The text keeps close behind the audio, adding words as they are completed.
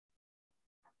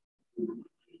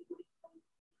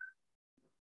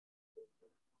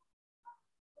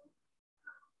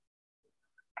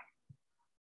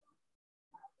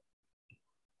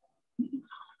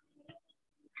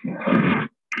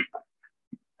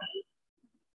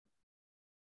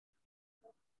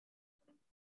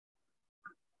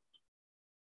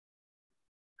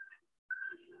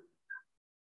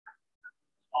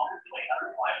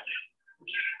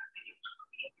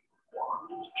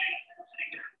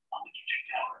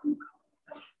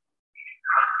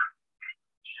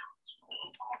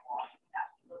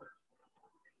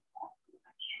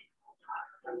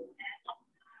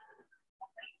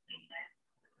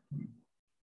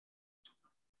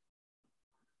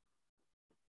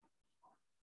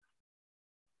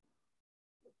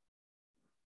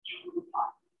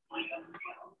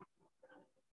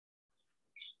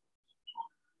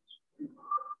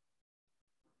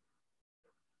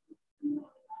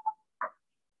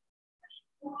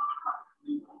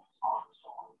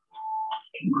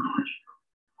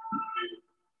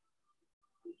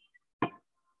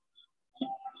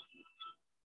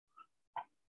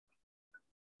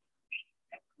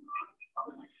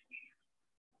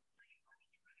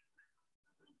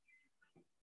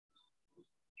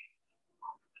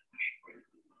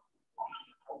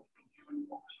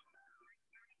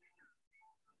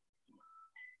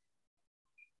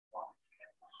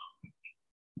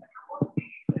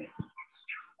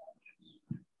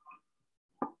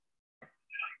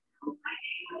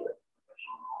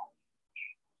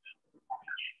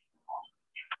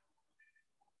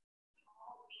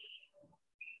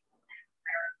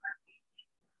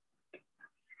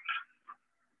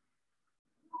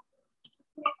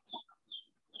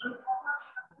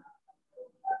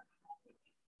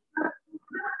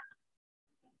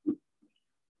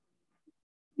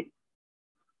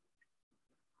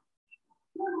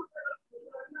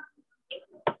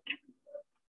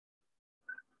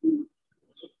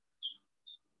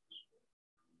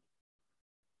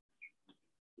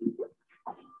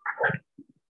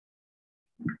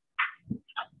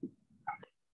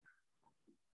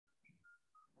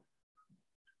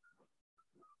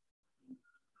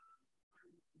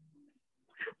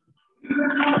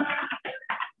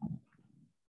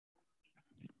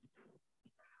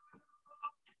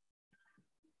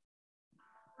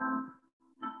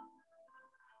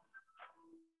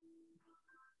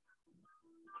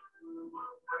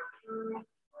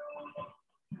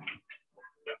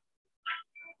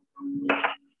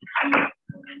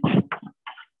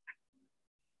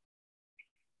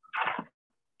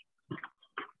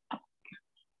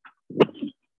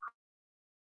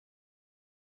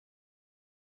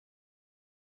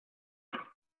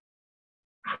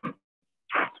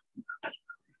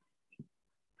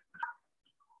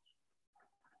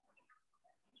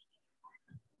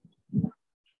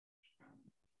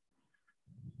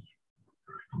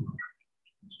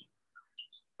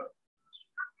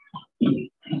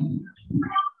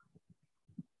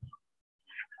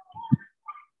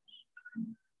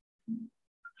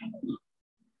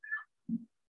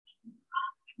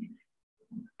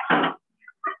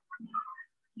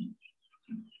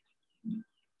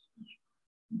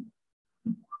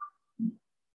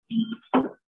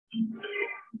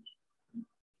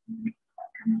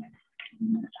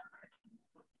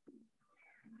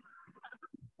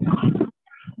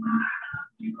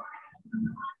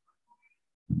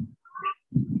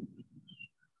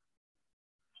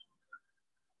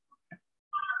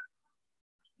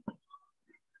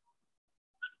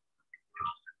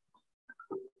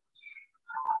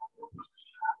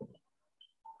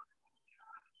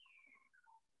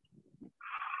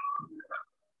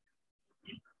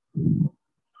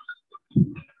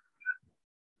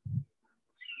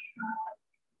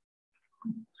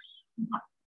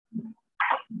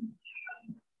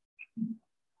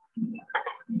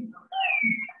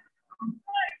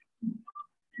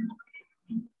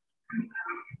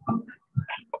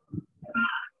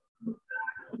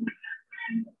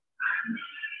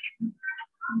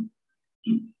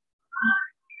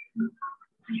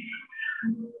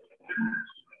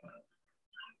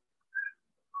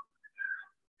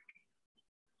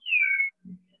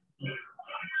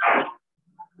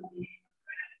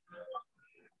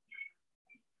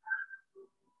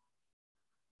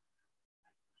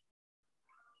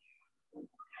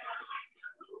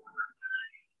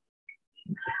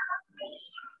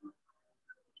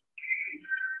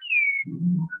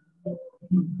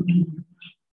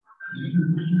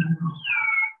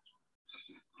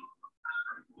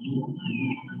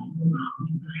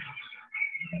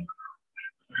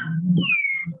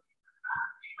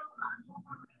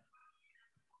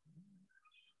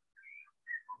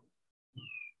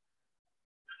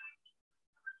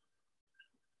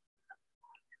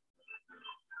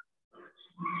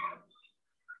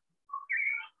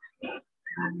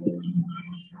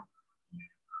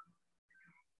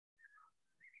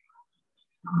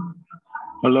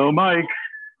Hello, Mike.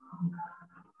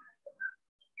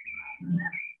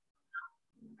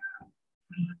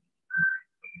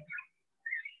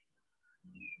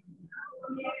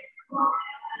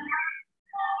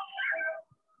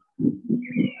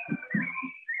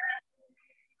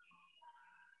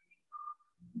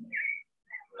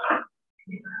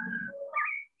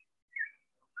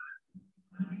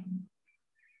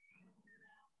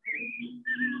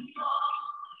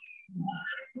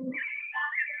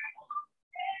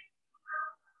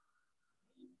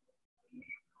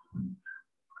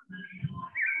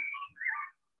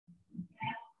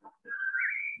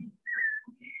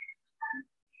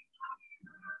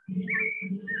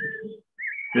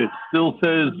 It still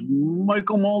says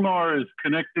Michael Molnar is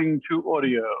connecting to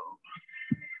audio.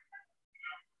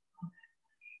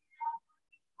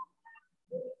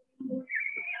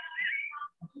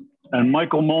 And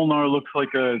Michael Molnar looks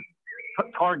like a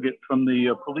target from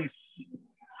the police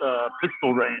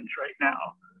pistol range right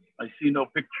now. I see no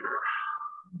picture.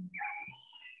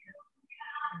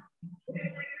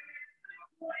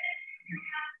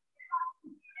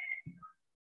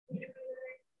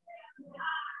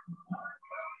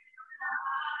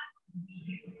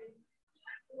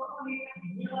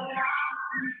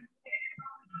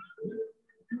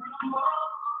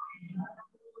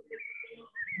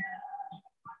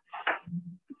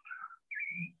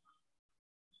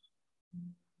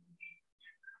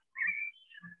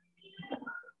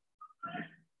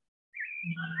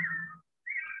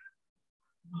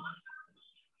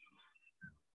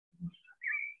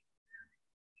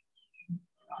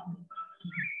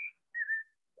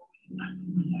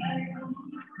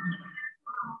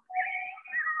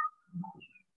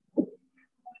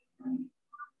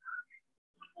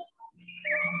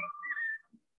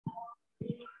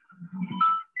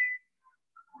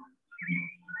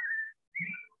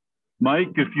 Mike,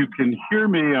 if you can hear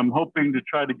me, I'm hoping to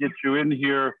try to get you in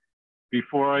here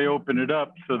before I open it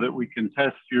up so that we can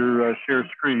test your share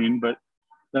screen, but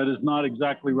that is not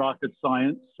exactly rocket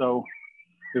science. So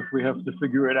if we have to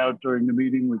figure it out during the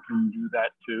meeting, we can do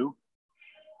that too.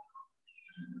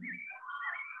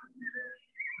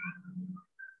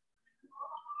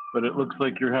 But it looks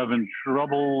like you're having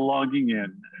trouble logging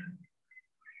in.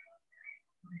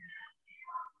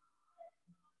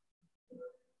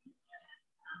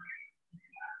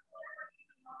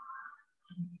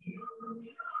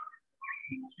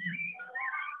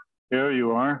 There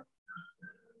you are.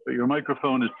 But your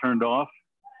microphone is turned off.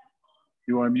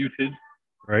 You are muted.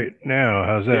 Right now,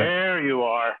 how's that? There you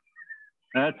are.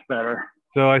 That's better.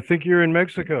 So I think you're in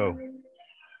Mexico.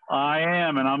 I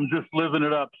am, and I'm just living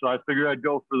it up. So I figured I'd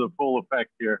go for the full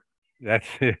effect here. That's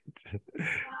it.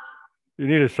 You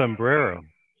need a sombrero.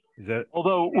 Is that?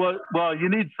 Although, well, you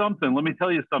need something. Let me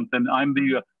tell you something. I'm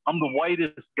the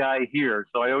whitest guy here,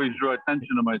 so I always draw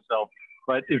attention to myself.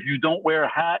 But if you don't wear a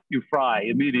hat, you fry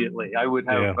immediately. I would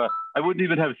have. Yeah. I wouldn't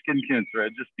even have skin cancer.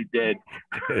 I'd just be dead.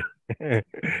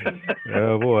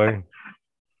 Oh boy.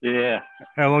 Yeah.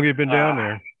 How long have you been down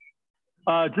there?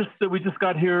 We just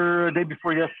got here a day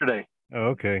before yesterday. Oh,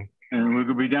 okay. And we're going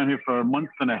to be down here for a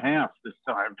month and a half this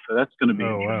time. So that's going to be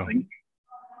interesting.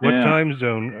 Wow. What time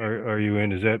zone are you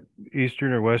in? Is that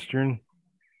Eastern or Western?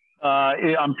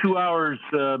 I'm 2 hours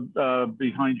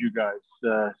behind you guys.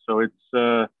 So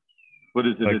it's, what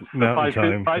is it? Like it's mountain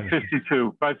time.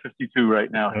 5:52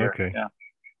 right now here. Okay. Yeah.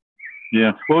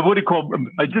 Yeah. Well, what do you call?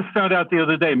 I just found out the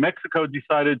other day, Mexico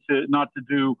decided not to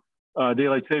do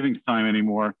daylight savings time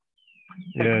anymore.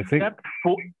 Yeah,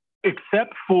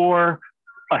 except for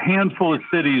a handful of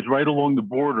cities right along the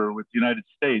border with the United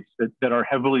States that are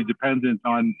heavily dependent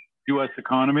on U.S.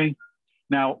 economy.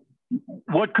 Now,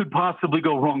 what could possibly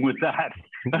go wrong with that?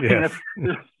 Yes.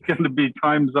 There's going to be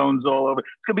time zones all over. It's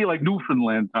going to be like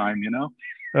Newfoundland time, you know?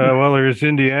 Well, there's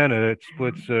Indiana. It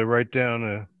splits right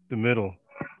down the middle.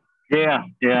 Yeah.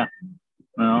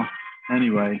 Well,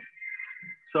 anyway.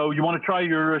 So you want to try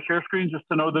your share screen just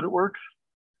to know that it works?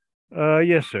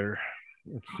 Yes, sir.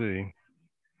 Let's see.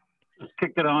 Just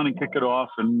kick it on and kick it off,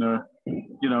 and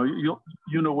you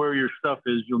know where your stuff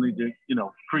is. You'll need to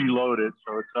preload it,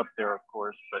 so it's up there, of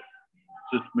course. But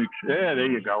just make sure. Yeah, there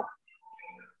you go.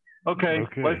 Okay.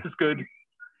 Life is good.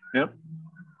 Yep.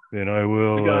 Then I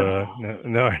will.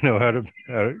 Now I know how to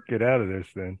get out of this.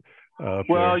 Then.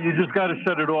 Well, you just got to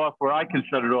shut it off, or I can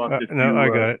shut it off. I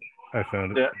got it. I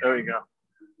found it. Yeah, there you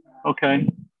go. Okay.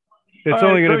 It's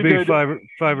only going to be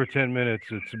 5 or 10 minutes.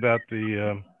 It's about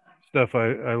the stuff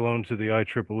I loaned to the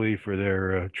IEEE for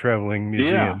their traveling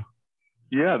museum.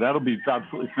 Yeah, that'll be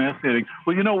absolutely fascinating.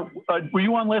 Well, were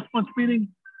you on last month's meeting?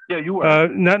 Yeah, you were.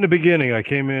 Not in the beginning. I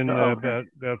came in about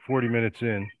 40 minutes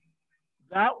in.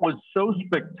 That was so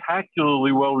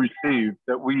spectacularly well received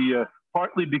that we,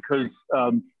 partly because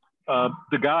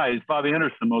the guys, Bobby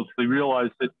Anderson mostly,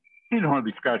 realized that he didn't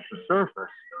hardly scratch the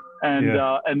surface. And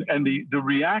the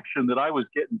reaction that I was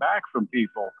getting back from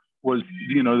people was,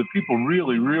 the people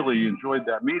really, really enjoyed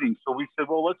that meeting. So we said,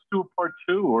 well, let's do a part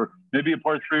 2, or maybe a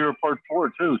part 3 or a part 4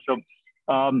 too. So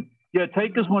yeah,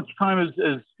 take as much time as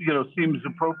seems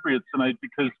appropriate tonight,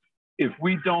 because if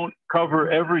we don't cover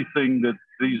everything that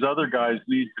these other guys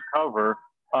need to cover,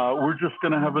 we're just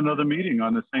going to have another meeting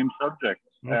on the same subject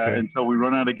until we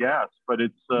run out of gas. But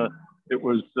it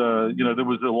was there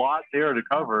was a lot there to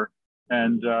cover,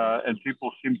 and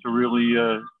people seem to really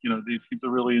they seem to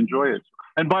really enjoy it.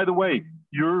 And by the way,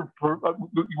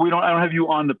 I don't have you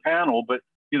on the panel, but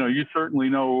you certainly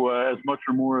know as much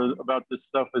or more about this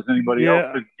stuff as anybody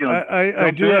else. But,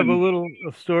 I do have a little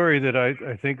story that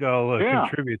I think I'll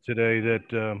contribute today.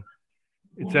 That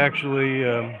it's actually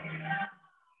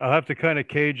I'll have to kind of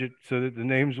cage it so that the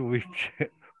names will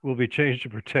be changed to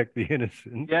protect the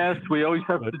innocent. Yes, we always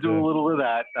have to do a little of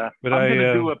that. But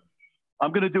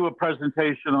I'm going to do a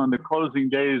presentation on the closing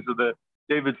days of the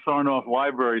David Sarnoff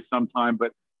Library sometime,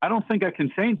 but I don't think I can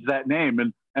change that name,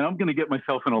 and I'm going to get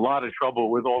myself in a lot of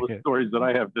trouble with all the stories that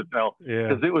I have to tell,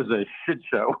 because it was a shit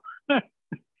show.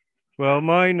 Well,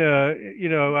 mine,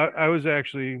 I was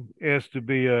actually asked to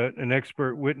be an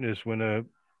expert witness when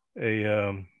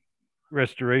a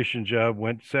restoration job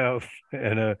went south,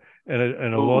 and a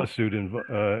lawsuit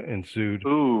ensued.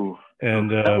 Ooh,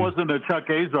 and that wasn't a Chuck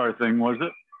Azar thing, was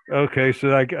it? Okay,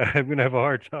 so I'm going to have a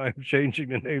hard time changing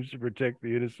the names to protect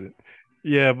the innocent.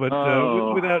 Yeah, but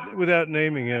without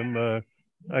naming him,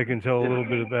 I can tell a little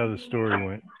bit about how the story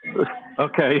went.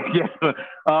 Okay, yeah.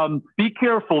 Be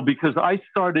careful, because I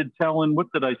started telling. What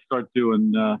did I start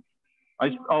doing?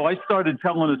 I started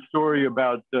telling a story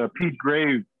about Pete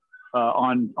Grave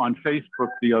on Facebook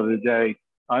the other day.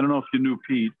 I don't know if you knew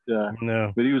Pete,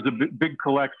 no, but he was a big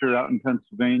collector out in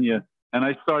Pennsylvania, and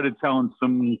I started telling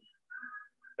some.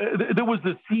 There was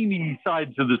a seamy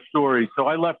side to the story, so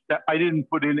I left that. I didn't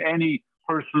put in any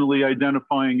personally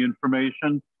identifying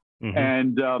information,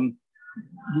 and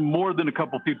more than a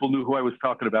couple people knew who I was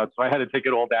talking about, so I had to take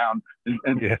it all down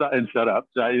and shut up.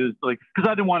 So I was like, because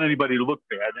I didn't want anybody to look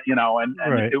bad, and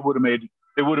it would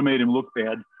have made him look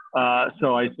bad.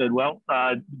 So I said, well,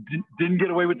 didn't get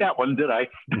away with that one, did I?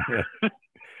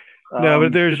 No,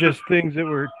 but there's just things that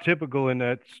were typical in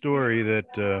that story that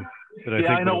I think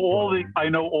I know all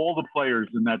the players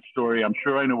in that story. I'm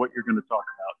sure I know what you're going to talk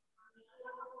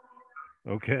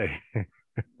about. Okay.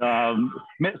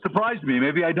 Surprised me.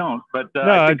 Maybe I don't, but no,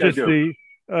 I think I do.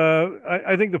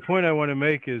 I think the point I want to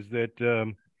make is that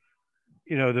the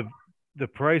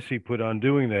price he put on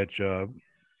doing that job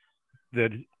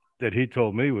that he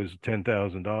told me was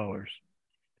 $10,000.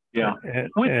 Yeah, and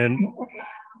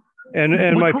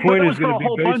my point is going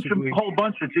to be basically a whole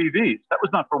bunch of TVs. That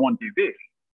was not for one TV.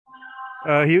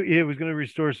 He was going to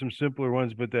restore some simpler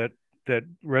ones, but that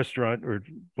restaurant or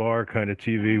bar kind of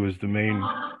TV was the main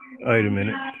item in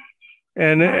it.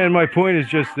 And my point is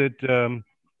just that a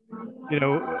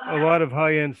lot of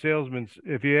high-end salesmen,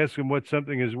 if you ask them what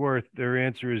something is worth, their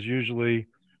answer is usually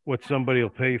what somebody will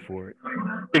pay for it.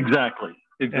 Exactly.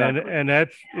 And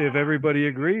that's, if everybody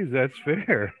agrees, that's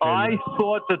fair. I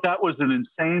thought that was an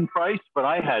insane price, but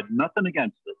I had nothing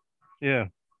against it. Yeah.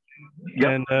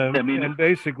 Yep. And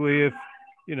basically,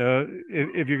 if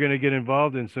you're going to get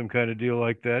involved in some kind of deal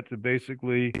like that, to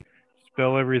basically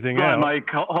spell everything out. Mike,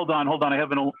 hold on. I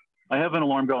have an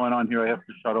alarm going on here. I have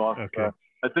to shut off. Okay.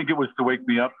 I think it was to wake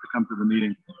me up to come to the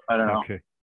meeting. I don't know. Okay.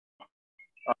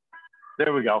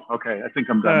 There we go. Okay, I think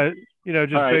I'm done.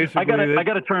 Just basically. I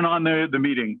got to turn on the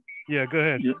meeting. Yeah, go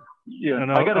ahead. Yeah.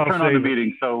 I got to turn on the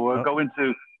meeting. So go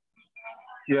into.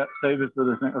 Yeah, save it for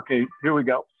the thing. Okay, here we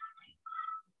go.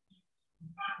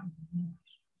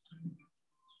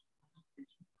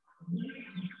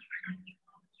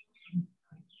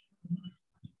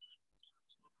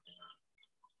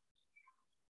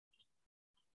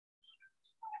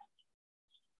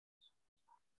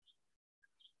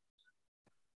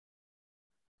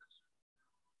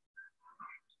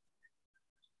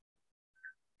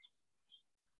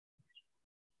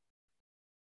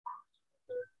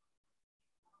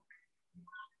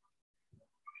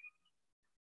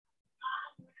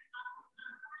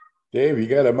 Dave, you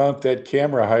got to mount that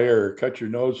camera higher or cut your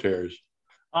nose hairs.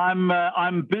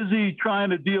 I'm busy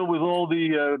trying to deal with all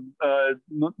the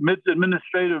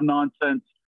administrative nonsense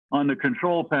on the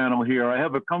control panel here. I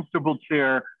have a comfortable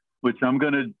chair, which I'm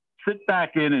going to sit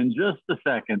back in just a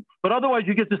second. But otherwise,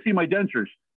 you get to see my dentures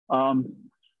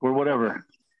or whatever.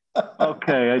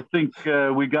 Okay, I think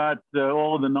we got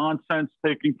all of the nonsense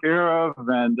taken care of,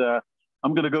 and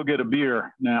I'm going to go get a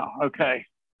beer now. Okay.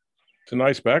 It's a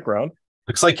nice background.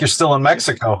 Looks like you're still in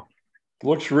Mexico.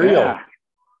 Looks real.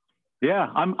 Yeah.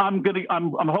 I'm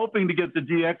hoping to get the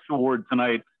DX award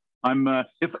tonight.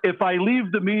 If I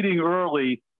leave the meeting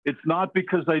early, it's not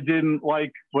because I didn't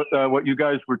like what you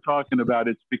guys were talking about.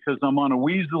 It's because I'm on a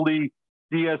Weasley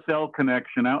DSL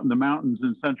connection out in the mountains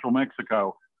in central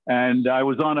Mexico. And I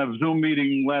was on a Zoom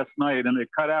meeting last night and it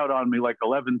cut out on me like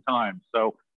 11 times.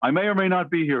 So I may or may not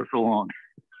be here for long.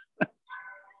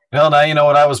 Well, now you know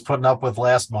what I was putting up with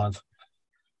last month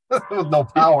with no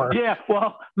power. Yeah,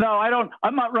 well, no, I don't.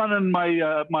 I'm not running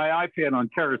my my iPad on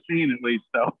kerosene at least,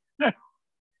 though.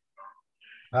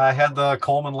 I had the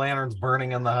Coleman lanterns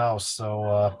burning in the house,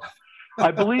 so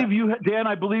I believe you, Dan.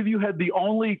 I believe you had the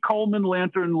only Coleman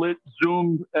lantern lit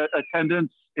Zoom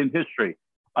attendance in history.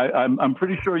 I'm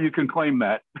pretty sure you can claim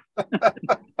that.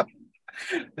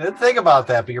 Didn't think about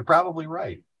that, but you're probably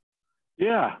right.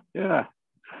 Yeah.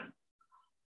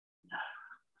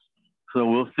 So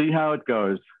we'll see how it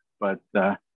goes. But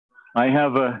I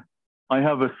have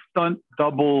a stunt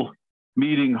double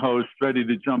meeting host ready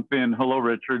to jump in. Hello,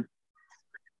 Richard.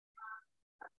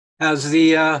 Has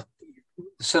the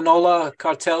Sonola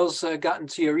cartels gotten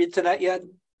to your internet yet?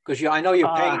 Because I know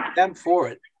you're paying them for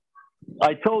it.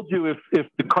 I told you if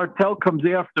the cartel comes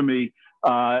after me,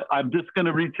 I'm just going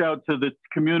to reach out to the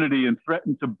community and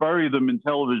threaten to bury them in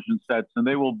television sets, and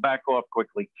they will back off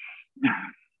quickly.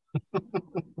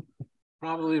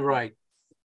 Probably right.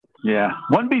 Yeah,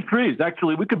 1B3s.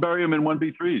 Actually, we could bury them in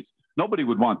 1B3s. Nobody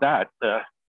would want that. That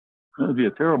would be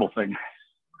a terrible thing.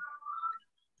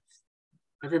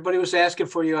 Everybody was asking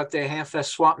for you at the Hamfest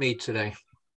swap meet today.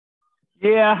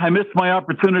 Yeah, I missed my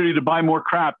opportunity to buy more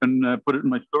crap and put it in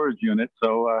my storage unit.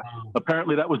 So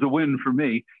apparently that was a win for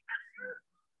me.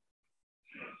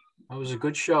 That was a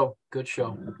good show. Good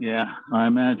show. Yeah, I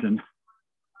imagine.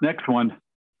 Next one.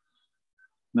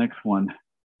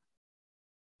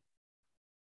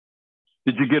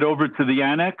 Did you get over to the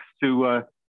annex to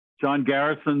John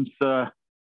Garrison's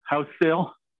house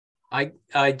sale? I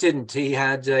didn't. He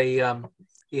had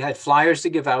he had flyers to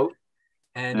give out,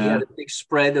 and he had a big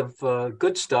spread of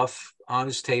good stuff on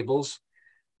his tables.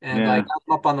 And I got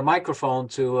him up on the microphone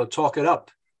to talk it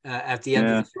up at the end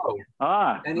of the show.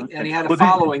 And he had a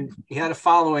following. He had a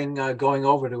following going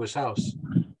over to his house.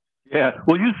 Yeah.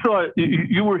 Well,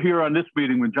 you were here on this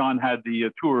meeting when John had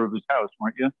the tour of his house,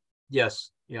 weren't you?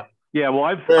 Yes. Yeah. Yeah. Well,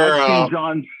 I've seen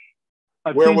John's.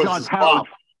 I've seen John's house,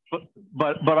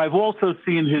 but I've also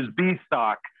seen his B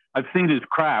stock. I've seen his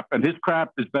crap, and his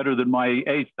crap is better than my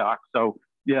A stock. So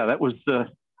yeah, that was. Well,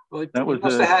 he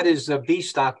must have had his B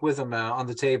stock with him on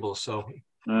the table. So.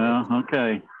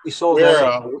 Okay. He sold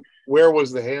where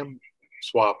was the ham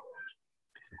swap?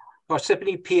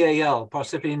 Parsippany, PAL,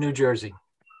 Parsippany, New Jersey.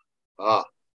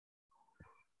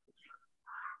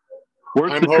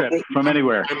 Worth the trip from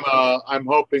anywhere. I'm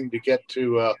hoping to get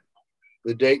to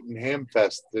the Dayton Ham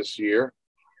Fest this year.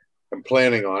 I'm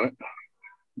planning on it.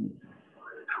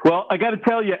 Well, I got to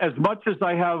tell you, as much as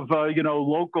I have,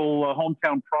 local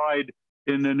hometown pride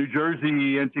in the New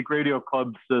Jersey Antique Radio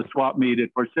Club's swap meet at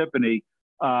Parsippany,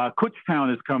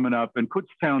 Kutztown is coming up, and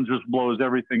Kutztown just blows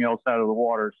everything else out of the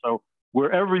water. So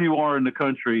wherever you are in the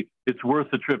country, it's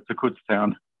worth a trip to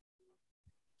Kutztown.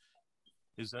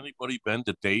 Has anybody been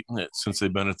to Dayton since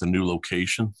they've been at the new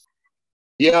location?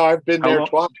 Yeah, I've been there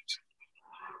twice.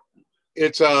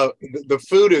 It's the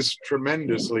food is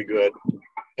tremendously good.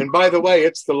 And by the way,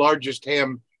 it's the largest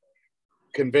ham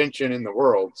convention in the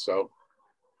world. So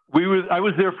I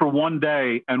was there for one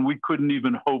day, and we couldn't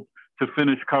even hope to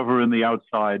finish covering the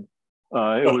outside.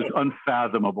 It was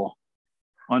unfathomable.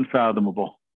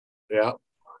 Yeah.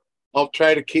 I'll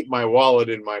try to keep my wallet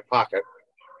in my pocket.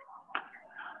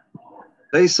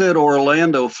 They said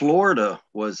Orlando, Florida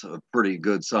was a pretty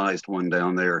good sized one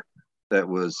down there that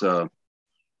was a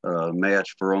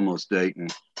match for almost Dayton,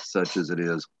 such as it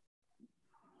is.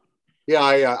 Yeah,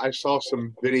 I saw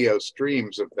some video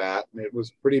streams of that, and it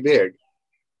was pretty big.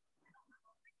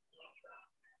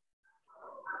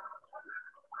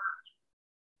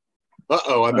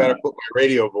 Uh-oh, I better put my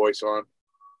radio voice on.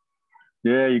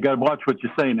 Yeah, you got to watch what you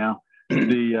say now.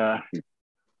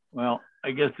 Well,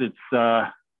 I guess it's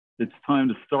time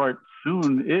to start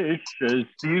soon-ish. Is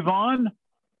Steve on?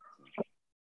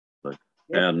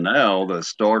 And now the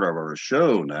start of our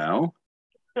show now.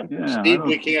 Yeah, Steve,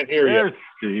 we can't hear you. There's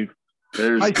Steve.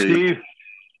 Hi, Steve.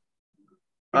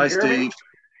 Hi, Steve.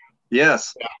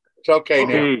 Yes. Yeah, it's okay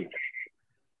now.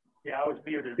 Yeah, I was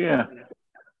muted. Yeah.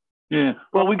 Yeah.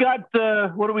 Well, we got,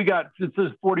 what do we got? It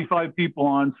says 45 people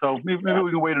on, so maybe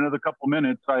we can wait another couple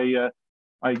minutes. I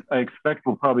expect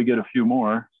we'll probably get a few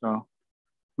more, so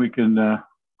we can.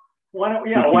 Why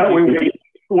don't we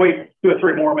wait 2 or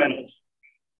 3 more minutes?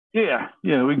 Yeah,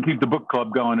 we can keep the book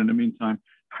club going in the meantime.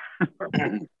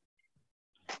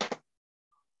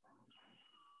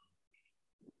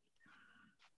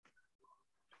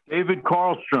 David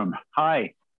Karlstrom,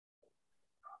 hi.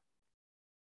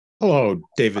 Hello,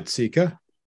 David Sika.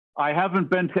 I haven't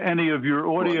been to any of your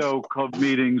audio club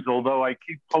meetings, although I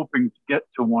keep hoping to get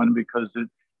to one because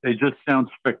they just sound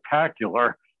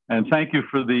spectacular. And thank you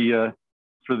for the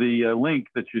link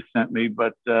that you sent me.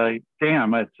 But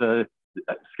damn, it's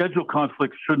schedule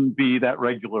conflicts shouldn't be that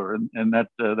regular and that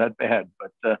bad.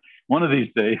 But one of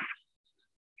these days,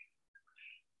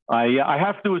 I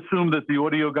have to assume that the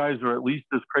audio guys are at least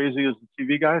as crazy as the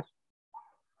TV guys.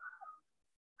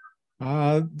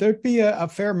 There'd be a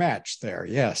fair match there,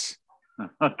 yes.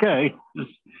 Okay.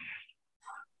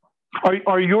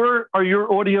 Are your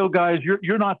audio guys?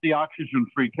 You're not the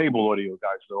oxygen-free cable audio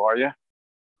guys, though, are you?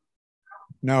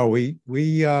 No, we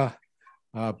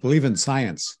believe in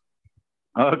science.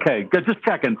 Okay, just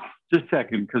checking,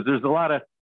 because there's a lot of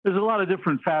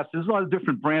different facets. There's a lot of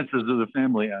different branches of the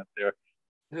family out there.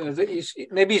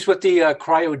 Maybe he's with the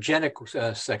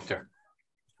cryogenic sector.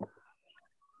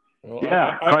 Well,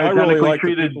 yeah, I really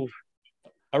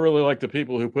like the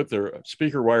people who put their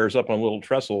speaker wires up on little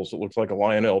trestles. It looks like a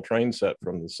Lionel train set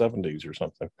from the 70s or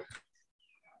something.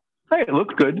 Hey, it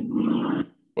looks good.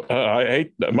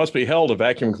 It must be hell to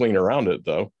vacuum clean around it,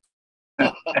 though.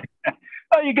 Well,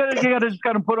 you gotta just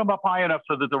put them up high enough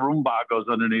so that the Roomba goes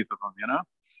underneath of them. You know,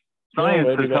 science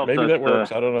maybe that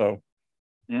works. I don't know.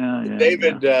 Yeah.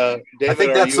 David, Yeah.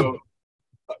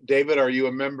 David, are you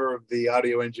a member of the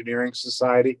Audio Engineering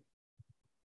Society?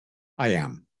 I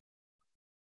am.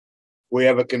 We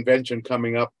have a convention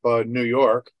coming up, New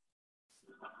York.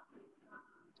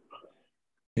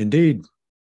 Indeed.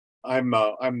 I'm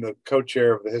the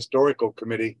co-chair of the historical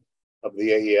committee of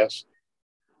the AES,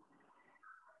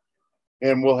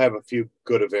 and we'll have a few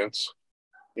good events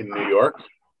in New York.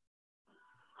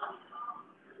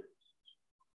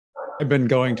 I've been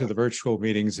going to the virtual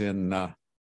meetings in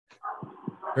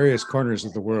various corners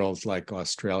of the world, like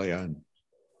Australia and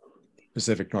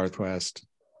Pacific Northwest.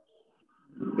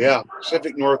 Yeah,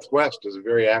 Pacific Northwest is a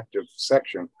very active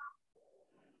section.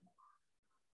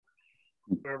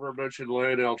 Whoever mentioned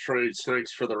Lionel Trades,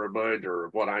 thanks for the reminder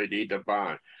of what I need to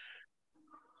buy.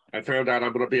 I found out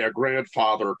I'm going to be a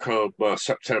grandfather come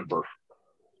September.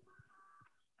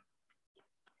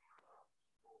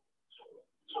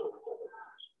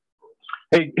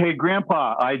 Hey,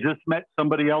 Grandpa, I just met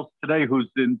somebody else today who's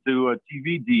into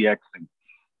TV DXing.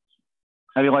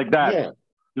 How do you like that? Yeah.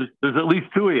 There's at least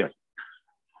 2 of you.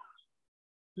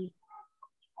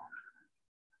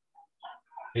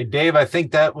 Hey, Dave, I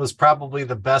think that was probably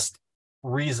the best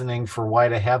reasoning for why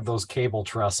to have those cable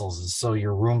trestles, is so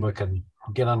your Roomba can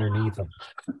get underneath them.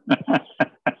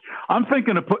 I'm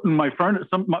thinking of putting my furniture,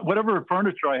 whatever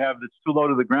furniture I have that's too low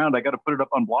to the ground, I got to put it up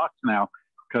on blocks now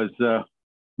because,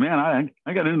 man,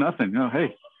 I got to do nothing. Oh,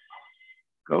 hey,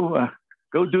 go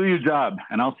do your job,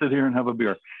 and I'll sit here and have a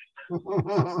beer.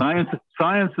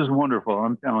 Science is wonderful.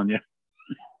 I'm telling you.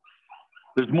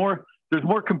 There's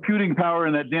more computing power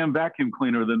in that damn vacuum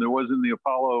cleaner than there was in the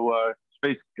Apollo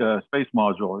space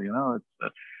module. You know,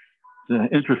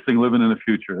 it's interesting living in the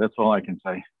future. That's all I can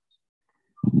say.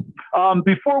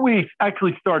 Before we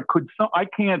actually start,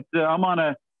 I'm on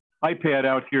an iPad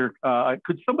out here.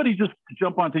 Could somebody just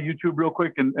jump onto YouTube real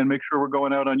quick and make sure we're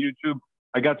going out on YouTube?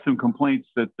 I got some complaints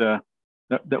that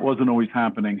wasn't always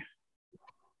happening.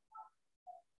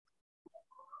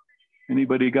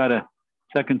 Anybody got a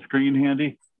second screen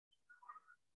handy?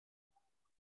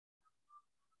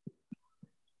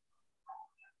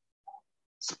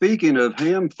 Speaking of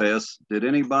Hamfest, did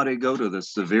anybody go to the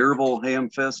Sevierville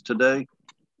Hamfest today?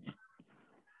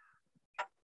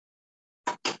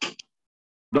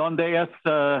 Donde es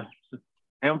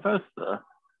Hamfest?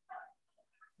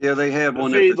 Yeah, they have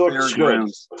one at the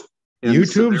fairgrounds.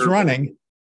 YouTube's running.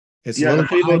 It's a little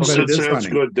behind, but it is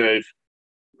running. Good, Dave.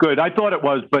 Good. I thought it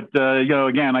was, but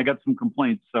again, I got some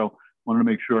complaints, so wanted to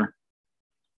make sure.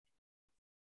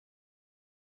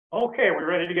 Okay, we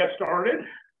ready to get started?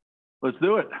 Let's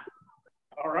do it.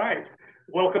 All right.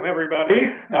 Welcome, everybody,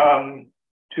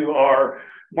 to our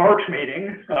March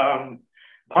meeting.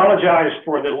 Apologize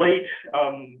for the late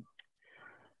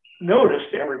notice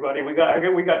to everybody. We got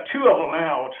 2 of them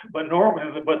out, but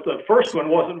the first one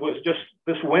was just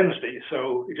this Wednesday,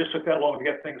 so it just took that long to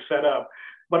get things set up.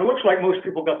 But it looks like most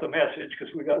people got the message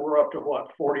because we're up to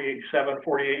what, 48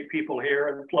 people here,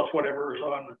 and plus whatever is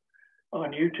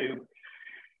on YouTube.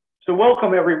 So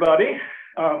welcome everybody.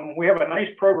 We have a nice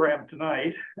program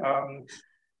tonight.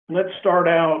 Let's start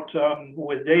out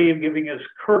with Dave giving his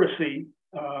courtesy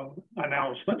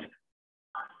announcement.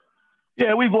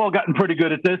 Yeah, we've all gotten pretty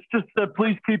good at this. Just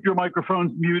please keep your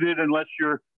microphones muted unless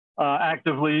you're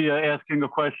actively asking a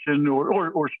question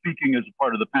or speaking as a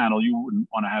part of the panel. You wouldn't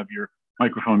want to have your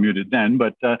microphone muted then.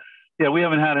 But yeah, we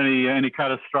haven't had any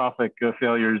catastrophic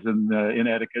failures in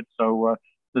etiquette. So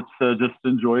let's just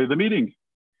enjoy the meeting.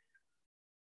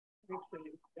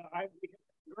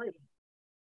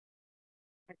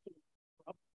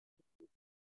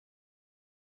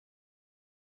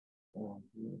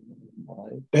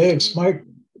 Dave's mic,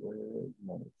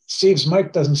 Steve's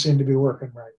mic doesn't seem to be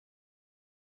working right.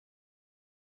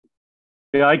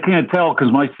 Yeah, I can't tell because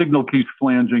my signal keeps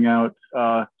flanging out.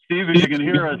 Steve, if you can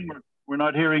hear us, we're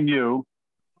not hearing you.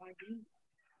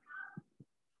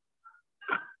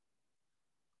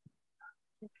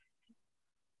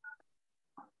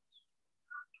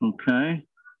 Okay.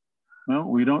 Well,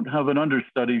 we don't have an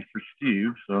understudy for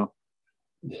Steve, so.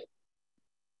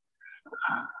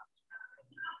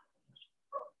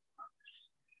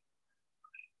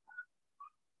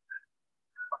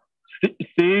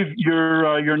 Steve,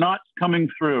 you're not coming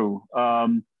through.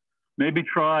 Maybe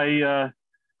try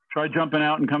jumping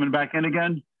out and coming back in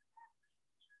again.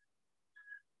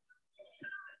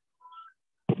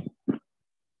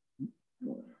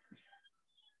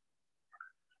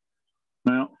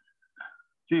 Well,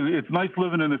 see, it's nice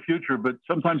living in the future, but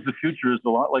sometimes the future is a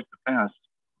lot like the past.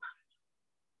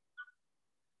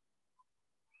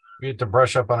 We need to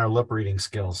brush up on our lip reading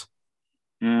skills.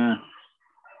 Yeah.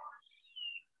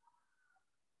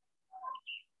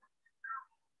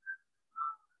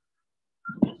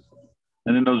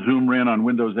 And then those Zoom ran on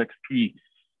Windows XP.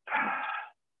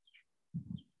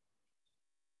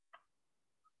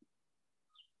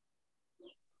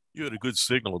 You had a good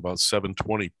signal about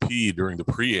 720p during the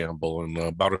preamble, and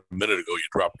about a minute ago you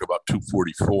dropped to about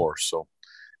 244. So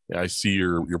yeah, I see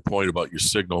your point about your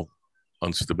signal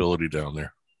instability down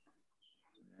there.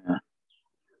 Yeah.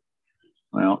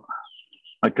 Well,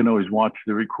 I can always watch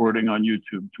the recording on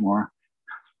YouTube tomorrow.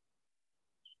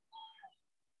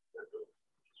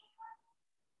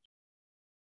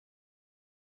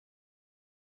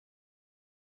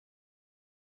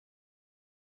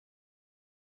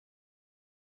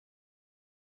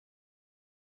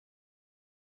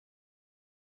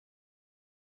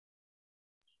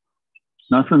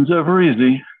 Nothing's ever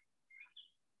easy.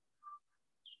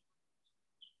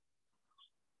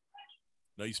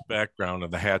 Nice background,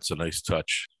 and the hat's a nice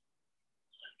touch.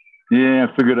 Yeah,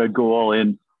 I figured I'd go all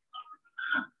in.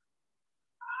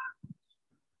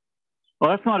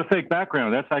 Well, that's not a fake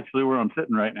background. That's actually where I'm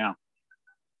sitting right now.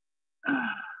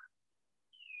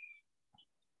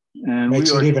 And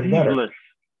Makes we are it even better. Steveless.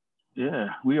 Yeah,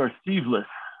 we are Steveless.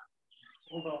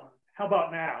 Hold on. How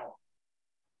about now?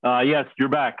 Yes, you're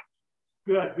back.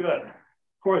 Good, good.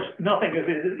 Of course, nothing is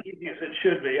as easy as it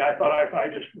should be. I thought if I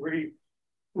just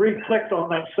re-clicked on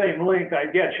that same link,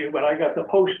 I'd get you, but I got the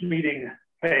post-meeting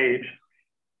page,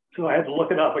 so I had to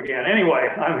look it up again. Anyway,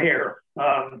 I'm here.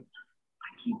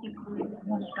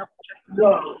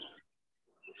 So,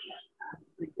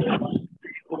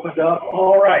 opened up.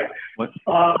 All right.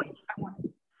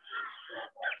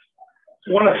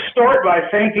 Want to start by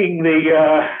thanking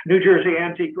the New Jersey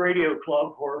Antique Radio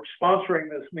Club for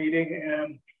sponsoring this meeting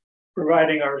and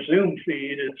providing our Zoom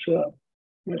feed.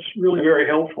 It's really very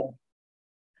helpful.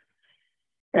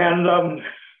 And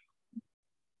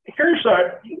here's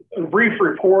a brief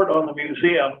report on the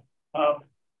museum.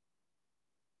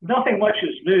 Nothing much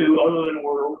is new other than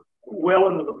we're well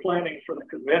into the planning for the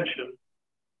convention.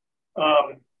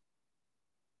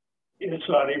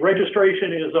 The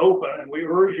registration is open, and we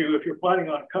urge you, if you're planning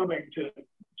on coming, to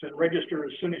register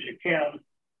as soon as you can,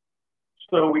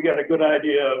 so we get a good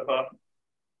idea of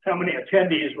how many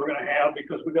attendees we're going to have,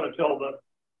 because we've got to tell the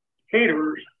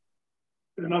caterers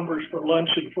the numbers for lunch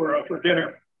and for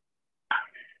dinner.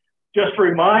 Just to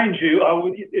remind you,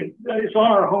 it's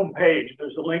on our homepage.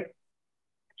 There's a link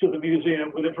to the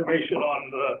museum with information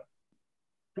on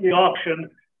the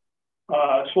auction,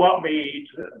 swap meet,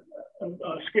 a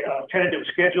tentative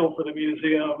schedule for the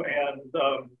museum, and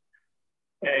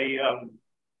a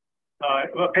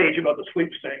page about the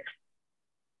sweepstakes.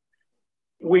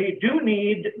 We do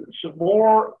need some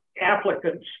more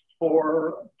applicants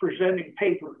for presenting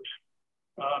papers.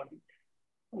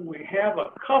 We have a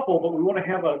couple, but we want to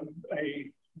have a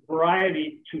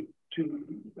variety to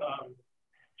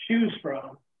choose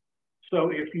from. So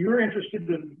if you're interested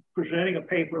in presenting a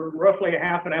paper, roughly a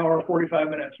half an hour, 45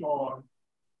 minutes long,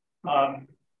 on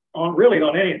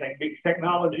anything, be it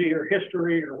technology or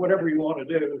history or whatever you want to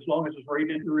do, as long as it's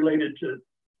related to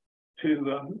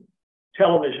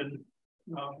television,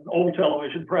 old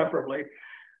television preferably,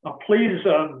 please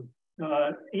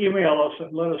email us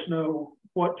and let us know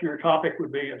what your topic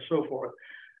would be and so forth.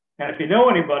 And if you know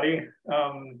anybody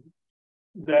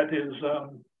that is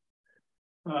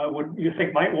you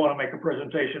think might want to make a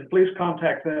presentation, please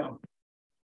contact them.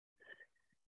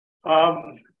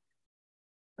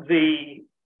 The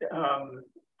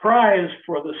prize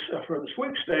for the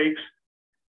sweepstakes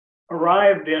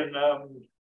arrived in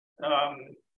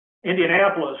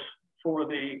Indianapolis for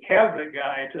the cabinet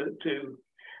guy to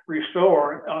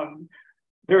restore.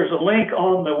 There's a link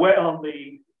on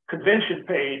the convention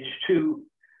page to.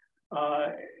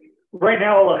 Right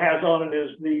now, all it has on it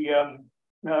is the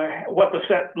what the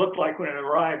set looked like when it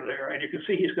arrived there, and you can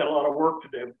see he's got a lot of work to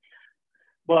do.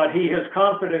 But he is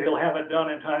confident he'll have it done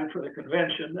in time for the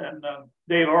convention, and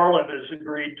Dave Arlen has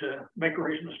agreed to make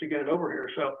arrangements to get it over here.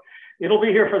 So it'll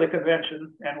be here for the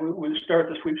convention, and we'll start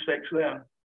the sweepstakes then.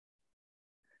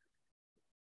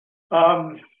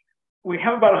 We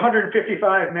have about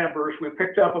 155 members. We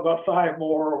picked up about 5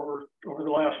 more over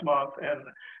the last month, and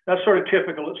that's sort of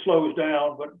typical. It slows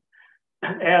down, but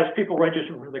as people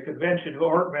register for the convention who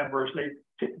aren't members, they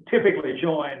typically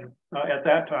join at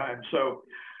that time. So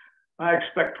I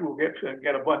expect we'll get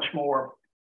a bunch more.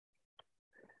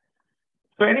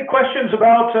 So any questions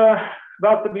about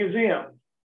the museum?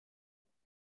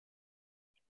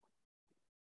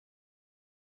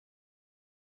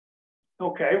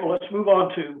 Okay, well, let's move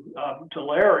on to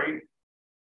Larry.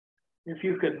 If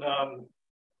you can,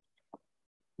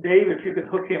 Dave, if you could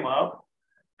hook him up.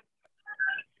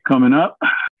 Coming up.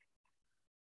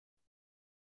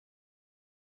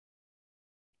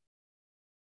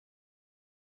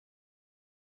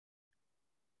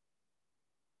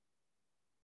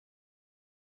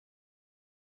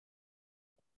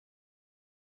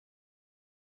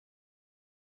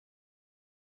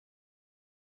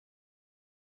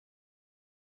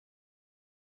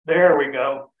 There we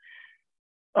go.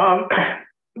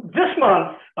 This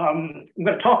month, I'm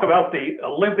going to talk about the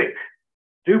Olympic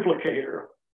duplicator.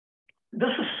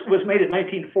 This was made in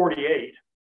 1948.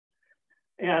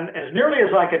 And as nearly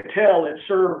as I could tell, it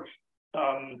served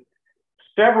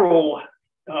several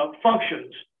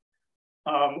functions.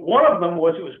 One of them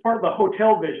was it was part of the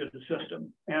hotel vision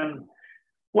system. And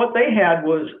what they had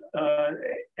was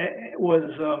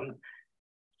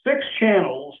 6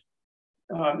 channels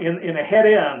in a head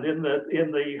end in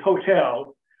the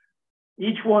hotel,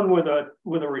 each one with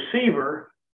a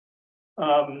receiver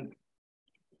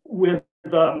with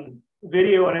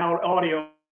video and audio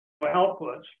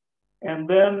outputs, and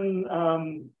then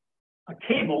a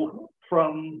cable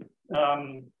from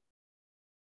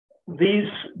these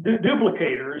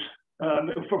duplicators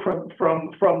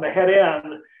from the head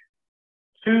end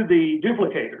to the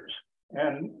duplicators.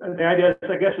 And the idea,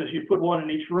 I guess, is you put one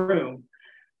in each room.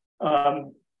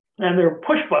 And there are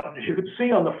push buttons you could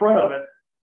see on the front of it.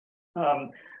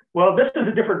 Well, this is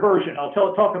a different version. I'll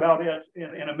talk about it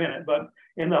in a minute. But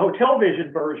in the Hotel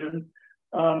Vision version,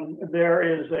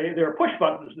 there are push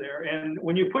buttons there. And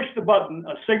when you push the button,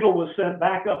 a signal was sent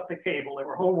back up the cable. They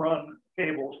were home run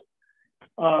cables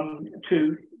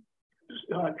to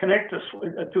connect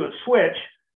to a switch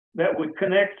that would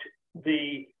connect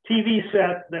the TV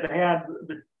set that had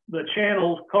the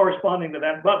channels corresponding to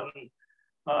that button.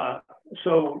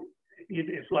 So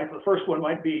it's like the first one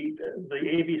might be the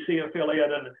ABC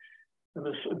affiliate, and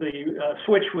the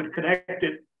switch would connect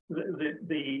it,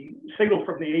 the signal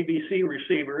from the ABC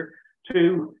receiver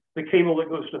to the cable that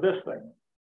goes to this thing.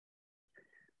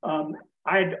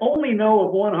 I only know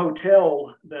of one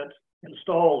hotel that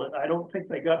installed it. I don't think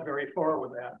they got very far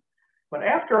with that. But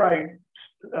after I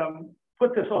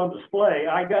put this on display,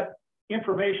 I got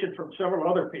information from several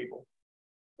other people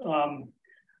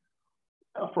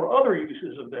for other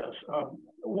uses of this.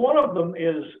 One of them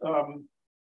is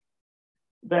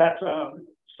that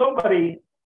somebody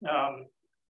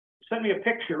sent me a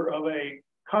picture of a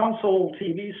console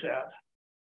TV set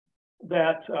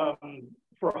that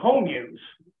for home use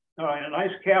in a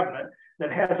nice cabinet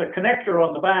that has a connector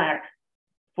on the back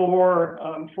for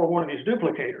one of these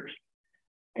duplicators.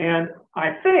 And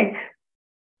I think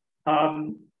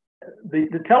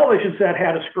the television set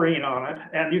had a screen on it,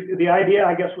 and the idea,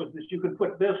 I guess, was that you could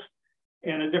put this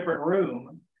in a different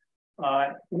room,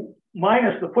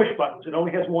 minus the push buttons. It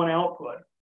only has one output,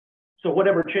 so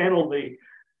whatever channel the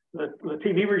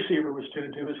TV receiver was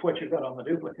tuned to is what you got on the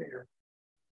duplicator.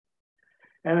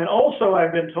 And then also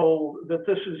I've been told that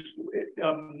this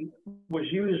was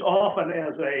used often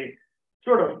as a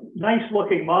sort of nice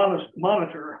looking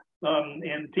monitor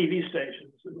in TV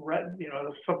stations. You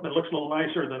know, something that looks a little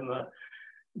nicer than the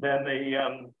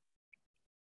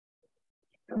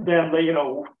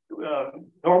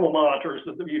normal monitors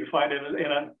that you'd find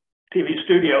in a TV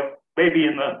studio, maybe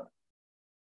in the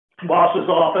boss's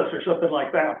office or something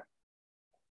like that.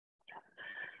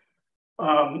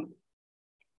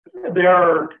 There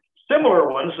are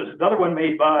similar ones. There's another one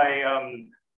made by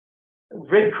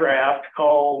Vidcraft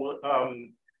called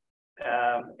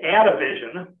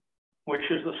Adavision,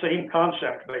 which is the same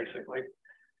concept basically.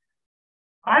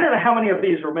 I don't know how many of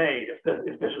these are made.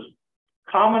 If this is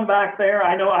common back there,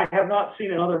 I know I have not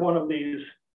seen another one of these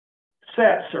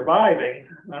sets surviving,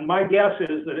 and my guess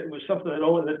is that it was something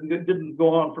that didn't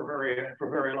go on for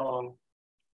very long.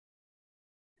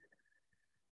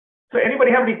 So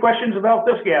anybody have any questions about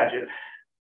this gadget?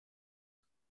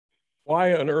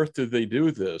 Why on earth did they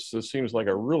do this? This seems like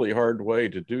a really hard way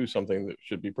to do something that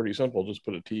should be pretty simple. Just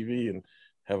put a TV and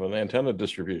have an antenna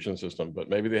distribution system, but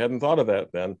maybe they hadn't thought of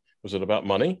that then. Was it about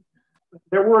money?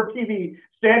 There were TV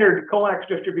standard coax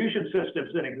distribution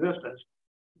systems in existence.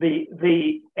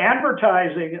 The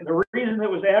advertising, the reason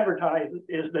it was advertised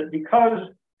is that because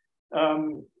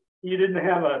you didn't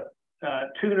have a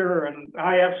tuner and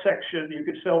IF section, you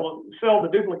could sell the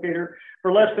duplicator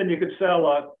for less than you could sell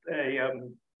a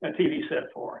TV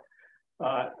set for.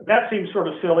 That seems sort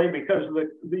of silly because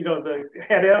the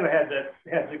head end had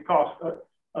to cost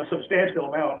a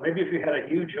substantial amount. Maybe if you had a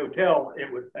huge hotel,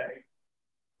 it would pay.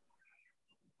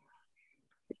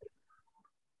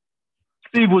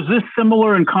 Steve, was this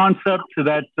similar in concept to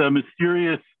that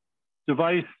mysterious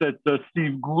device that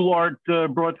Steve Goulart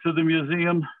brought to the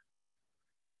museum?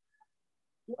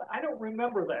 I don't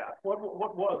remember that. What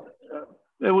was it?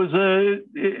 It was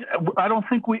I don't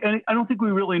think we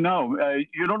really know.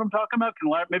 You know what I'm talking about? Can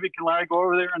Larry go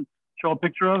over there and show a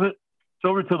picture of it? It's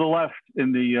over to the left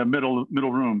in the middle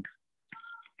room.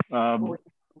 On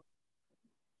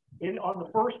the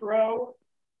first row.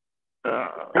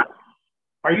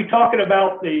 Are you talking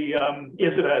about the?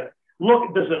 Is it a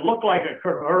look? Does it look like a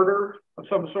converter of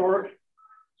some sort?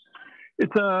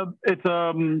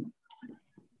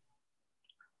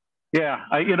 Yeah,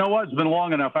 you know what? It's been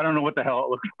long enough. I don't know what the hell it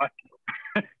looks like.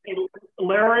 Hey,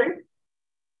 Larry,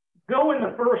 go in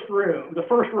the first room, the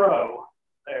first row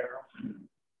there.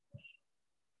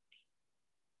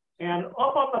 And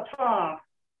up on the top,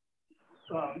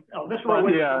 this row.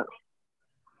 Yeah,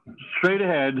 straight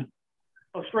ahead.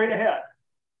 Oh, straight ahead.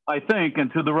 I think,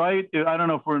 and to the right, I don't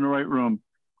know if we're in the right room.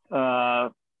 Yeah,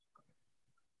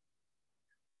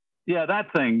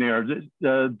 that thing there,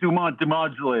 Dumont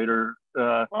demodulator.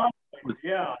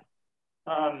 Yeah.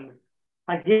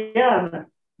 Again,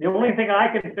 the only thing I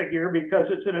can figure, because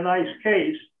it's in a nice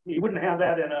case, you wouldn't have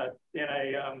that in a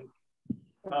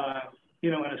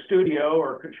studio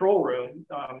or control room.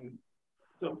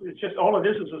 So it's just all of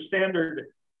this is a standard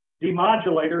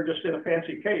demodulator, just in a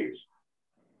fancy case.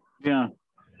 Yeah,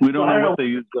 we don't know what they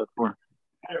used that for.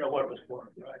 I don't know what it was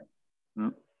for.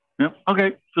 Right. Yep.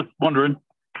 Okay, just wondering.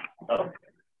 Okay.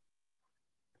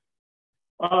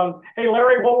 Hey,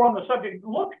 Larry, while we're on the subject,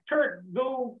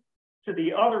 go to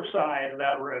the other side of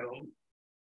that room.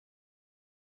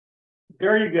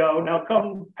 There you go. Now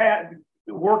come,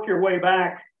 work your way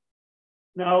back.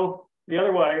 No, the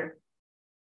other way.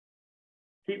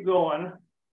 Keep going.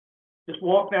 Just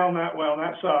walk down that way on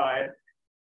that side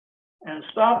and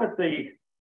stop at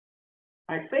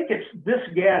I think it's this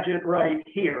gadget right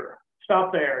here.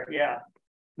 Stop there, yeah.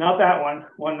 Not that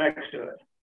one next to it.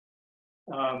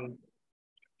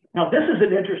 Now, this is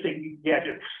an interesting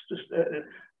gadget.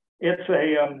 It's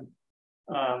a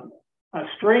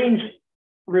strange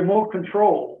remote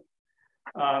control.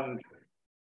 And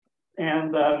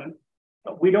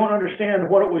we don't understand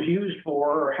what it was used for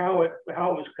or how it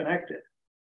was connected.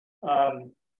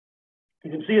 You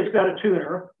can see it's got a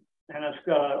tuner and it's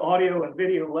got audio and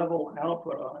video level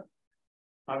output on it.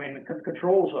 I mean,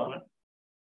 controls on it.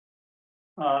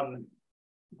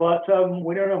 But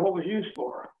we don't know what it was used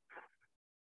for.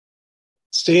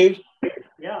 Steve?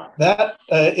 Yeah. That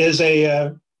is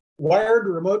a wired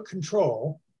remote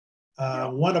control,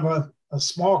 one of a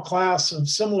small class of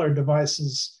similar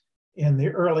devices in the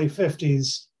early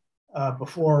 50s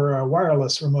before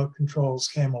wireless remote controls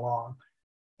came along.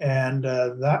 And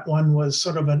that one was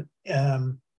sort of a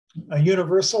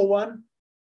universal one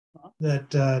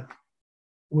that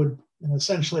would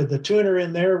essentially, the tuner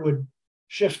in there would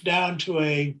shift down to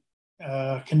a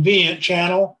convenient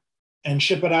channel and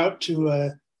ship it out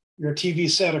to your TV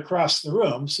set across the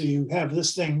room. So you have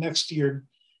this thing next to your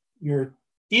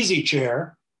easy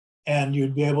chair, and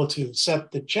you'd be able to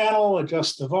set the channel,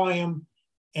 adjust the volume,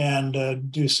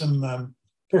 and do some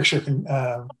picture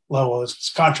level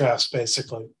contrast,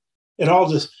 basically. It all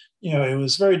just, it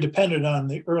was very dependent on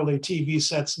the early TV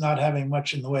sets not having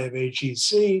much in the way of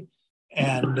HEC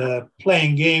and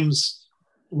playing games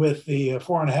with the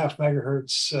 4.5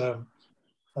 megahertz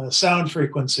sound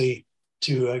frequency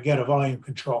to get a volume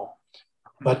control.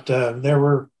 But there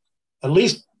were at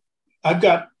least, I've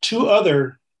got 2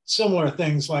 other similar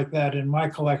things like that in my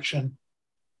collection.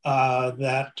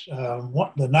 The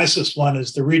nicest one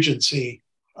is the Regency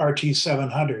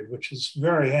RT700, which is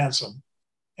very handsome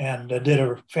and did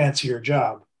a fancier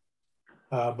job.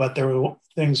 But there were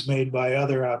things made by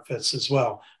other outfits as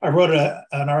well. I wrote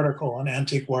an article in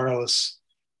Antique Wireless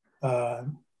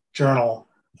Journal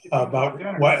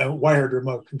about wired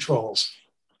remote controls.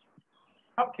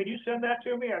 Can you send that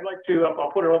to me? I'd like to.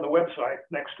 I'll put it on the website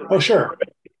next to. Sure.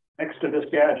 Next to this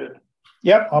gadget.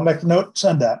 Yep, I'll make a note and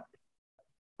send that.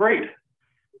 Great.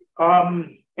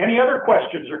 Any other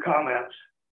questions or comments?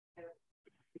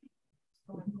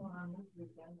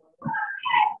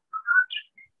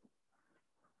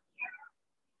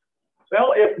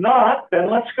 Well, if not, then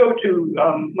let's go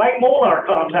to Mike Molnar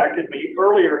contacted me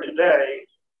earlier today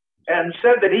and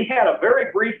said that he had a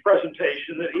very brief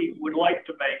presentation that he would like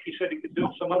to make. He said he could do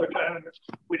it some other time.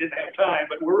 We didn't have time,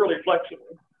 but we're really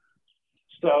flexible.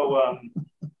 So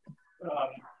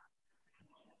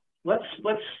let's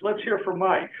hear from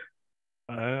Mike.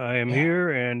 I am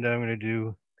here, and I'm going to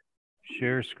do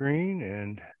share screen,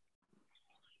 and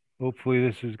hopefully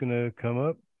this is going to come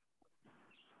up.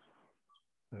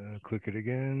 Click it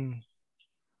again.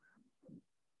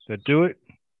 Does that do it?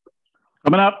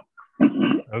 Coming up.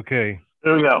 Okay.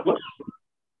 There we go.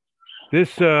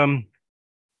 This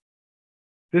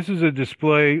is a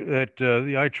display that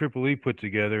the IEEE put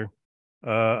together.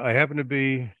 I happened to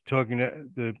be talking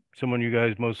to someone you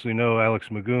guys mostly know, Alex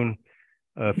Magoon,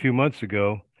 a few months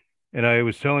ago, and I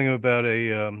was telling him about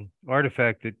a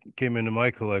artifact that came into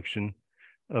my collection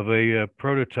of a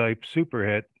prototype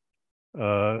superhet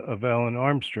of Howard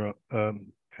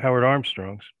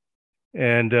Armstrong's.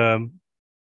 And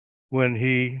when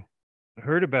he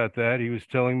heard about that, he was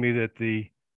telling me that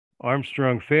the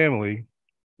Armstrong family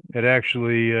had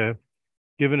actually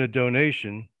given a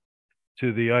donation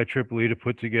to the IEEE to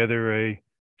put together a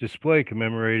display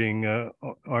commemorating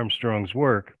Armstrong's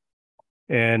work.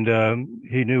 And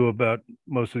he knew about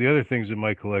most of the other things in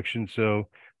my collection. So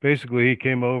basically he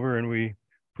came over and we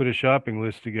put a shopping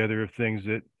list together of things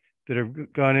that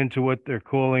have gone into what they're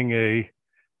calling a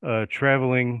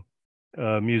traveling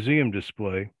museum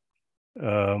display.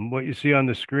 What you see on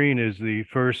the screen is the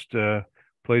first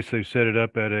place they've set it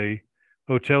up at a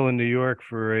hotel in New York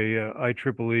for a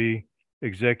IEEE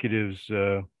executives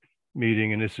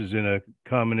meeting, and this is in a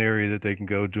common area that they can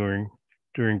go during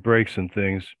breaks and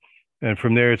things. And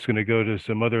from there, it's going to go to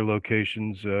some other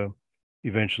locations,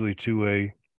 eventually to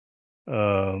a,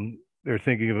 they're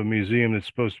thinking of a museum that's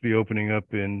supposed to be opening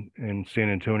up in San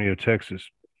Antonio, Texas.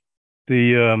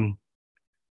 The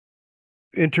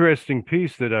interesting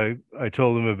piece that I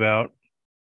told them about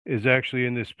is actually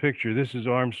in this picture. This is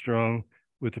Armstrong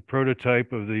with the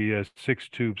prototype of the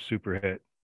 6-tube superhet.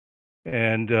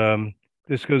 And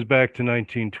this goes back to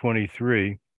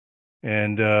 1923.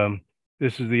 And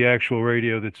this is the actual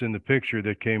radio that's in the picture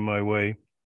that came my way,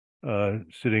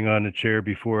 sitting on the chair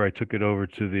before I took it over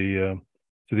to the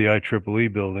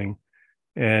IEEE building.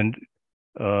 And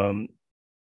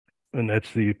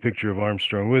that's the picture of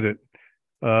Armstrong with it.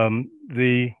 Let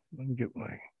me get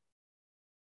my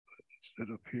set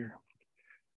up here.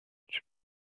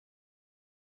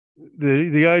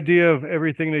 The idea of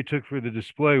everything they took for the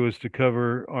display was to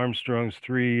cover Armstrong's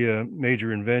 3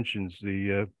 major inventions.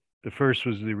 The first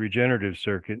was the regenerative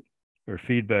circuit or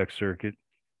feedback circuit,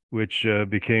 which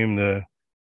became the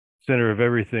center of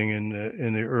everything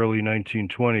in the early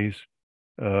 1920s.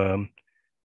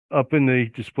 Up in the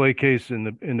display case in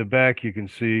the back, you can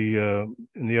see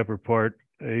in the upper part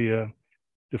a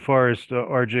DeForest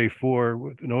RJ4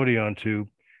 with an Odeon tube.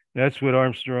 That's what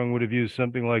Armstrong would have used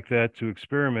something like that to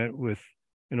experiment with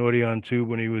an Odeon tube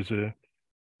when he was I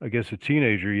guess a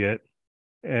teenager yet.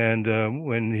 And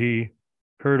when he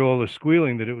heard all the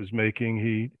squealing that it was making,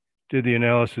 he did the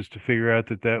analysis to figure out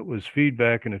that that was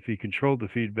feedback, and if he controlled the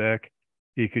feedback,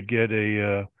 he could get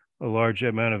a large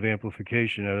amount of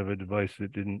amplification out of a device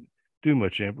that didn't do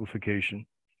much amplification.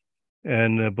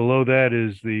 And below that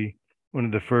is one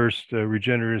of the first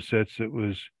regenerative sets that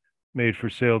was made for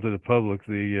sale to the public,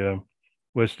 the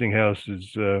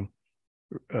Westinghouse's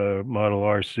model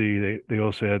RC. They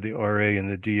also had the RA and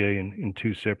the DA in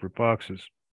 2 separate boxes.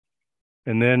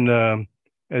 And then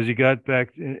as you got back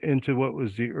into what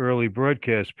was the early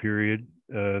broadcast period,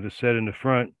 the set in the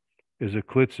front is a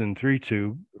Klitzen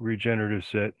 3-tube regenerative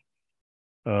set.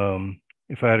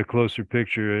 If I had a closer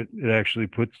picture, it actually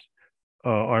puts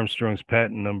Armstrong's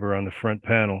patent number on the front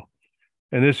panel.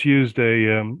 And this used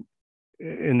a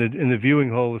in the viewing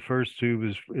hole. The first tube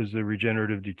is the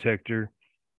regenerative detector,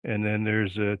 and then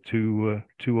there's two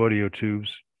audio tubes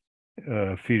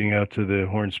feeding out to the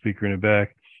horn speaker in the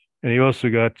back. And he also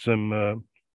got some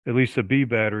at least a B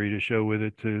battery to show with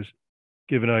it to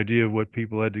give an idea of what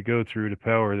people had to go through to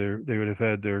power they would have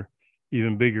had their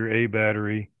even bigger A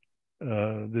battery,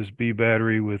 this B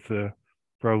battery with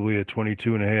probably a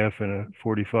 22.5 and a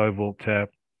 45 volt tap,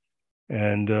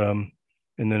 and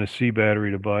then a C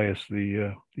battery to bias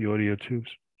the audio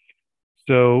tubes.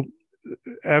 So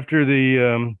after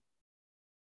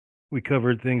we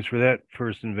covered things for that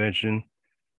first invention,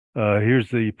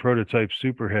 here's the prototype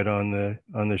superhead on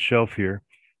the shelf here.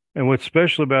 And what's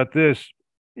special about this,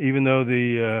 even though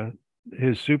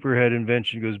his superhead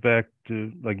invention goes back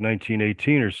to like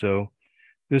 1918 or so,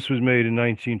 this was made in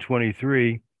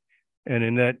 1923, and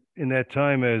in that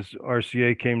time, as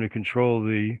RCA came to control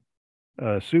the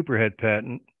superhead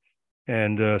patent,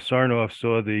 and Sarnoff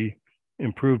saw the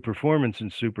improved performance in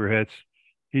superheads,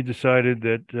 he decided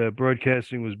that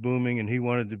broadcasting was booming, and he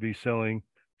wanted to be selling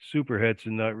superheads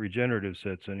and not regenerative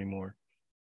sets anymore.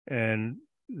 And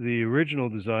the original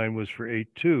design was for 8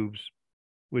 tubes,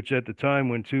 which at the time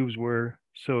when tubes were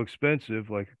so expensive,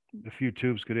 like a few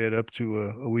tubes could add up to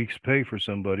a week's pay for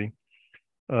somebody,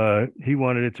 he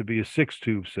wanted it to be a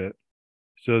 6-tube set.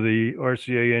 So the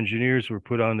RCA engineers were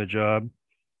put on the job,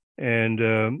 and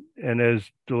as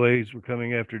delays were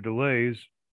coming after delays,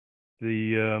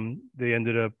 they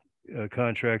ended up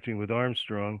contracting with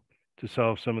Armstrong to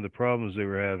solve some of the problems they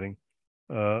were having.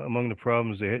 Among the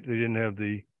problems, they didn't have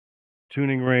the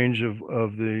tuning range of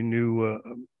the new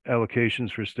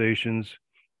allocations for stations,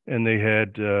 and they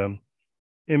had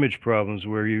image problems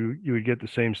where you would get the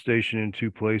same station in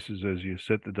 2 places as you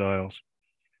set the dials.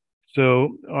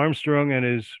 So Armstrong and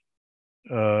his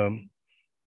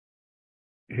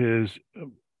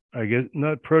I guess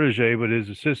not protege, but his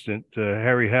assistant,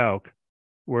 Harry Houck,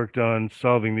 worked on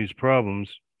solving these problems.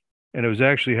 And it was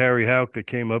actually Harry Houck that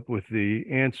came up with the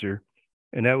answer.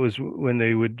 And that was when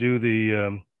they would do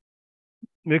the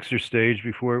mixer stage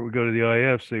before it would go to the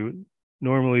IFs. They would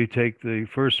normally take the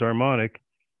first harmonic,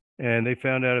 and they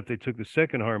found out if they took the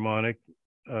second harmonic,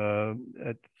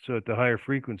 at the higher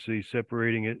frequency,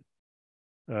 separating it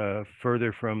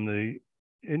further from the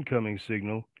incoming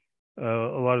signal, a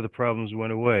lot of the problems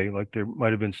went away. Like there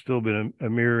might have still been a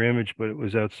mirror image, but it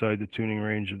was outside the tuning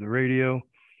range of the radio,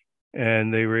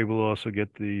 and they were able to also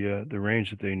get the range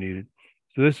that they needed.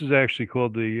 So this is actually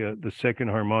called the second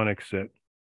harmonic set.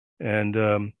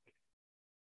 And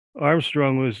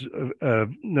Armstrong was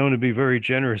known to be very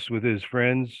generous with his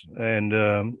friends, and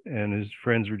his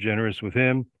friends were generous with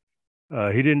him.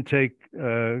 He didn't take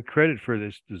credit for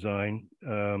this design.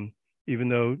 Even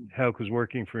though Houck was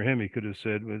working for him, he could have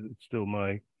said, well, it's still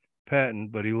my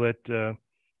patent, but he let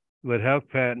Houck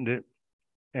patent it.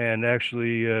 And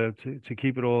actually, to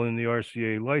keep it all in the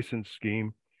RCA license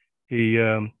scheme, he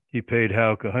paid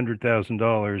Houck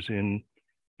 $100,000 in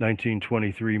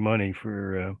 1923 money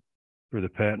for the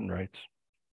patent rights.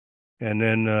 And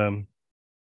then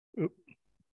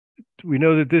we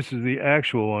know that this is the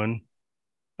actual one.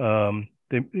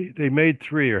 They made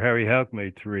 3, or Harry Houck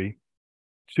made 3.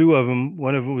 2 of them,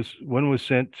 one was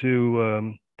sent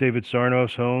to David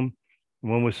Sarnoff's home,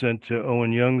 and one was sent to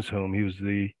Owen Young's home. He was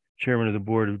the chairman of the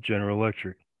board of General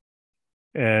Electric.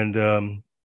 And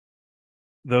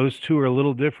those 2 are a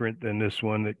little different than this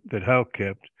one that Houck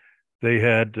kept. They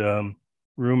had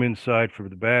room inside for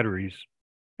the batteries,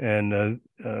 and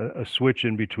a switch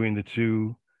in between the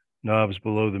 2 knobs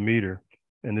below the meter.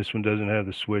 And this one doesn't have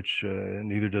the switch, and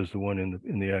neither does the one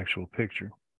in the actual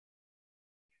picture.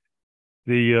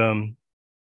 There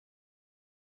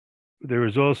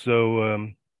was also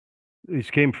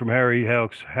these came from Harry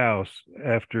Houck's house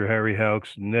after Harry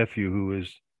Houck's nephew, who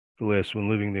was the last one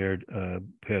living there,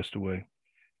 passed away.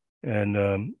 And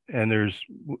there's,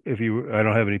 I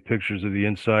don't have any pictures of the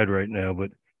inside right now,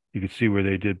 but you could see where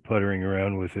they did puttering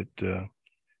around with it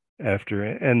after.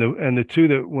 And the 2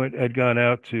 that had gone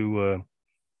out to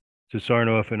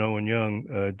Sarnoff and Owen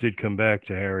Young did come back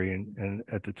to Harry, and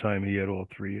at the time he had all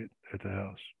 3 at the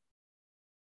house.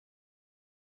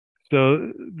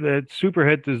 So that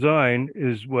superhet design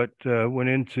is what went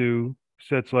into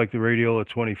sets like the Radiola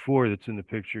 24 that's in the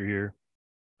picture here,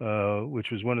 which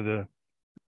was one of the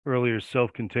earlier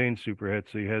self-contained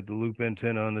superhets. So you had the loop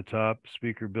antenna on the top,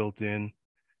 speaker built in,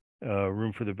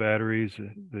 room for the batteries.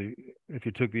 If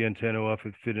you took the antenna off,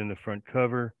 it fit in the front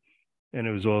cover, and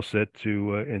it was all set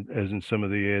to, as in some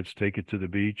of the ads, take it to the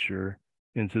beach or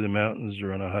into the mountains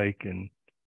or on a hike and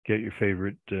get your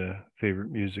favorite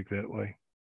music that way.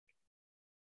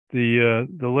 The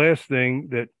last thing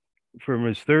that from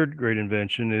his third great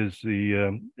invention is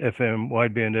the FM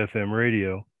wideband FM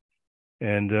radio,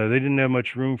 and they didn't have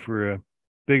much room for a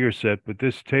bigger set, but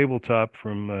this tabletop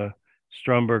from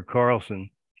Stromberg Carlson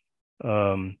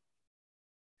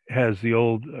has the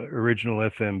old original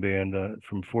FM band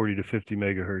from 40 to 50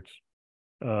 megahertz,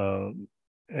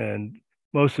 and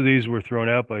most of these were thrown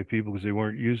out by people because they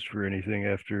weren't used for anything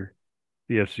after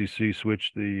the FCC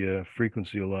switched the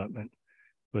frequency allotment.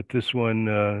 But this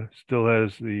one still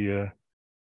has the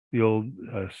old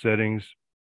settings,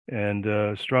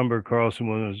 and Stromberg Carlson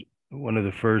was one of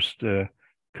the first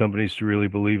companies to really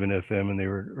believe in FM, and they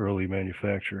were an early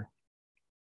manufacturer.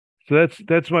 So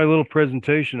that's my little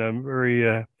presentation. I'm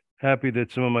very happy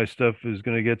that some of my stuff is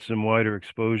going to get some wider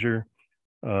exposure.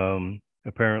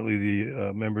 Apparently,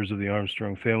 the members of the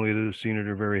Armstrong family that have seen it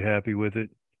are very happy with it,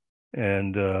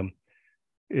 and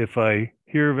if I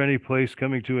hear of any place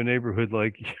coming to a neighborhood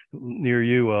like near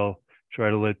you, I'll try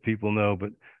to let people know.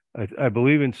 But I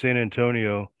believe in San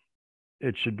Antonio,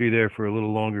 it should be there for a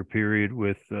little longer period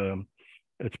with,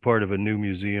 it's part of a new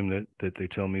museum that they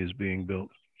tell me is being built.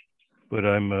 But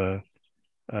I'm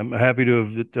happy to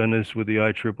have done this with the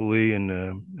IEEE,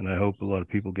 and I hope a lot of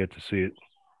people get to see it.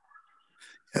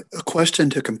 A question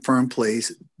to confirm,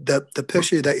 please. The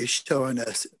picture that you're showing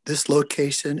us, this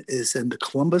location is in the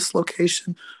Columbus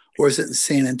location, or is it in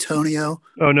San Antonio?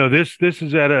 Oh no, this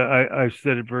is at I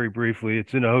said it very briefly.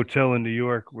 It's in a hotel in New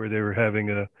York where they were having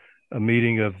a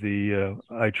meeting of the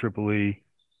IEEE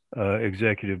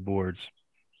executive boards,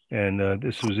 and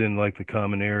this was in like the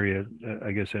common area,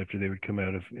 I guess, after they would come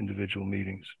out of individual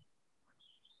meetings.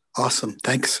 Awesome,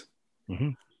 thanks. Mm-hmm.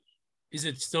 Is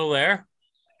it still there?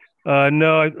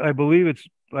 No, I believe it's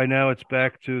by now it's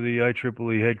back to the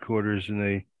IEEE headquarters, and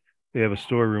they have a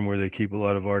storeroom where they keep a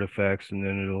lot of artifacts, and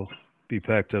then it'll be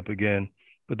packed up again.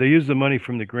 But they use the money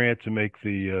from the grant to make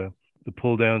the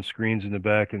pull down screens in the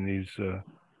back and these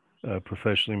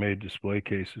professionally made display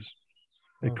cases.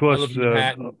 It costs. I live in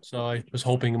Manhattan, so I was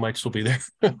hoping it might still be there.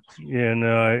 Yeah,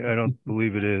 no, I don't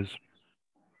believe it is.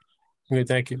 Okay,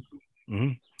 thank you.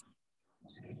 Mm-hmm.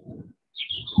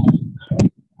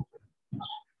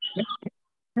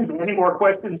 Any more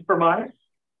questions for Mike?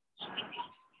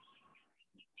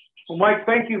 Well, Mike,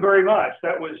 thank you very much.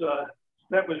 That was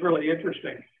really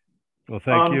interesting. Well,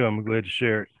 thank you. I'm glad to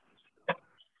share it.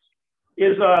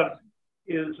 Is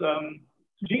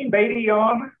Gene Beatty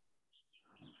on?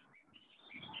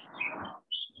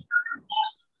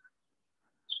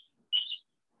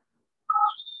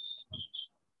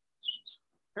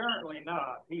 Apparently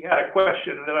not. He had a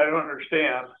question that I don't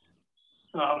understand.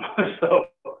 So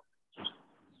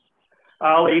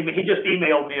he just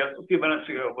emailed me a few minutes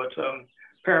ago, but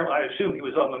apparently I assume he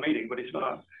was on the meeting, but he's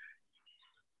not.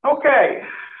 Okay.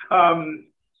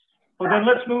 Well, then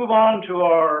let's move on to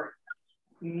our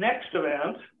next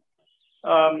event.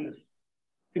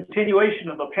 Continuation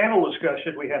of the panel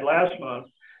discussion we had last month.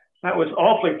 That was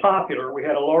awfully popular. We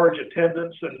had a large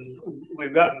attendance, and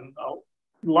we've gotten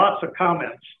lots of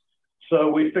comments. So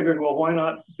we figured, well, why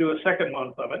not do a second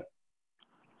month of it?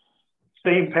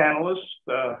 Same panelists,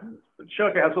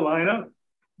 Chuck Azzolina,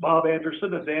 Bob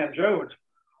Anderson, and Dan Jones.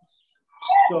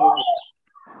 So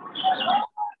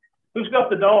who's got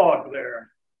the dog there?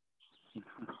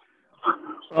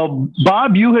 Well,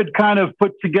 Bob, you had kind of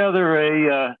put together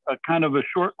a kind of a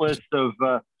short list of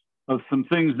some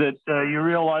things that you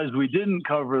realized we didn't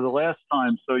cover the last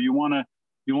time. So you want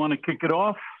to kick it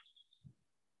off?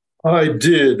 I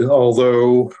did,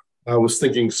 although I was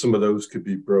thinking some of those could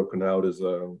be broken out as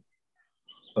a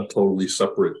totally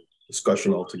separate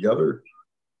discussion altogether.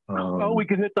 Well, we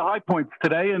could hit the high points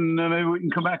today, and maybe we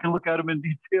can come back and look at them in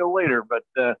detail later. But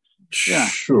yeah,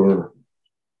 sure.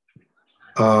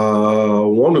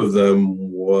 One of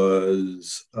them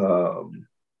was, or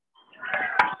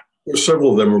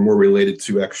several of them are more related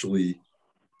to actually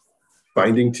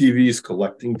finding TVs,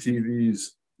 collecting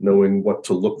TVs, knowing what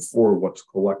to look for, what's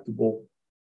collectible.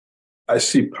 I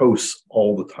see posts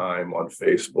all the time on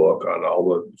Facebook,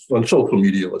 on social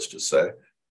media, let's just say.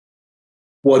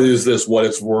 What is this? What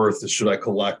it's worth? Should I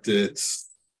collect it?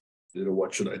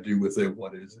 What should I do with it?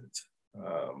 What is it?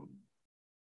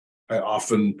 I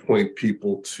often point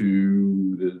people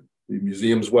to the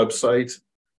museum's website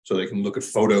so they can look at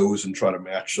photos and try to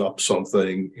match up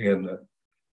something. And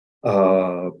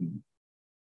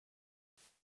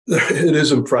it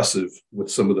is impressive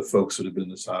with some of the folks that have been in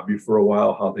this hobby for a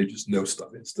while, how they just know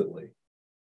stuff instantly.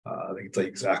 They can tell you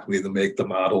exactly the make, the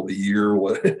model, the year,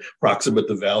 what approximate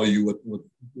the value, what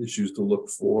issues to look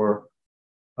for.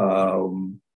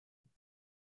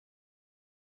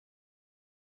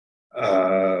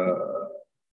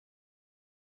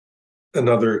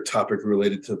 Another topic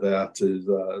related to that is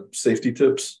safety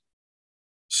tips.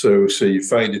 So you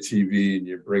find a TV and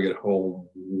you bring it home,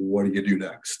 what do you do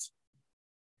next?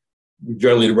 We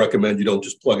generally recommend you don't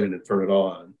just plug it in and turn it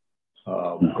on,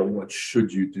 but what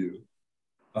should you do?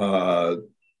 And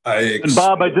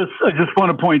Bob, I just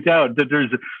want to point out that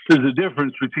there's a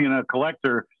difference between a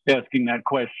collector asking that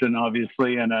question,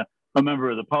 obviously, and a member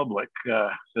of the public. So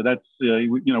that's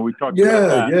we talked about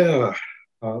that. Yeah.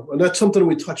 And that's something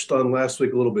we touched on last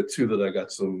week a little bit too, that I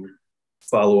got some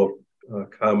follow-up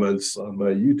comments on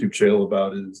my YouTube channel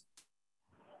about is,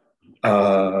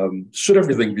 should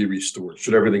everything be restored?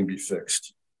 Should everything be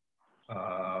fixed?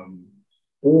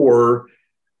 Or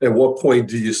at what point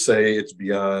do you say it's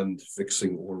beyond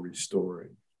fixing or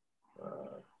restoring?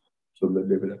 So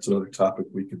maybe that's another topic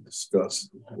we could discuss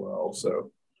as well.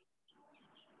 So,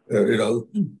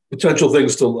 potential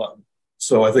things to love.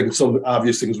 So I think some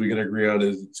obvious things we can agree on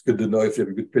is it's good to know if you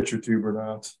have a good picture tube or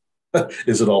not.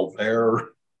 Is it all there?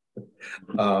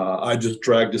 I just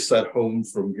dragged a set home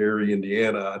from Gary,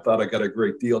 Indiana. I thought I got a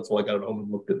great deal until I got it home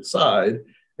and looked inside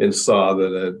and saw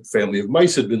that a family of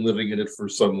mice had been living in it for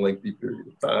some lengthy period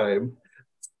of time.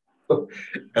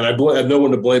 And I had no one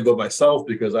to blame but myself,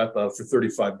 because I thought for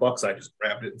 $35 I just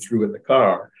grabbed it and threw it in the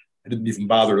car. I didn't even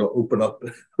bother to open up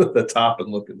the top and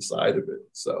look inside of it.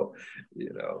 So,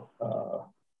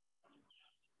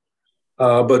 so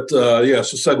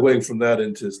segueing from that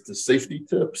into the safety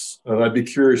tips, and I'd be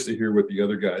curious to hear what the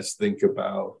other guys think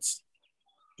about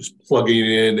just plugging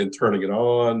it in and turning it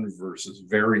on versus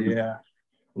Variac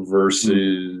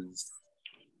versus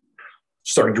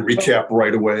starting to recap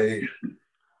right away.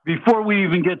 Before we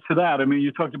even get to that, I mean,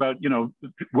 you talked about,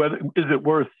 whether is it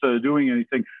worth doing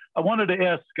anything. I wanted to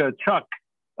ask Chuck,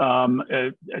 and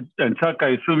Chuck, I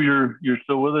assume you're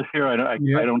still with us here. I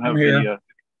don't have the.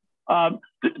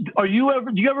 Do you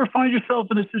ever find yourself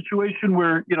in a situation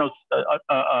where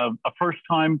a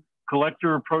first-time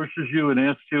collector approaches you and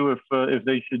asks you if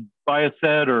they should buy a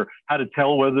set, or how to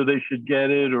tell whether they should get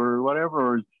it or whatever,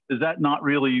 or is that not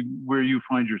really where you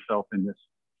find yourself in this?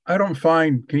 I don't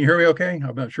find. Can you hear me okay?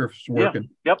 I'm not sure if it's working.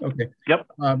 Yep. Okay. Yep.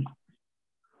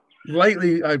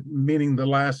 Lately, meaning the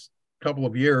last couple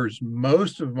of years,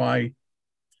 most of my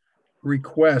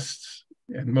requests,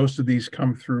 and most of these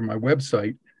come through my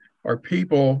website, are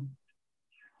people,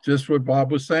 just what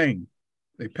Bob was saying.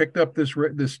 They picked up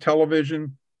this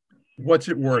television. What's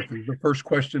it worth? Is the first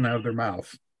question out of their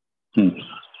mouth.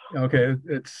 Okay,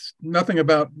 it's nothing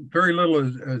about, very little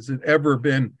has it ever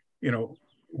been,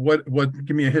 what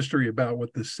give me a history about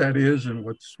what the set is and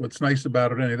what's nice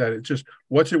about it, any of that. It's just,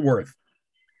 what's it worth?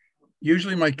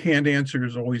 Usually my canned answer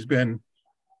has always been,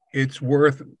 it's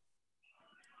worth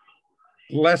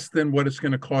less than what it's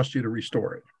going to cost you to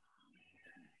restore it.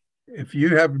 If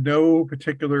you have no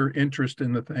particular interest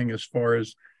in the thing, as far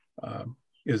as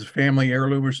is a family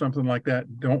heirloom or something like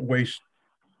that, don't waste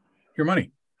your money.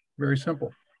 Very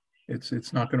simple.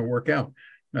 It's not going to work out.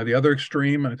 Now, the other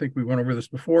extreme, I think we went over this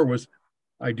before, was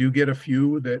I do get a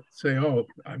few that say, oh,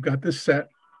 I've got this set,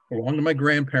 belonged to my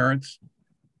grandparents.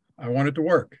 I want it to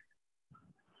work.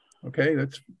 Okay,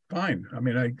 that's fine. I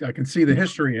mean, I can see the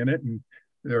history in it, and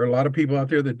there are a lot of people out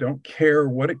there that don't care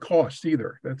what it costs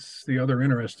either. That's the other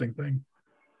interesting thing.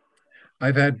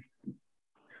 I've had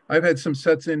some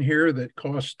sets in here that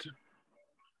cost,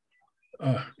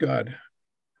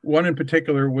 one in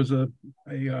particular was a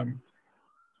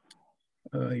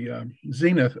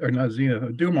Zenith, or not Zenith,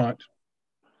 a Dumont,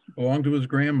 belonged to his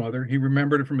grandmother. He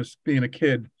remembered it from being a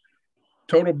kid.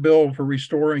 Total bill for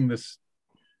restoring this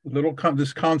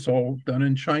this console, done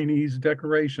in Chinese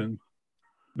decoration.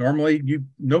 Normally,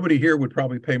 nobody here would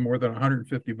probably pay more than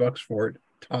 $150 for it,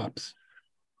 tops.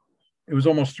 It was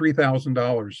almost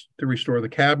 $3,000 to restore the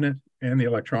cabinet and the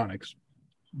electronics.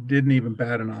 Didn't even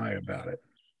bat an eye about it.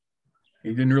 He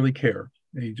didn't really care.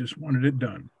 He just wanted it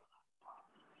done.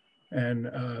 And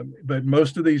but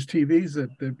most of these TVs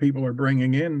that people are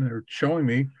bringing in or showing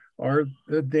me are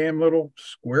the damn little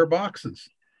square boxes.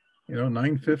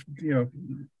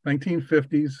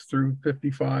 1950s through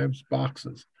 55s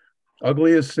boxes.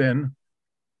 Ugly as sin.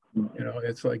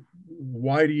 It's like,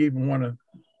 why do you even want to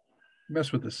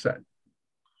mess with this set?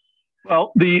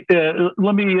 Well,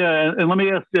 let me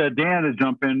ask Dan to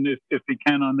jump in if he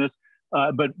can on this,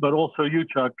 but also you,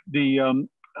 Chuck.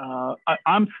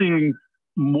 I'm seeing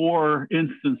more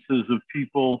instances of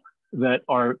people that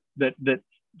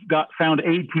got found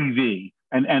a TV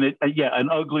and an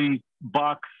ugly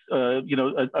box, a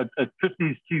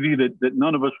 50s TV that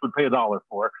none of us would pay $1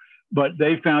 for, but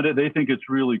they found it. They think it's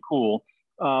really cool.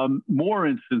 More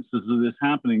instances of this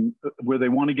happening where they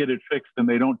want to get it fixed and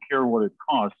they don't care what it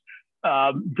costs.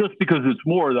 Just because it's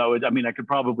more, though, I could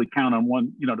probably count on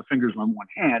the fingers on one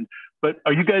hand. But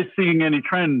are you guys seeing any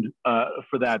trend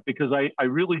for that? Because I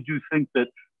really do think that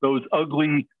those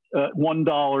ugly $1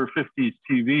 50s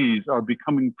TVs are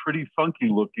becoming pretty funky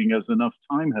looking as enough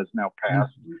time has now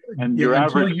passed. And your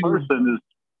average person is.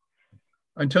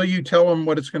 Until you tell them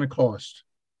what it's going to cost.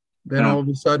 Then all of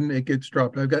a sudden it gets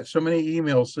dropped. I've got so many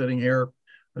emails sitting here.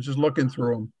 I was just looking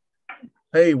through them.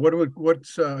 Hey,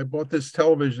 I bought this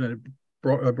television and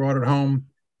I brought it home.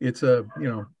 It's a,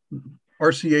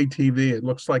 RCA TV. It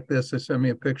looks like this. They send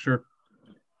me a picture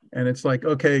and it's like,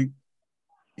 okay,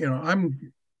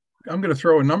 I'm going to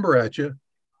throw a number at you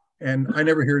and I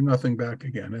never hear nothing back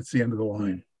again. That's the end of the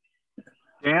line.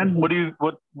 Dan,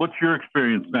 what's your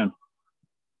experience then?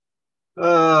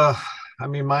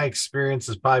 My experience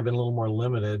has probably been a little more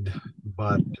limited,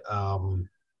 but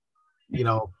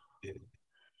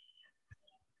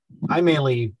I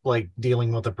mainly like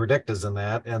dealing with the predictas in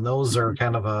that, and those are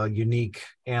kind of a unique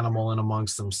animal in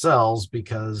amongst themselves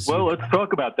because. Well, let's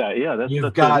talk about that. Yeah, that's an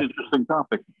interesting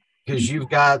topic. Because you've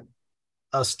got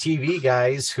us TV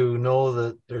guys who know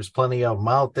that there's plenty of them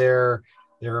out there.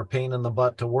 They're a pain in the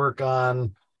butt to work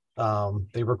on.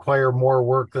 They require more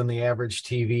work than the average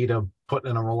TV to put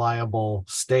in a reliable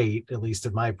state, at least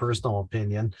in my personal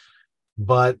opinion.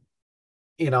 But,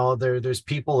 there's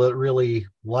people that really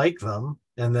like them.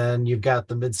 And then you've got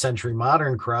the mid-century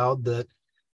modern crowd that,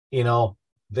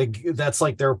 that's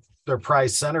like their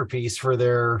prize centerpiece for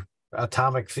their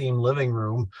atomic themed living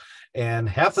room. And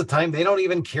half the time they don't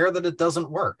even care that it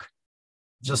doesn't work.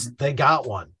 Just they got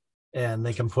one and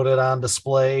they can put it on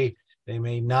display. They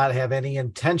may not have any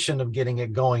intention of getting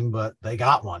it going, but they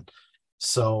got one.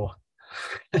 So,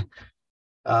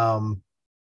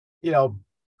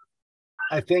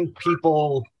 I think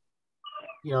people,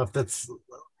 if that's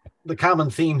the common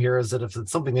theme here is that if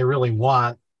it's something they really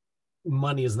want,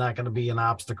 money is not going to be an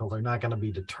obstacle. They're not going to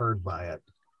be deterred by it.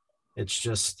 It's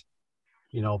just,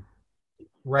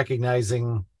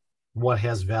 recognizing what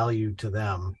has value to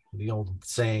them. The old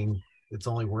saying, it's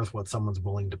only worth what someone's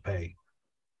willing to pay.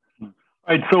 All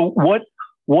right. So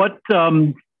what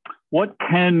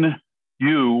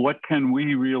can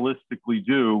we realistically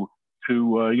do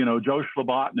to, Joe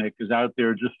Schlabotnik is out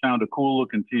there, just found a cool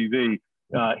looking TV.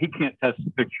 He can't test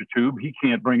the picture tube. He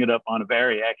can't bring it up on a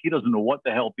Variac. He doesn't know what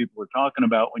the hell people are talking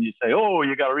about when you say, oh,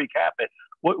 you got to recap it.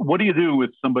 What do you do with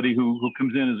somebody who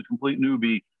comes in as a complete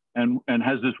newbie and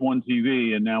has this one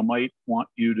TV and now might want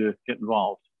you to get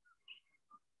involved?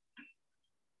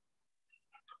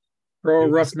 Throw a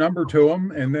rough number to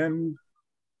them and then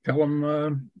tell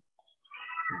them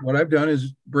what I've done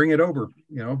is bring it over,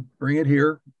 bring it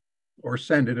here or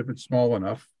send it if it's small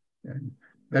enough. And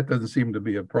that doesn't seem to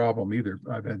be a problem either.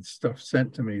 I've had stuff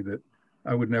sent to me that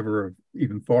I would never have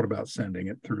even thought about sending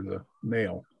it through the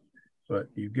mail, but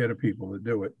you get people to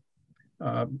do it.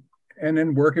 And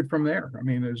then work it from there.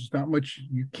 There's not much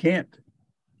you can't,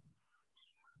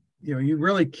 you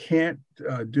really can't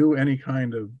do any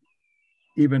kind of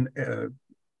even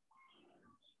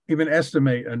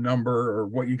estimate a number or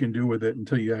what you can do with it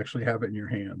until you actually have it in your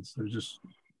hands. There's just,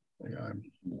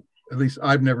 at least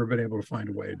I've never been able to find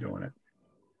a way of doing it.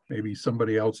 Maybe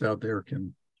somebody else out there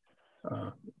can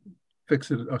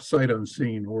fix it a sight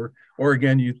unseen, or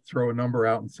again, you throw a number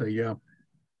out and say, yeah,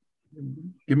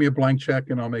 give me a blank check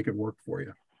and I'll make it work for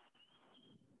you.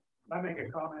 I make a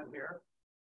comment here.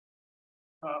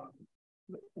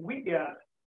 We get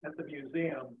at the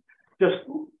museum just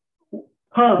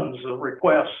tons of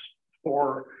requests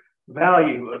for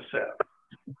value assessment.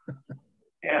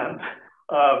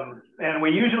 And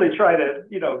we usually try to,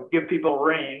 give people a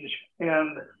range.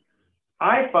 And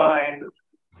I find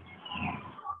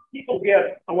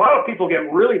a lot of people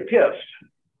get really pissed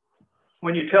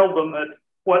when you tell them that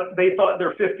what they thought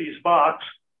their 50s box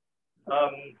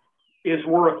is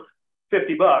worth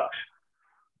 $50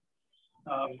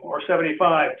 or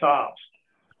 75 tops.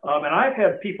 And I've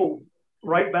had people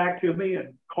write back to me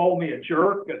and call me a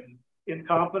jerk and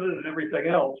incompetent and everything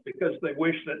else because they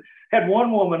wish that. Had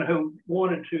one woman who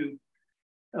wanted to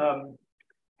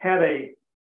had a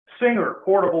Singer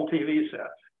portable TV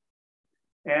set,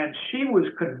 and she was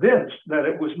convinced that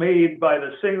it was made by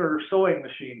the Singer sewing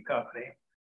machine company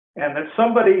and that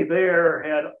somebody there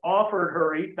had offered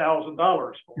her $8,000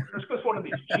 for it. This was one of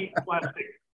these cheap plastic,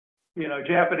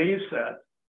 Japanese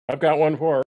sets. I've got one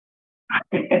for her.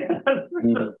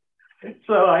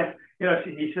 So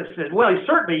he just said, well,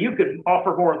 certainly you could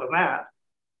offer more than that.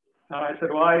 And I said,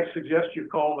 well, I suggest you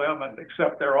call them and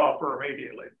accept their offer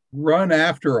immediately. Run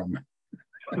after them.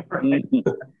 Right.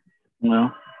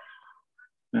 Well,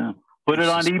 yeah. Put it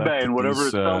on eBay and whatever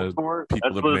it sells for.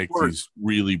 People that make these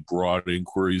really broad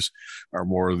inquiries are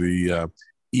more the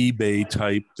eBay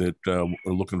type that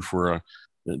are looking for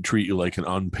treat you like an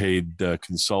unpaid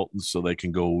consultant so they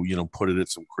can go, put it at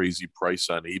some crazy price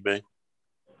on eBay.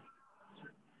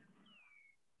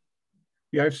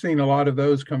 Yeah, I've seen a lot of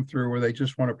those come through where they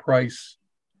just want a price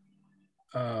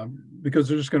because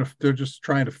they're just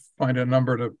trying to find a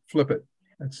number to flip it.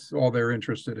 That's all they're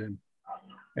interested in.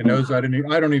 And those I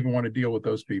don't even want to deal with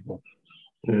those people.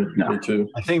 No. Me too.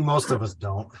 I think most of us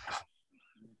don't.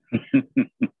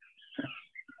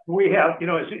 We have,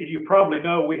 as you probably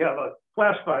know, we have a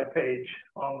classified page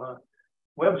on the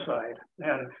website,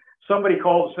 and somebody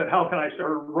calls and said, "How can I?"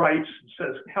 Or writes and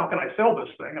says, "How can I sell this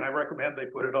thing?" And I recommend they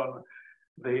put it on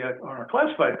our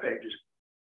classified pages.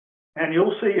 And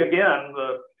you'll see again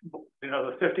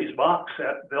the 50s box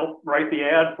set. They'll write the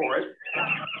ad for it,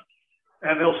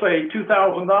 and they'll say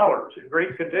 $2,000 in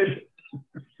great condition.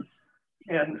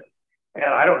 And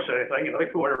I don't say anything, they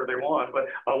do whatever they want, but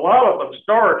a lot of them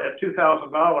start at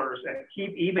 $2,000 and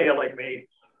keep emailing me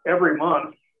every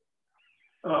month,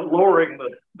 lowering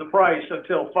the price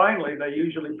until finally they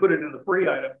usually put it in the free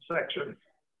item section.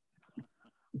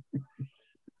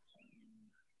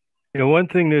 One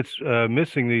thing that's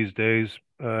missing these days,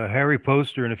 Harry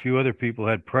Poster and a few other people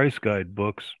had price guide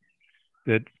books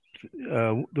that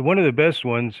one of the best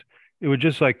ones, it would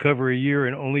just like cover a year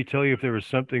and only tell you if there was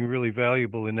something really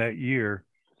valuable in that year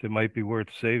that might be worth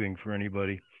saving for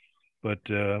anybody. But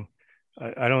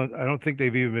I don't think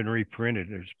they've even been reprinted.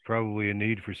 There's probably a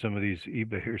need for some of these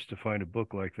eBayers to find a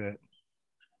book like that.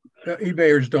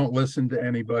 eBayers don't listen to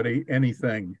anybody,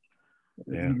 anything.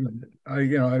 Yeah.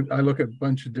 I look at a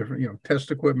bunch of different,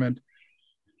 test equipment,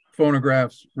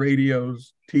 phonographs,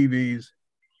 radios, TVs,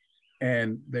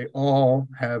 and they all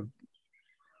have,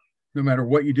 no matter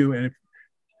what you do, and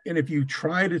if you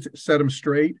try to set them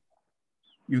straight,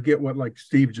 you get what, like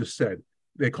Steve just said,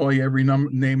 they call you every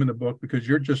name in the book because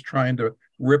you're just trying to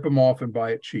rip them off and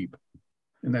buy it cheap,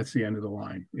 and that's the end of the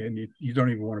line, and you don't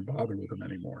even want to bother with them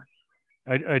anymore.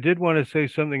 I did want to say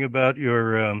something about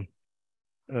your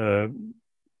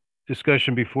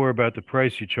discussion before about the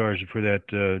price you charged for that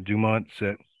Dumont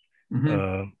set.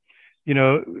 Mm-hmm.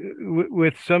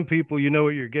 With some people, what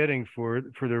you're getting for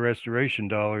the restoration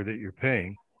dollar that you're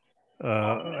paying.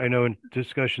 I know in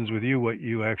discussions with you what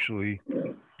you actually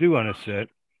do on a set.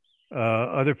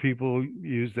 Other people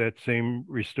use that same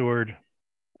restored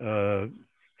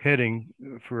heading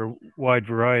for a wide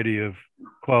variety of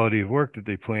quality of work that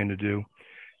they plan to do.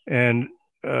 And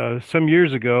some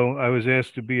years ago, I was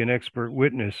asked to be an expert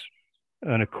witness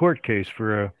on a court case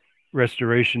for a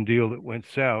restoration deal that went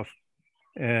south.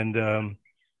 And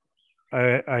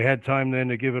I had time then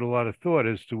to give it a lot of thought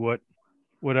as to what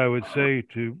I would say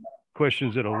to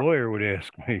questions that a lawyer would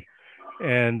ask me.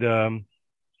 And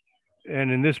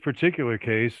in this particular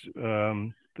case,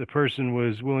 the person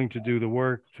was willing to do the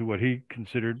work to what he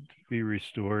considered to be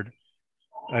restored.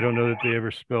 I don't know that they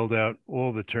ever spelled out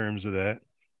all the terms of that,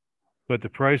 but the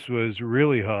price was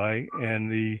really high,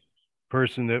 and the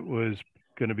person that was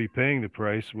going to be paying the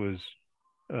price was,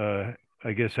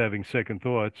 I guess, having second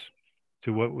thoughts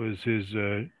to what was his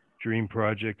dream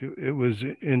project. It was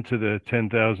into the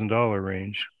 $10,000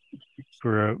 range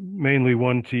for mainly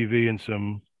one TV and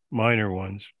some minor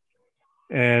ones.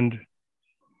 And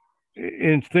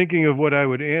in thinking of what I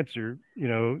would answer,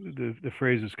 the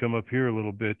phrase has come up here a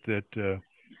little bit that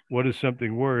what is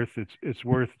something worth? It's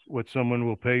worth what someone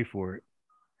will pay for it.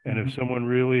 And if someone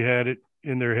really had it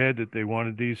in their head that they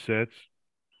wanted these sets,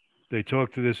 they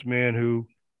talked to this man who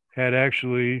had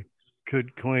actually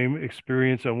could claim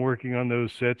experience on working on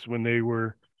those sets when they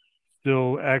were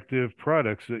still active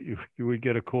products that you would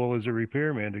get a call as a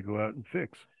repairman to go out and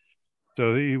fix.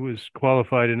 So he was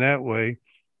qualified in that way.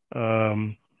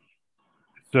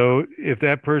 So if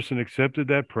that person accepted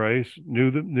that price,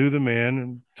 knew the man,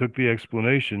 and took the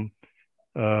explanation,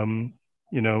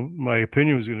 my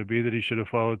opinion was going to be that he should have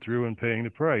followed through in paying the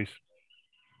price.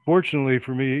 Fortunately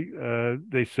for me,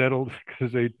 they settled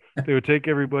because they would take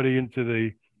everybody into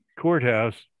the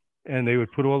courthouse and they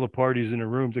would put all the parties in a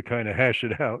room to kind of hash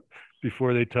it out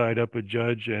before they tied up a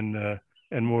judge and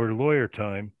more lawyer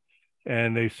time.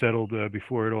 And they settled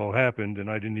before it all happened, and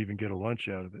I didn't even get a lunch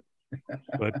out of it.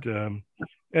 But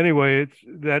anyway, it's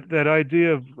that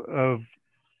idea of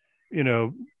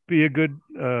be a good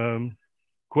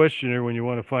questionnaire when you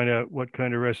want to find out what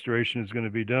kind of restoration is going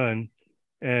to be done.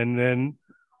 And then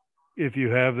if you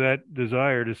have that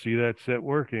desire to see that set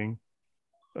working,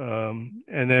 and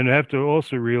then have to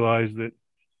also realize that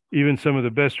even some of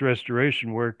the best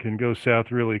restoration work can go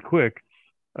south really quick.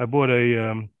 I bought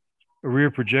a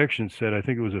rear projection set. I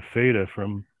think it was a Feta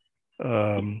from,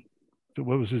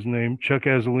 what was his name? Chuck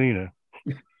Azzolina.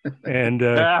 And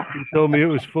he told me it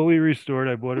was fully restored.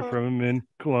 I bought it from him in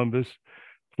Columbus,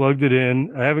 plugged it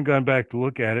in. I haven't gone back to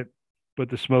look at it, but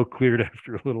the smoke cleared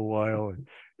after a little while,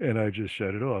 and I just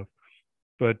shut it off.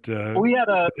 But we had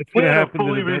a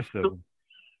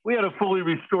fully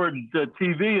restored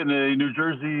TV in a New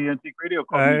Jersey antique radio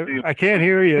club museum. I can't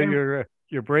hear you.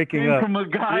 You're breaking up. From a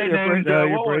guy named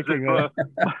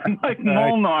Mike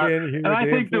Molnar, and I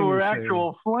think there were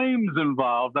actual flames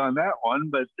involved on that one.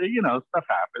 But stuff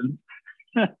happens.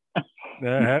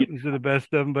 That happens to the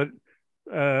best of them. But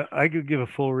I could give a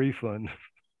full refund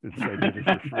since I did it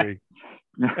for free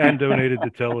and donated to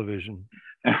television.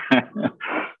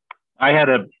 I had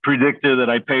a predictor that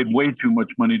I paid way too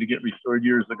much money to get restored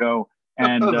years ago,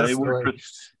 and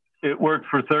it worked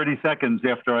for 30 seconds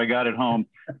after I got it home.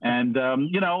 And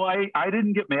I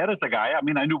didn't get mad at the guy. I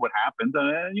mean, I knew what happened.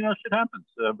 Shit happens.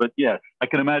 But yeah, I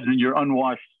can imagine your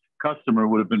unwashed customer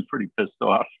would have been pretty pissed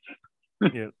off.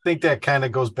 Yeah. I think that kind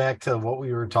of goes back to what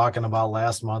we were talking about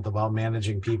last month about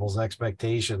managing people's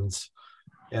expectations,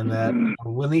 and that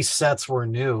when these sets were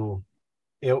new,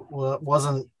 it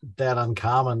wasn't that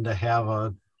uncommon to have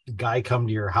a guy come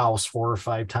to your house 4 or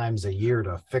 5 times a year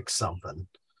to fix something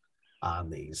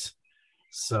on these.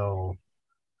 So,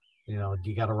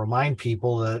 you got to remind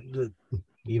people that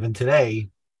even today,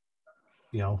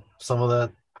 some of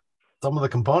the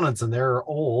components in there are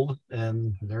old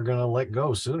and they're going to let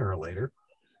go sooner or later.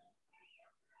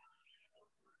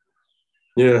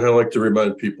 Yeah, I like to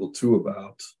remind people too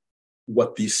about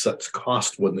what these sets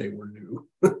cost when they were new.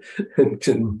 And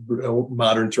in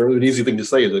modern terms, an easy thing to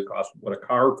say is it costs what a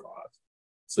car costs.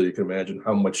 So you can imagine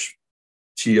how much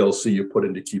TLC you put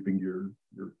into keeping your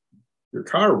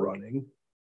car running.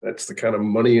 That's the kind of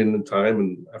money and the time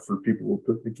and effort people will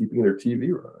put into keeping their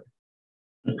TV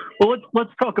running. Well, let's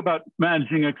talk about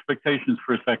managing expectations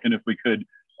for a second, if we could.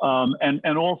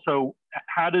 And also,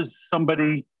 how does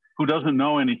somebody who doesn't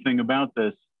know anything about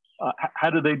this, how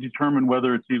do they determine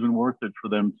whether it's even worth it for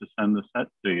them to send the set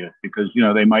to you? Because,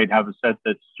 they might have a set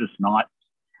that's just not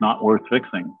worth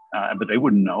fixing, but they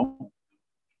wouldn't know.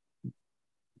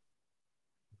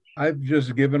 I've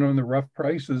just given them the rough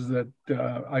prices that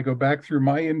I go back through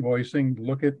my invoicing,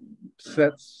 look at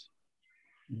sets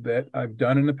that I've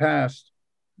done in the past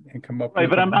and come up with. Right,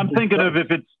 but I'm thinking of if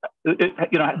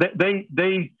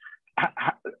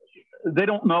they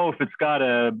don't know if it's got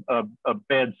a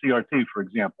bad CRT, for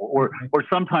example, or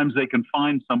sometimes they can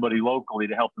find somebody locally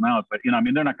to help them out. But they're not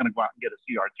going to go out and get a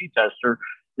CRT tester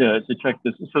to check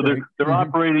this. So they're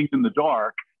operating in the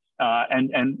dark,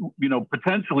 and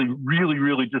potentially really,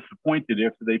 really disappointed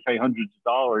after they pay hundreds of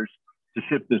dollars to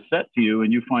ship this set to you,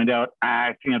 and you find out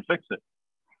I can't fix it.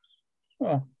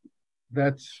 Well,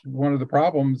 that's one of the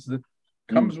problems that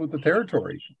comes with the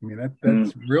territory. I mean,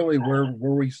 that's really where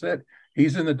we sit.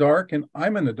 He's in the dark and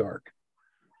I'm in the dark.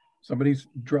 Somebody's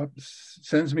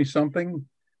sends me something.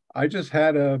 I just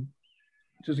had I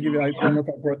don't know if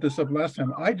I brought this up last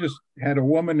time. I just had a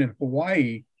woman in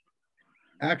Hawaii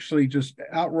actually just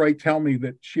outright tell me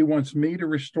that she wants me to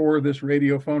restore this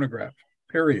radio phonograph,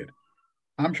 period.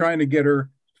 I'm trying to get her,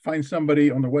 find somebody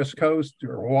on the West Coast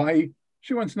or Hawaii.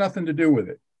 She wants nothing to do with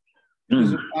it.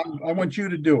 I want you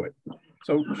to do it.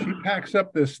 So she packs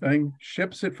up this thing,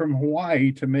 ships it from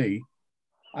Hawaii to me.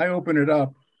 I open it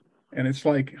up and it's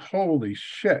like, holy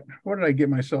shit, what did I get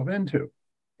myself into?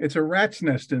 It's a rat's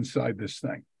nest inside this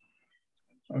thing.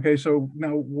 Okay, so now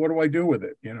what do I do with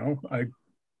it?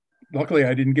 Luckily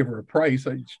I didn't give her a price.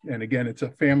 And again, it's a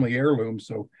family heirloom,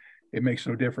 so it makes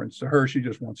no difference to her. She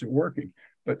just wants it working.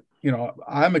 But,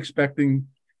 I'm expecting,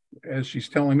 as she's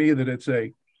telling me that it's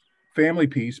a family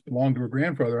piece, belonged to her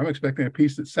grandfather, I'm expecting a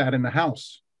piece that sat in the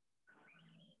house.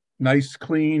 Nice,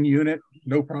 clean unit,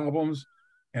 no problems.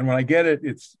 And when I get it,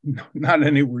 it's not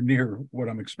anywhere near what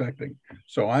I'm expecting.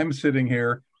 So I'm sitting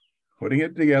here, putting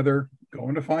it together,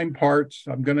 going to find parts.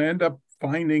 I'm going to end up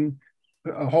finding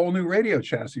a whole new radio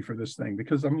chassis for this thing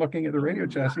because I'm looking at the radio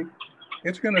chassis.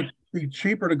 It's going to be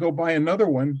cheaper to go buy another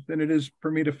one than it is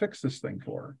for me to fix this thing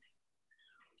for her.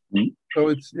 So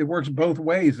it works both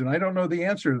ways, and I don't know the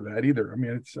answer to that either. I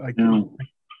mean,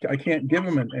 I can't give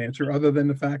them an answer other than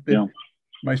the fact that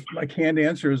my canned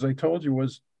answer, as I told you,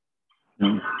 was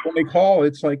when they call,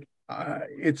 it's like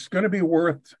it's going to be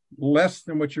worth less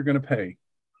than what you're going to pay.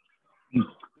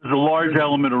 There's a large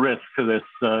element of risk to this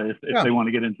if they want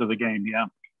to get into the game. Yeah.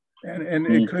 And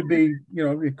it could be,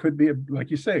 it could be,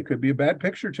 like you say, it could be a bad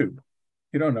picture tube.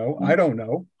 You don't know. I don't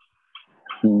know.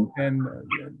 And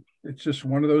it's just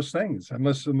one of those things,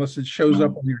 unless it shows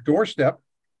up on your doorstep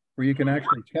where you can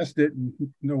actually test it and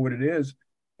know what it is.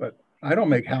 But I don't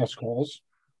make house calls.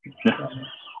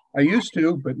 I used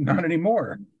to, but not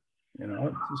anymore.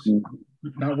 It's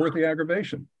just not worth the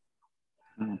aggravation.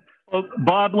 Well,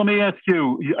 Bob, let me ask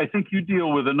you. I think you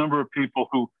deal with a number of people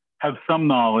who have some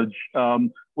knowledge.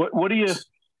 What do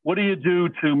you do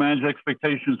to manage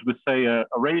expectations with, say, a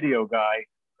radio guy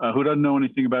who doesn't know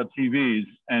anything about TVs,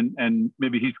 and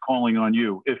maybe he's calling on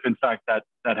you if, in fact,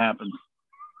 that happens?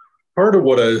 Part of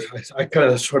what I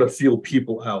kind of try to feel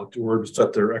people out or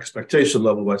set their expectation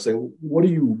level by saying,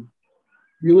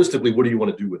 realistically, what do you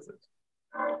want to do with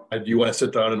it? Do you want to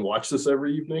sit down and watch this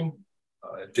every evening?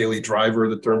 A daily driver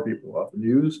that turn people off the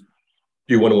news?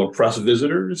 Do you want to impress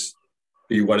visitors?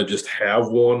 Do you want to just have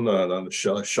one on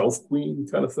the shelf queen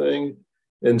kind of thing?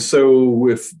 And so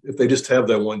if they just have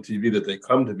that one TV that they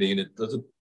come to me and it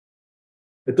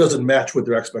doesn't match what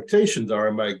their expectations are,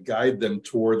 I might guide them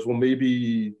towards, well,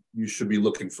 maybe you should be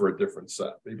looking for a different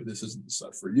set. Maybe this isn't the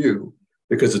set for you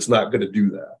because it's not going to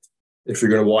do that. If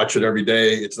you're going to watch it every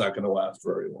day, it's not going to last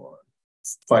very long.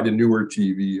 Find a newer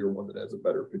TV or one that has a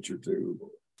better picture tube, or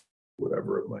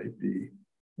whatever it might be.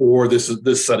 Or this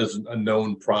set is a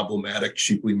known problematic,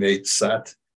 cheaply made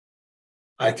set.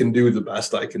 I can do the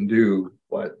best I can do,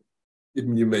 but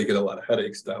you may get a lot of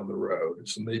headaches down the road.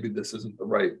 So maybe this isn't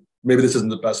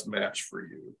the best match for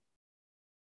you.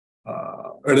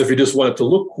 And if you just want it to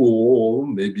look cool,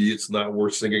 maybe it's not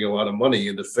worth sinking a lot of money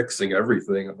into fixing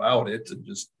everything about it, and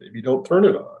just maybe don't turn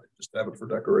it on. Just have it for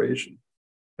decoration.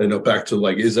 And back to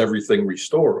is everything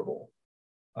restorable?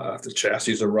 If the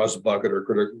chassis is a rust bucket or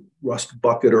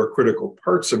critical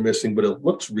parts are missing, but it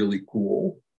looks really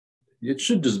cool, it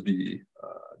should just be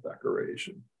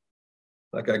decoration.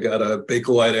 Like I got a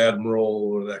Bakelite Admiral,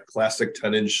 or that classic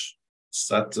 10-inch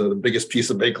set, the biggest piece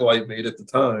of Bakelite made at the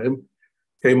time.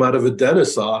 Came out of a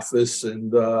dentist's office,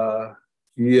 and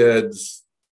he had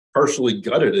partially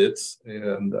gutted it,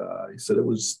 and he said it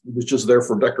was just there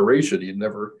for decoration. It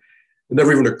never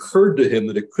even occurred to him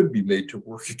that it could be made to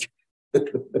work again.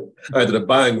 I ended up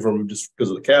buying from him just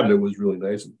because the cabinet was really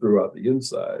nice and threw out the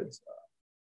insides.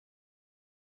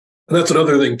 And that's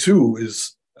another thing too,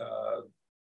 is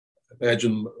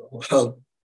imagine how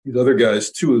these other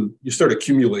guys too, you start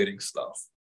accumulating stuff.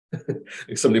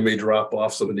 Like somebody may drop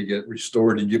off something to get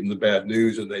restored and give them the bad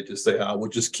news, and they just say, we'll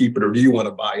just keep it, or do you want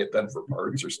to buy it then for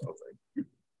parts or something?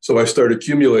 So I started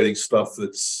accumulating stuff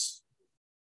that's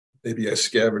maybe I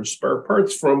scavenged spare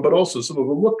parts from, but also some of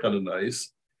them look kind of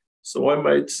nice. So I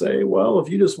might say, well, if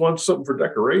you just want something for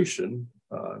decoration,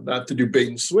 not to do bait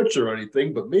and switch or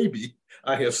anything, but maybe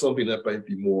I have something that might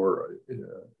be more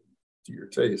to your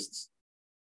tastes.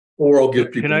 Or I'll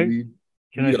give people lead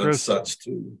sets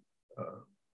too.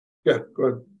 Yeah,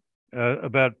 go ahead.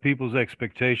 About people's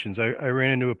expectations. I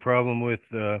ran into a problem with,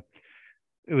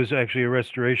 it was actually a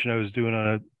restoration I was doing on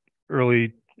an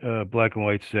early black and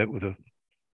white set with it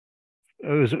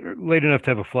was late enough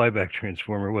to have a flyback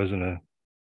transformer. It wasn't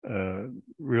a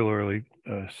real early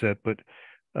set, but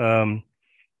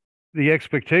the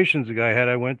expectations the guy had,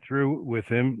 I went through with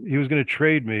him. He was going to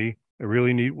trade me a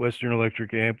really neat Western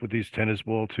Electric amp with these tennis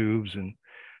ball tubes, and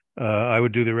I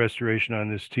would do the restoration on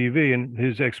this TV. And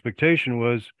his expectation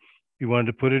was he wanted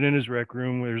to put it in his rec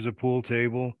room where there's a pool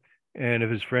table, and if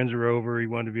his friends are over, he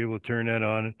wanted to be able to turn that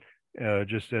on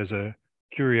just as a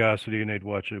curiosity, and they'd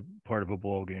watch a part of a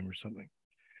ball game or something.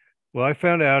 Well, I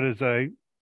found out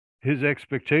his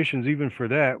expectations, even for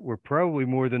that, were probably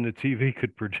more than the TV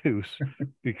could produce,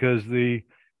 because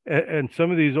and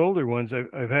some of these older ones,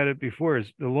 I've had it before,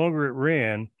 is the longer it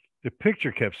ran, the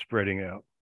picture kept spreading out.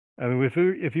 I mean,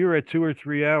 if you were at 2 or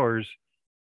 3 hours,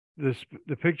 the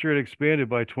picture had expanded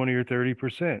by 20 or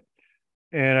 30%.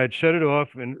 And I'd shut it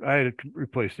off, and I had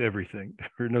replaced everything. There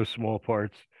were no small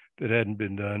parts that hadn't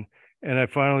been done. And I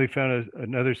finally found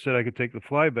another set I could take the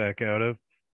flyback out of,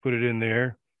 put it in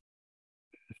there.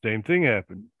 Same thing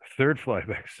happened. Third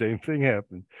flyback, same thing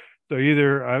happened. So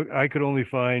either I could only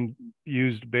find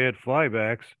used bad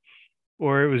flybacks,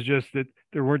 or it was just that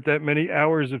there weren't that many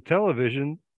hours of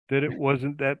television, that it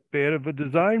wasn't that bad of a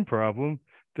design problem,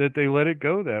 that they let it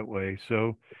go that way.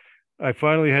 So I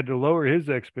finally had to lower his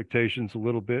expectations a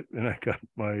little bit, and I got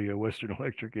my Western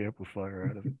Electric amplifier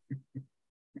out of it.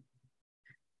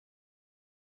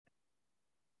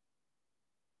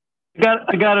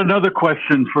 I got another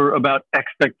question about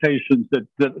expectations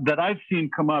that I've seen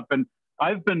come up, and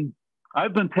I've been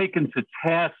taken to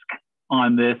task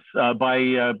on this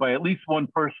by at least one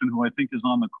person who I think is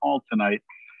on the call tonight.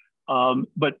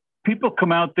 But people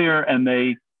come out there and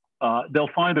they'll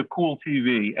find a cool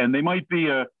TV, and they might be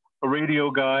a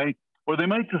radio guy, or they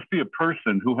might just be a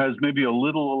person who has maybe a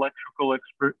little electrical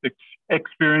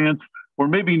experience, or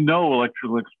maybe no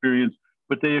electrical experience,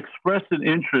 but they express an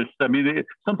interest. I mean,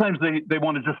 sometimes they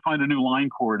want to just find a new line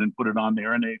cord and put it on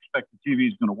there, and they expect the TV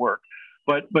is going to work.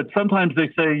 But sometimes they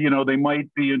say, they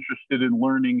might be interested in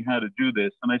learning how to do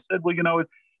this. And I said, well,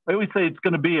 I always say it's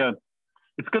going to be a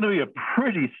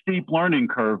pretty steep learning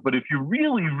curve. But if you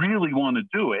really, really want to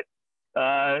do it,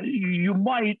 you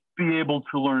might be able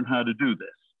to learn how to do this.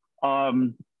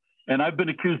 And I've been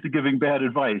accused of giving bad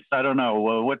advice. I don't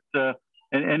know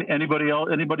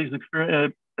anybody's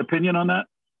opinion on that?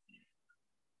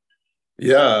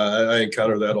 Yeah, I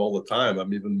encounter that all the time.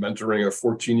 I'm even mentoring a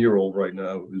 14-year-old right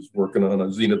now who's working on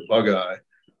a Zenith bug eye.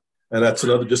 And that's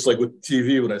another, just like with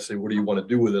TV, when I say, what do you want to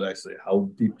do with it? I say, how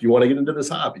deep do you want to get into this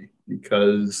hobby?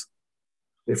 Because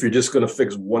if you're just going to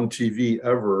fix one TV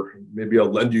ever, maybe I'll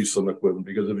lend you some equipment,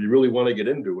 because if you really want to get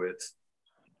into it,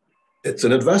 it's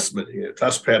an investment. A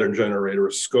test pattern generator,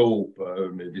 a scope,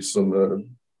 maybe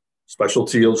some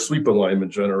specialty sleep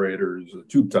alignment generators, a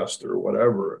tube tester, or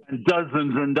whatever. And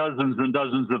dozens and dozens and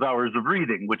dozens of hours of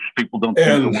reading, which people don't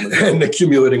and, want to do. And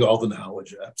accumulating all the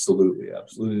knowledge. Absolutely,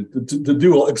 absolutely. To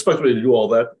do, especially to do all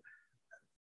that.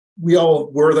 We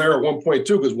all were there at one point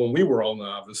too, because when we were all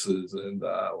novices, and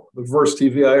the first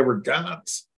TV I ever got,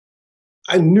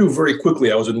 I knew very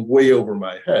quickly I was in way over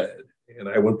my head. And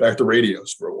I went back to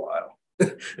radios for a while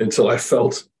until I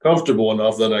felt comfortable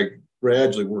enough. Then I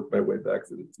gradually worked my way back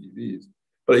to the TVs.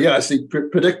 But yeah, I see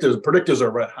predictors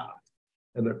are red hot.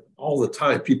 And all the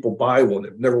time people buy one.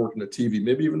 They've never worked in a TV,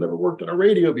 maybe even never worked on a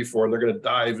radio before, and they're going to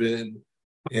dive in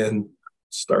and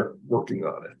start working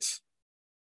on it.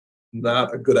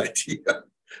 Not a good idea.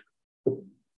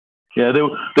 Yeah,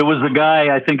 there was a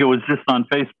guy, I think it was just on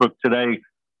Facebook today,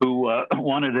 who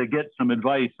wanted to get some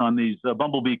advice on these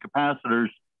bumblebee capacitors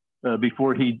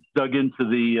before he dug into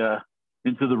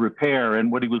the repair.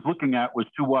 And what he was looking at was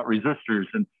 2-watt resistors.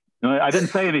 And I didn't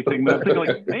say anything, but I'm thinking,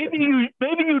 like, maybe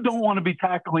you don't want to be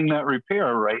tackling that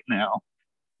repair right now.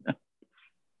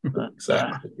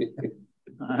 Exactly.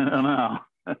 I don't know.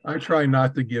 I try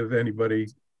not to give anybody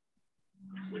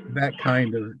that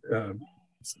kind of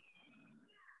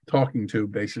talking to,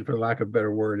 basically, for lack of a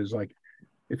better word, is like,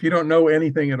 if you don't know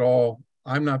anything at all,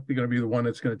 I'm not going to be the one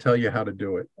that's going to tell you how to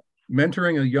do it.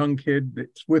 Mentoring a young kid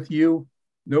that's with you,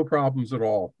 no problems at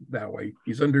all that way.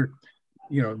 He's under,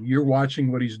 you're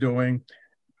watching what he's doing.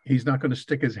 He's not going to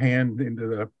stick his hand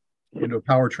into a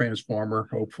power transformer,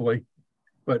 hopefully.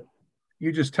 But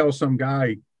you just tell some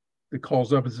guy that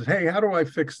calls up and says, hey, how do I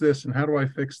fix this? And how do I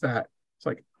fix that? It's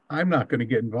like, I'm not going to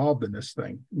get involved in this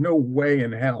thing. No way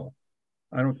in hell.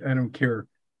 I don't care,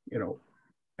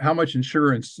 how much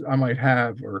insurance I might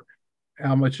have, or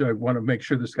how much I want to make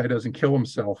sure this guy doesn't kill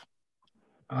himself.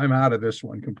 I'm out of this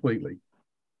one completely.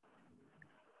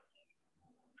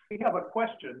 We have a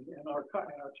question in our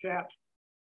chat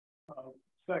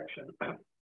section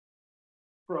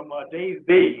from Dave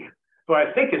B, who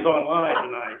I think is online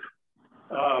tonight.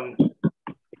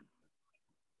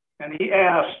 And he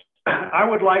asked, I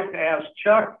would like to ask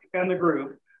Chuck and the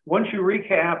group, once you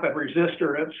recap a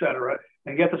resistor, et cetera,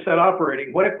 and get the set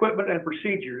operating, what equipment and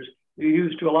procedures do you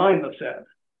use to align the set?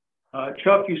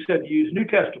 Chuck, you said you use new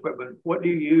test equipment. What do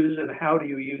you use and how do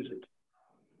you use it?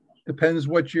 Depends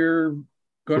what you're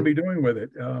going to be doing with it.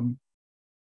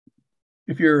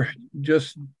 If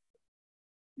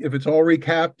it's all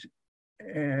recapped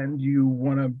and you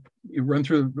run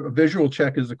through a visual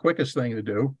check is the quickest thing to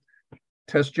do.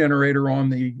 Test generator on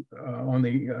the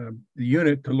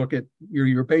unit to look at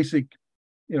your basic,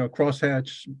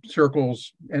 crosshatch,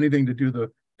 circles, anything to do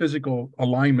the physical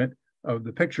alignment of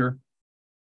the picture.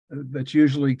 That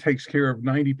usually takes care of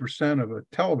 90% of a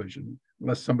television,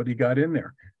 unless somebody got in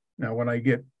there. Now,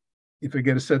 if I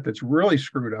get a set that's really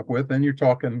screwed up with, then you're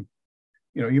talking,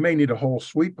 you may need a whole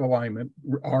sweep alignment,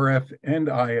 RF and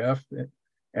IF,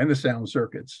 and the sound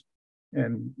circuits.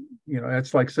 And,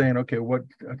 that's like saying, okay, what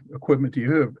equipment do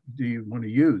you want to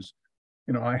use?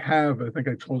 I think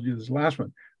I told you this last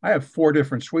one. I have 4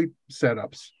 different sweep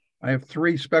setups. I have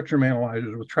 3 spectrum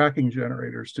analyzers with tracking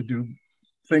generators to do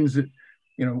things that,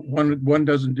 one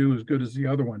doesn't do as good as the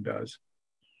other one does.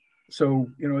 So,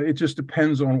 it just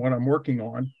depends on what I'm working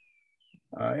on.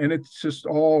 And it's just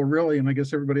all really, and I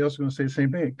guess everybody else is going to say the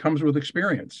same thing. It comes with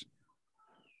experience.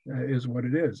 Is what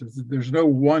it is. There's no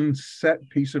one set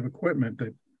piece of equipment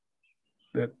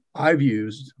that I've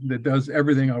used that does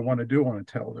everything I want to do on a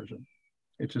television.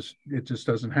 It just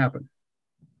doesn't happen.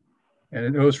 And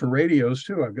it goes for radios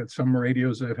too. I've got some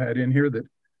radios I've had in here that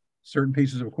certain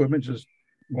pieces of equipment just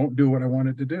won't do what I want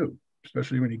it to do,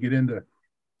 especially when you get into,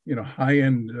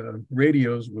 high-end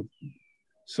radios with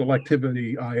selective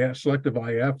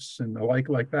IFs and the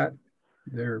like that.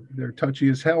 They're touchy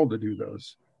as hell to do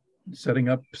those. Setting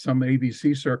up some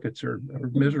ABC circuits are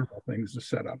miserable things to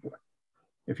set up with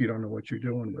if you don't know what you're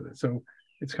doing with it. So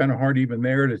it's kind of hard even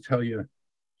there to tell you,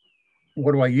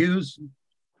 what do I use?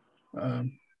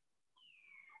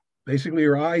 Basically,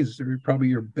 your eyes are probably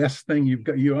your best thing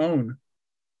you own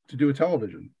to do a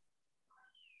television.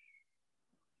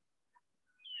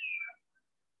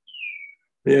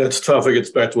 Yeah, it's tough. It gets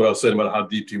back to what I was saying about how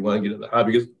deep do you want to get into the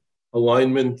hobby, because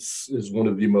alignments is one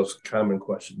of the most common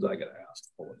questions I get asked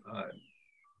all the time.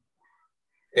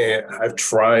 And I've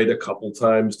tried a couple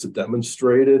times to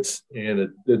demonstrate it, and it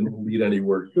didn't lead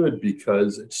anywhere good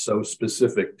because it's so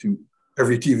specific to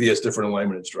every TV has different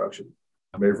alignment instructions.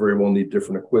 I may very well need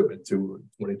different equipment to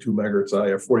 22 megahertz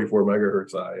IF, 44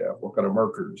 megahertz IF, what kind of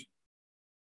markers.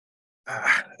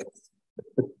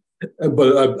 But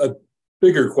a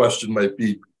bigger question might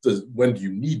be, when do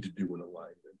you need to do an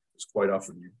alignment? Because quite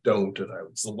often you don't, and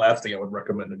it's the last thing I would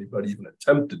recommend anybody even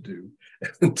attempt to do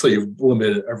until you've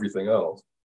limited everything else.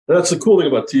 And that's the cool thing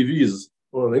about TVs.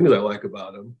 One of the things I like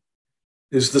about them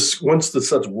is this: once the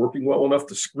set's working well enough,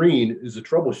 the screen is a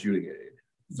troubleshooting aid.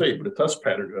 Say, put a test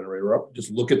pattern generator up, just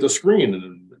look at the screen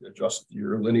and adjust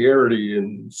your linearity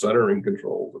and centering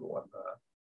controls and whatnot.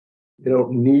 You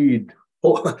don't need,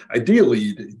 well, ideally,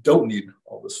 you don't need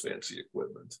all this fancy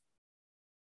equipment.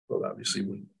 But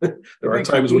obviously, there are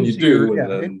times when you do. Yeah,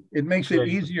 and then, it makes it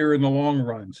easier in the long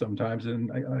run sometimes,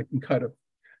 and I can cut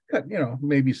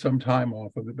maybe some time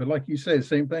off of it. But like you say,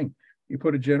 same thing. You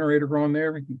put a generator on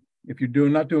there. If you're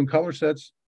not doing color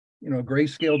sets, a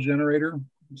grayscale generator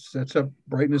sets up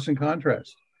brightness and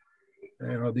contrast.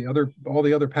 All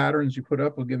the other patterns you put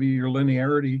up will give you your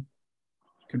linearity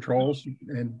controls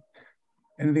and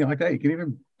anything like that.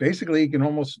 You can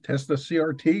almost test the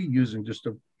CRT using just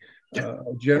a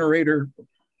generator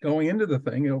going into the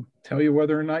thing. It'll tell you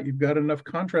whether or not you've got enough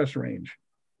contrast range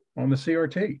on the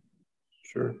CRT.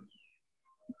 Sure.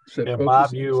 Yeah,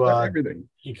 Bob, you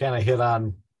kind of hit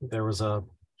on, there was a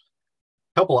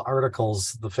couple of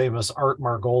articles the famous Art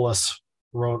Margolis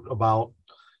wrote about,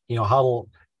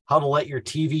 how to let your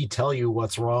TV tell you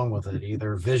what's wrong with it,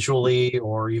 either visually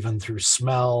or even through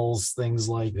smells, things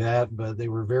like that. But they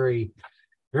were very,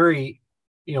 very,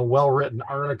 well-written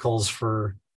articles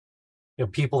for,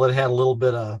 people that had a little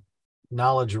bit of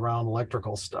knowledge around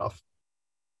electrical stuff.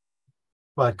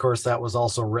 But of course, that was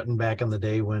also written back in the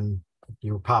day when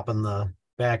you were popping the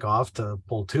back off to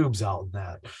pull tubes out and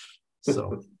that.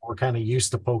 So we're kind of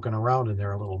used to poking around in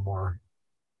there a little more.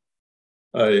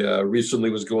 I recently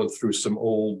was going through some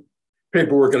old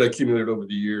paperwork that I accumulated over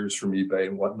the years from eBay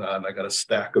and whatnot, and I got a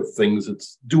stack of things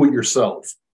that's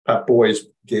do-it-yourself. Pep Boys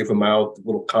gave them out,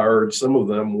 little cards. Some of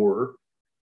them were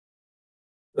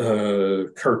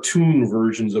cartoon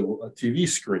versions of a TV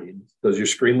screen. Does your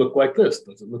screen look like this?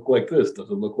 Does it look like this? Does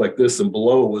it look like this? And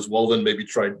below was, well, then maybe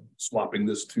try swapping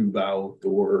this tube out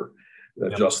or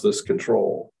adjust this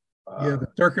control. The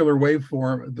circular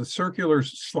waveform, the circular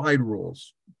slide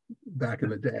rules back in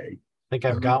the day. I think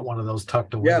I've got one of those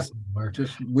tucked away somewhere.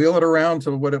 Just wheel it around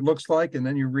to what it looks like, and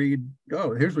then you read,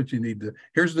 here's what you need to,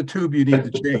 here's the tube you need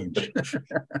to change.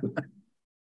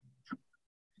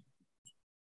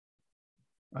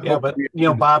 But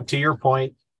Bob, to your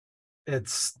point,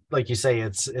 it's like you say,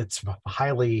 it's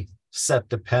highly set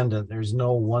dependent. There's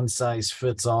no one size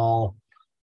fits all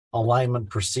alignment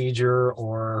procedure,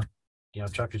 or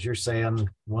Chuck, as you're saying,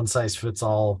 one size fits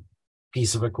all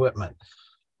piece of equipment.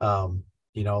 I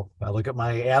look at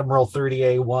my Admiral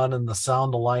 30A1 and the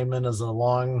sound alignment is a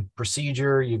long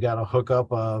procedure. You got to hook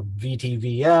up a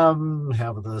VTVM,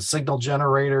 have the signal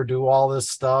generator do all this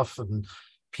stuff and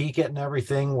peak it and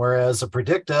everything. Whereas a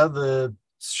Predicta, the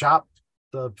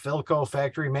Philco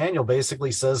factory manual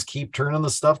basically says keep turning the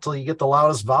stuff till you get the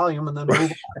loudest volume and then move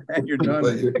on. And you're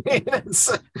done.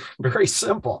 It's very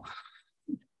simple.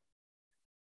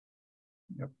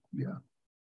 Yep. Yeah.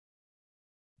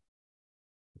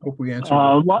 Hope we answered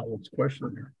the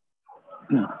question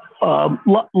there. A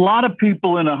lot of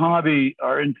people in a hobby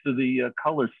are into the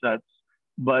color sets,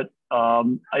 but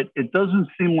it doesn't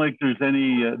seem like there's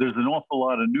an awful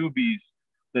lot of newbies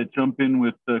that jump in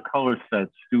with the color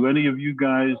sets. Do any of you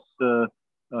guys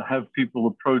have people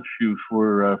approach you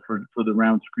for the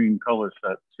round screen color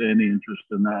sets? Any interest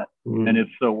in that? And if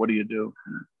so, what do you do?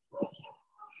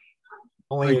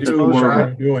 I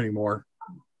don't do anymore.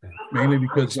 Mainly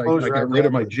because I got rid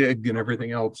of my jig and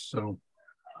everything else. So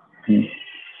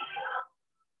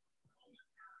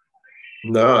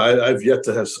No, I've yet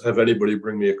to have anybody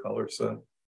bring me a color set.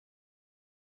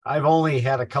 I've only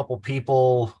had a couple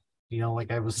people,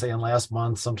 like I was saying last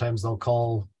month, sometimes they'll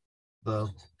call the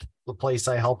place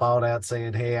I help out at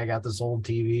saying, hey, I got this old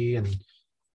TV. And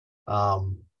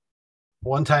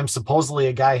one time, supposedly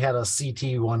a guy had a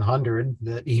CT 100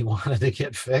 that he wanted to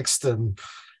get fixed. And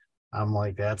I'm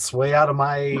like, that's way out of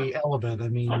my element. I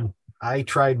mean, I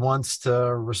tried once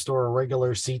to restore a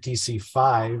regular CTC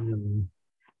 5 and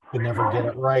could never get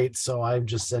it right. So I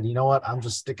just said, you know what? I'm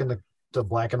just sticking to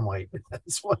black and white.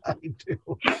 That's what I do.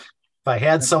 If I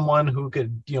had someone who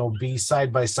could, be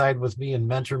side by side with me and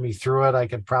mentor me through it, I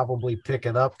could probably pick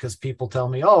it up, because people tell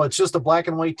me, oh, it's just a black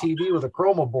and white TV with a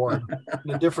chroma board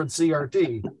and a different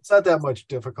CRT. It's not that much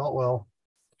difficult. Well,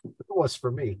 it was for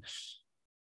me.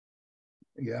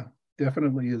 Yeah,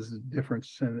 definitely is a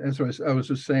difference. And as I was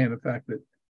just saying, the fact that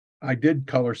I did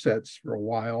color sets for a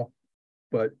while,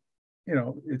 but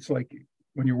it's like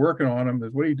when you're working on them,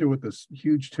 what do you do with this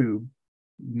huge tube?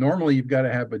 Normally, you've got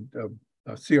to have a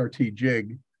CRT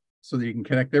jig so that you can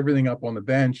connect everything up on the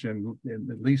bench and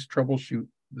at least troubleshoot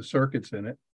the circuits in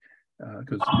it.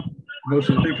 Because most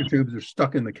of the picture tubes are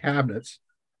stuck in the cabinets.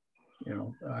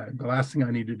 The last thing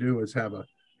I need to do is have a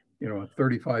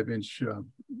 35-inch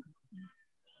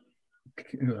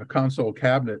console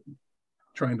cabinet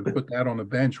trying to put that on a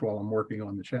bench while I'm working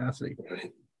on the chassis.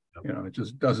 It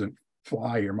just doesn't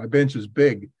fly here. My bench is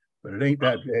big, but it ain't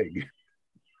that big.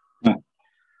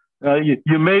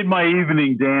 You made my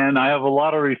evening, Dan. I have a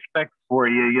lot of respect for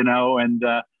you, and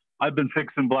I've been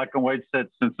fixing black and white sets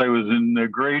since I was in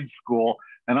grade school,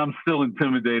 and I'm still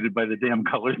intimidated by the damn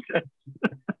color sets.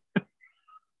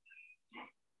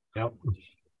 Yep.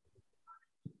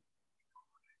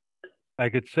 I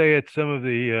could say at some of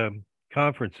the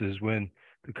conferences when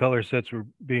the color sets were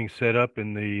being set up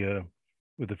in the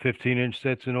with the 15-inch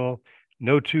sets and all,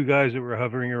 no two guys that were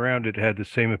hovering around it had the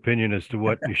same opinion as to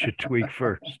what you should tweak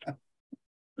first.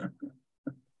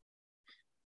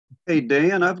 Hey,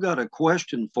 Dan, I've got a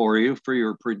question for you for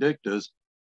your predictors.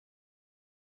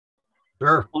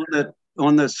 Sure.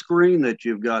 On the screen that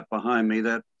you've got behind me,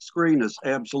 that screen is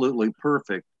absolutely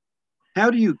perfect. How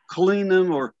do you clean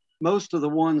them? Or most of the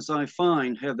ones I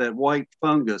find have that white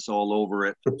fungus all over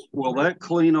it. Will that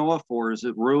clean off, or is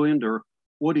it ruined, or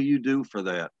what do you do for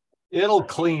that? It'll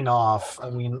clean off. I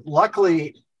mean,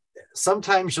 luckily,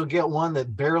 sometimes you'll get one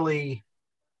that barely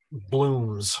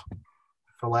blooms,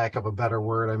 for lack of a better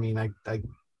word. I mean,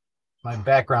 my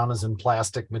background is in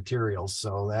plastic materials,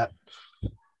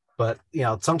 but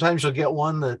sometimes you'll get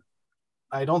one that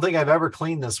I don't think I've ever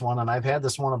cleaned this one, and I've had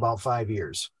this one about 5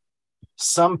 years.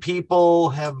 Some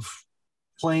people have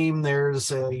claimed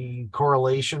there's a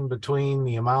correlation between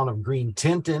the amount of green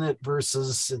tint in it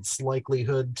versus its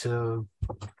likelihood to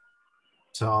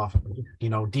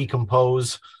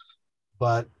decompose,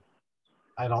 but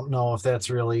I don't know if that's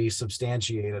really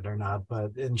substantiated or not.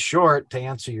 But in short, to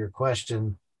answer your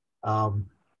question,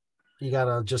 you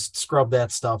gotta just scrub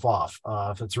that stuff off.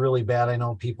 If it's really bad, I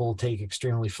know people take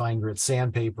extremely fine grit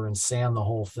sandpaper and sand the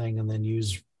whole thing and then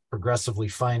use progressively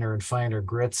finer and finer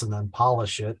grits and then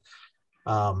polish it.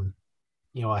 A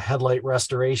headlight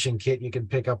restoration kit you can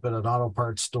pick up at an auto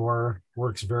parts store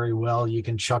works very well. You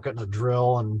can chuck it in a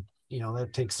drill and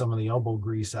that takes some of the elbow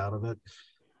grease out of it.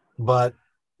 But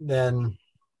then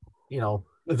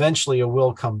eventually it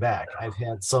will come back. I've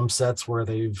had some sets where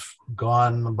they've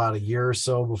gone about a year or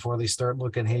so before they start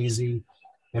looking hazy.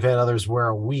 I've had others where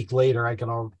a week later I can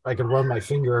run my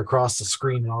finger across the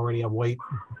screen and already have white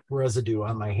residue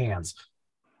on my hands.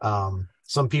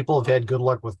 Some people have had good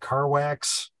luck with car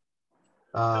wax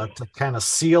to kind of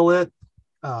seal it.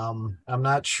 I'm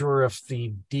not sure if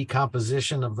the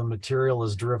decomposition of the material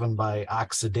is driven by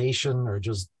oxidation or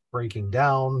just breaking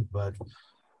down, but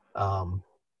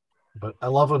I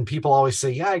love when people always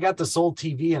say, yeah, I got this old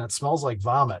TV and it smells like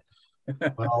vomit.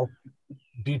 Well,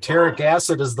 butyric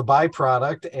acid is the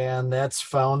byproduct, and that's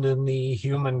found in the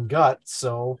human gut.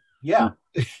 So yeah,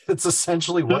 it's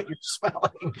essentially what you're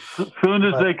smelling. As soon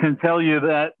as they can tell you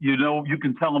that, you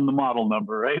can tell them the model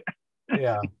number, right?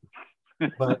 Yeah.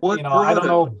 But I don't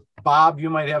know, Bob, you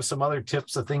might have some other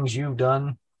tips of things you've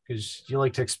done because you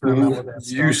like to experiment with that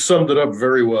stuff. You summed it up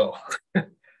very well.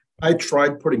 I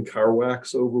tried putting car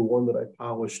wax over one that I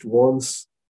polished once,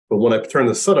 but when I turned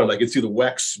the sun on, I could see the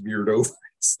wax smeared over it.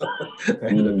 So I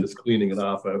ended up just cleaning it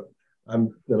off.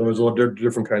 There's a lot of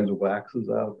different kinds of waxes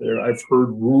out there. I've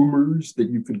heard rumors that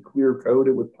you could clear coat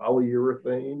it with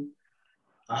polyurethane.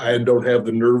 I don't have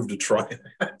the nerve to try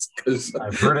that because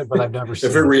I've heard it, but I've never seen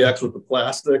it. If it reacts with the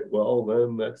plastic, well,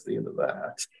 then that's the end of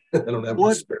that. I don't have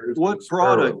what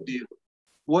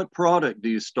what product do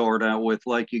you start out with?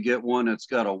 Like you get one that's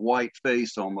got a white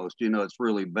face almost, you know, it's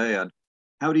really bad.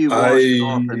 How do you wash it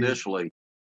off initially?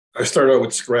 I start out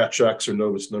with Scratch X or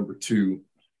Novus #2,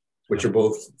 which are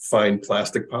both fine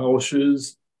plastic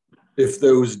polishes. If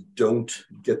those don't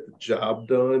get the job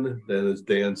done, then as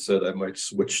Dan said, I might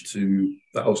switch to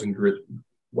 1000 grit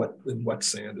wet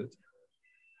sanded.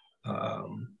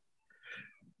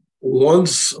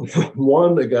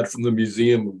 One I got from the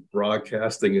Museum of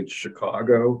Broadcasting in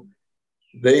Chicago.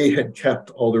 They had kept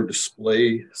all their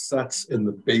display sets in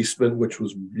the basement, which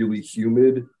was really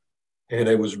humid. And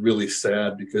it was really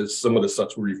sad because some of the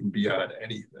sets were even beyond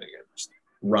anything and just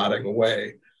rotting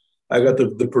away. I got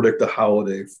the Predict a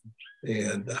Holiday,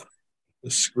 and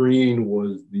the screen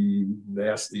was the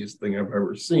nastiest thing I've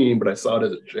ever seen, but I saw it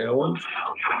as a challenge.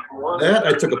 That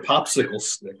I took a popsicle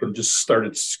stick and just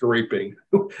started scraping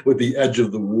with the edge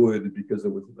of the wood because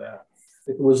it was that.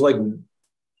 It was like, I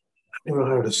don't know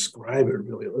how to describe it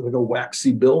really. It was like a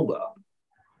waxy buildup.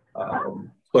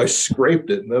 So I scraped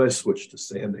it, and then I switched to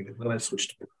sanding, and then I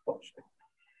switched to polishing.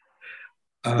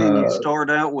 Can you start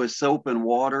out with soap and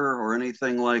water or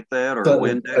anything like that, or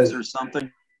Windex or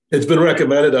something? It's been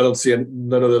recommended. I don't see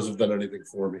none of those have done anything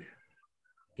for me.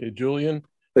 Okay, Julian.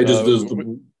 They just does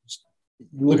the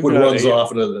liquid runs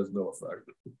off, and it has no effect.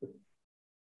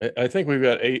 I think we've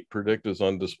got 8 Predictas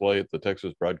on display at the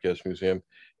Texas Broadcast Museum,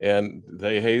 and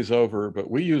they haze over. But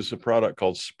we use a product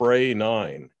called Spray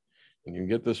 9. And you can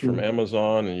get this from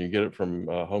Amazon, and you get it from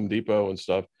Home Depot and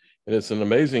stuff. And it's an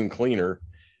amazing cleaner,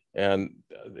 and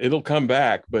it'll come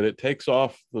back, but it takes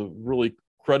off the really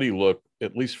cruddy look,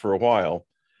 at least for a while.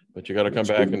 But you got to come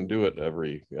back and do it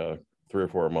every 3 or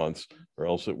 4 months, or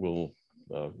else it will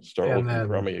start looking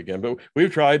crummy again. But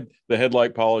we've tried the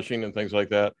headlight polishing and things like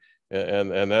that,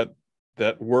 and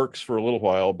that works for a little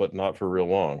while, but not for real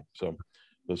long. So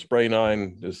the Spray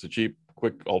 9 is the cheap,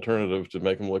 quick alternative to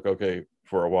make them look okay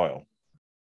for a while.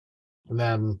 And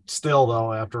then still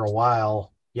though, after a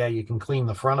while, yeah, you can clean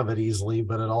the front of it easily,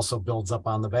 but it also builds up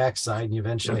on the backside, and you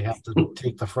eventually have to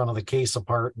take the front of the case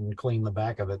apart and clean the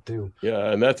back of it too.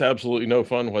 Yeah, and that's absolutely no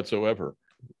fun whatsoever.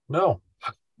 No.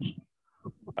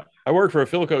 I worked for a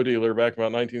Philco dealer back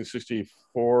about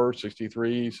 1964,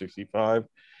 63, 65,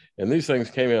 and these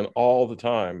things came in all the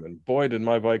time. And boy, did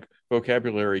my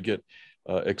vocabulary get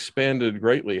expanded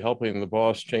greatly, helping the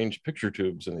boss change picture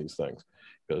tubes in these things.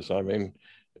 Because, I mean,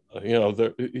 you know,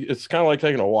 it's kind of like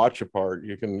taking a watch apart.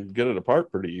 You can get it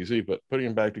apart pretty easy, but putting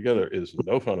them back together is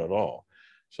no fun at all.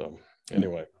 So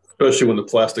anyway. Especially when the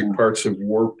plastic parts have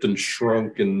warped and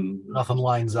shrunk and nothing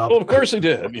lines up. Well, of course they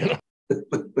did, you know.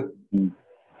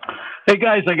 Hey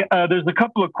guys, there's a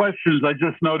couple of questions I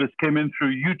just noticed came in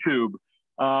through YouTube.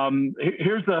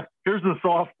 Here's a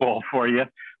softball for you,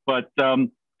 but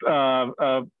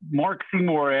Mark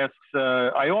Seymour asks,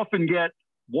 I often get,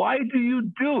 why do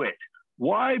you do it?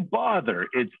 Why bother?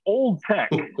 It's old tech.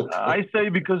 I say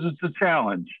because it's a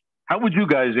challenge. How would you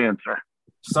guys answer?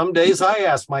 Some days I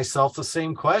ask myself the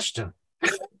same question.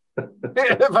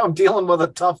 If I'm dealing with a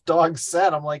tough dog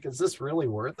set, I'm like, is this really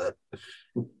worth it?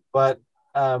 But,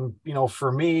 you know,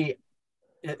 for me,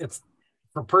 it's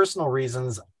for personal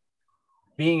reasons.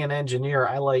 Being an engineer,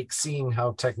 I like seeing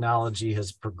how technology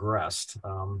has progressed.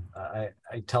 I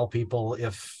tell people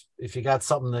if you got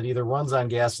something that either runs on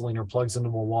gasoline or plugs into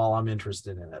a wall, I'm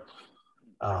interested in it.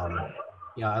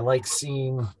 I like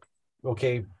seeing,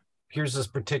 okay, here's this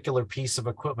particular piece of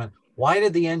equipment. Why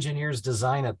did the engineers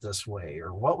design it this way?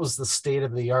 Or what was the state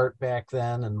of the art back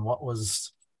then? And what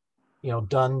was, you know,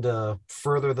 done to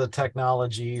further the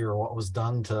technology, or what was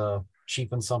done to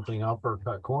cheapen something up or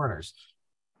cut corners?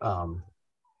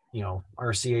 You know,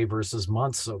 RCA versus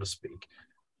months, so to speak.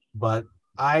 But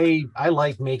I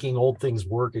like making old things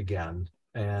work again.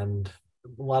 And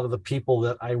a lot of the people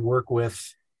that I work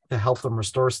with to help them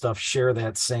restore stuff share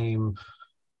that same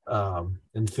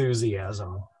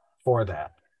enthusiasm for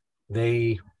that.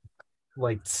 They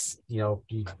like, you know,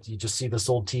 you just see this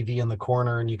old TV in the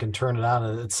corner and you can turn it on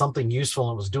and it's something useful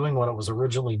and it was doing what it was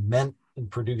originally meant and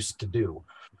produced to do.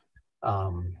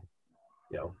 You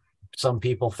know, some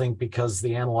people think because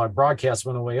the analog broadcast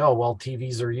went away, oh, well,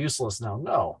 TVs are useless now.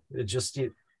 No, they just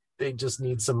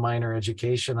need some minor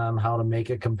education on how to make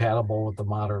it compatible with the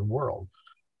modern world.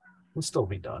 It can still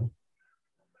be done.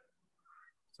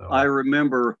 So. I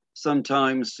remember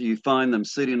sometimes you find them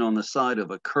sitting on the side of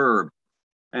a curb.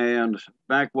 And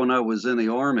back when I was in the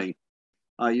Army,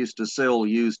 I used to sell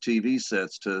used TV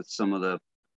sets to some of the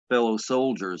fellow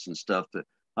soldiers and stuff. That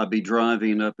I'd be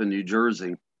driving up in New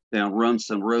Jersey down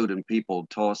Rumson Road and people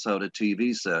toss out a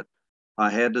TV set. I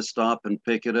had to stop and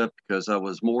pick it up because I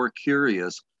was more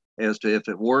curious as to if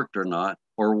it worked or not,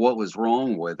 or what was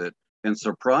wrong with it. And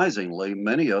surprisingly,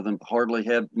 many of them hardly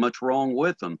had much wrong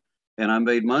with them. And I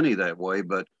made money that way.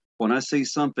 But when I see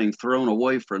something thrown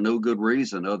away for no good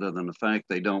reason other than the fact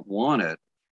they don't want it,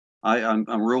 I'm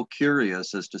real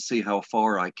curious as to see how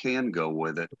far I can go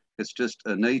with it. It's just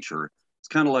a nature. It's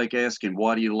kind of like asking,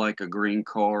 why do you like a green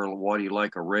car? Or why do you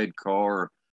like a red car?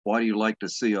 Or why do you like to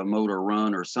see a motor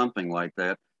run or something like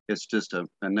that? It's just a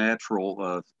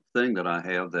natural thing that I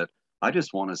have, that I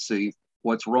just want to see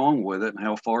what's wrong with it and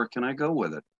how far can I go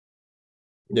with it.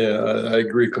 Yeah, I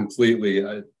agree completely.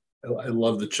 I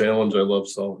love the challenge. I love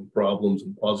solving problems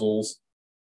and puzzles.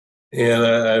 And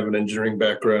I have an engineering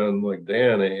background like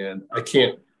Dan, and I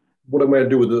can't, what am I going to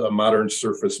do with a modern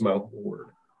surface mount board?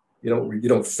 You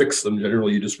don't fix them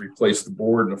generally. You just replace the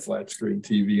board in a flat screen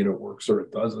TV and it works or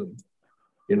it doesn't.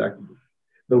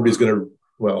 Nobody's going to,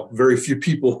 well, very few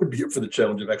people would be up for the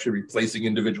challenge of actually replacing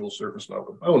individual surface mount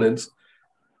components.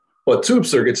 But tube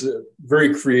circuits,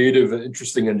 very creative and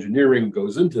interesting engineering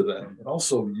goes into them. But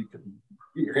also you can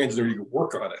get your hands there, you can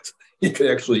work on it. You can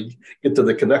actually get to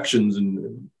the connections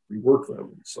and rework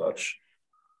them and such.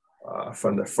 I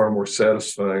find that far more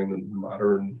satisfying than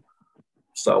modern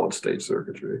solid state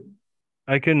circuitry.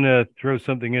 I can throw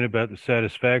something in about the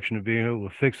satisfaction of being able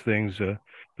to fix things,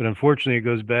 but unfortunately it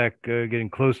goes back getting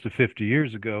close to 50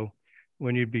 years ago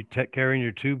when you'd be carrying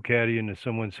your tube caddy into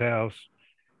someone's house.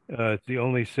 It's the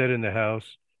only set in the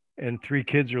house, and 3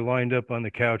 kids are lined up on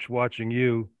the couch watching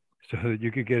you so that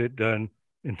you could get it done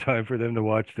in time for them to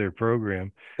watch their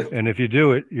program. And if you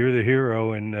do it, you're the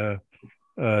hero, and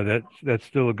that's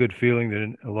still a good feeling that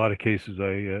in a lot of cases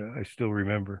I still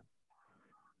remember.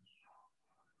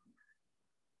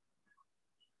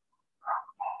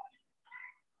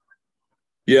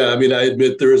 Yeah, I mean, I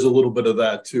admit there is a little bit of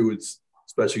that too. It's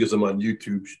especially because I'm on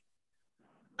YouTube.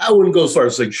 I wouldn't go as far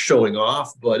as like showing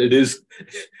off, but it is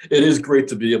great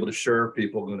to be able to share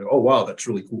people going, oh wow, that's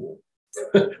really cool.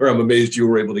 Or I'm amazed you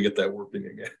were able to get that working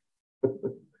again.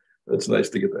 That's nice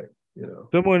to get that,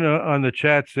 Someone on the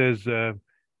chat says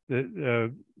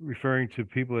that referring to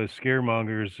people as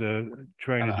scaremongers,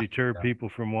 trying to deter people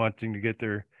from wanting to get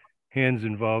their hands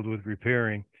involved with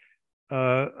repairing.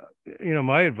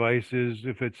 My advice is,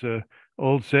 if it's a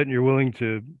old set and you're willing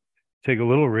to take a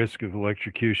little risk of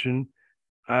electrocution,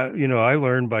 I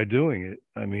learned by doing it.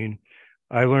 I mean,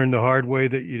 I learned the hard way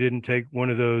that you didn't take one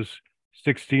of those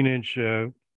 16-inch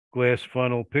glass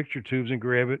funnel picture tubes and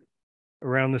grab it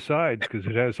around the sides, because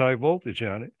it has high voltage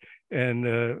on it.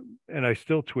 And I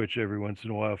still twitch every once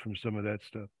in a while from some of that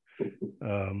stuff.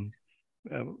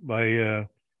 My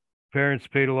parents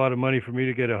paid a lot of money for me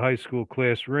to get a high school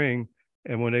class ring.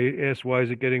 And when they asked, why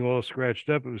is it getting all scratched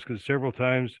up? It was because several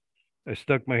times I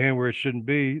stuck my hand where it shouldn't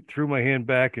be, threw my hand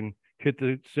back and hit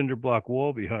the cinder block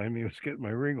wall behind me. It was getting my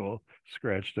ring all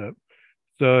scratched up.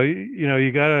 So,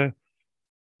 you got to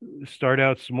start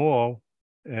out small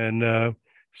and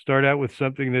start out with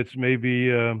something that's maybe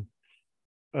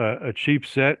a cheap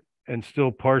set and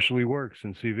still partially works,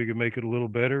 and see if you can make it a little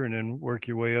better and then work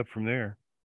your way up from there.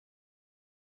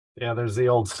 Yeah, there's the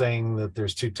old saying that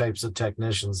there's 2 types of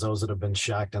technicians, those that have been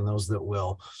shocked and those that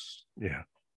will. Yeah,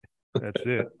 that's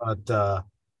it. But,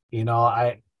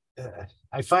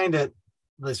 I find it,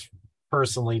 this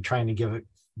personally, trying to give it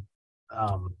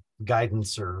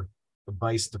guidance or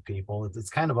advice to people, it's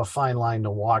kind of a fine line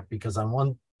to walk, because on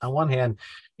one hand,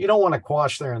 you don't want to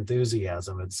quash their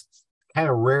enthusiasm. It's kind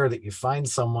of rare that you find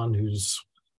someone who's,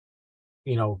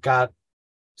 got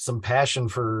some passion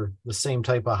for the same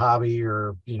type of hobby,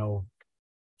 or,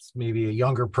 maybe a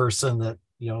younger person that,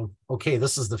 okay,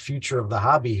 this is the future of the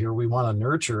hobby here. We want to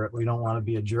nurture it. We don't want to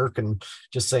be a jerk and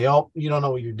just say, oh, you don't know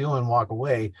what you're doing, walk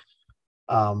away.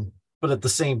 But at the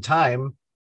same time,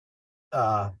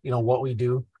 what we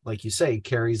do, like you say,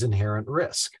 carries inherent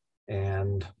risk.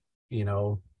 And,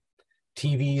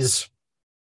 TVs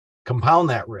compound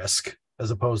that risk as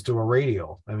opposed to a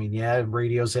radio. I mean, yeah,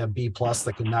 radios have B+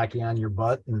 that can knock you on your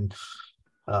butt, and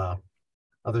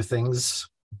other things.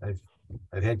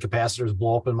 I've had capacitors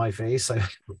blow up in my face.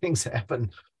 Things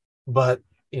happen. But,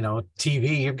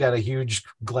 TV, you've got a huge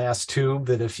glass tube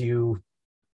that if you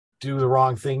do the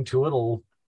wrong thing to it, it'll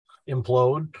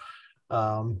implode.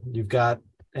 You've got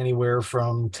anywhere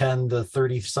from 10 to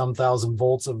 30 some thousand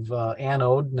volts of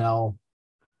anode. Now,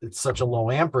 it's such a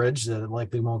low amperage that it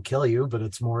likely won't kill you, but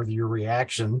it's more your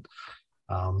reaction.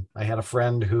 I had a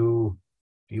friend who,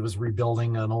 he was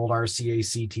rebuilding an old RCA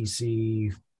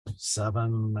CTC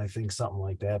 7, I think, something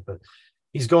like that, but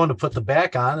he's going to put the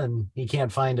back on and he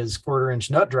can't find his 1/4-inch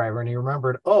nut driver, and he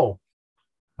remembered, oh,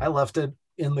 I left it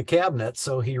in the cabinet.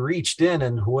 So he reached in,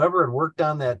 and whoever had worked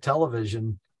on that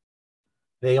television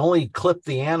they only clipped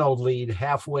the anode lead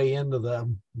halfway into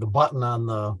the button on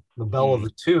the bell of the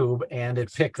tube, and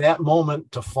it picked that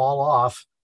moment to fall off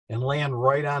and land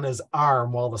right on his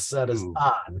arm while the set is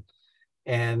on.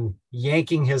 And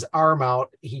yanking his arm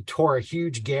out, he tore a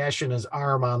huge gash in his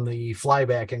arm on the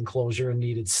flyback enclosure and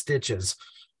needed stitches.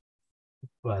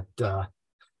 But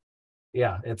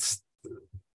yeah, it's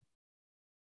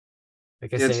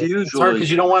like I say, it's hard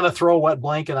because you don't want to throw a wet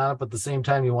blanket on it, but at the same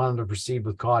time, you want them to proceed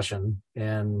with caution.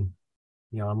 And,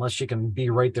 you know, unless you can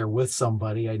be right there with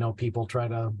somebody, I know people try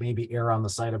to maybe err on the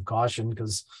side of caution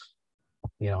because,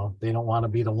 you know, they don't want to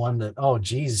be the one that, oh,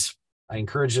 geez, I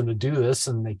encouraged him to do this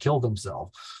and they killed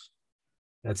himself.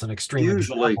 That's an extreme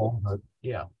example, but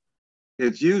yeah.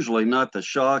 It's usually not the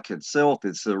shock itself,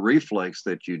 it's the reflex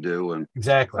that you do. And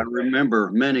exactly. I remember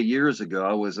many years ago,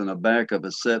 I was in the back of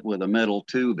a set with a metal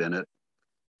tube in it.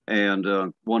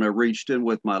 And when I reached in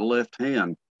with my left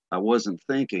hand, I wasn't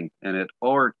thinking, and it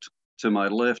arced to my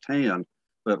left hand.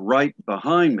 But right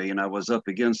behind me, and I was up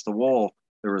against the wall,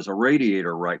 there was a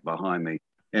radiator right behind me.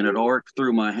 And it arced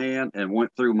through my hand and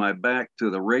went through my back to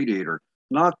the radiator,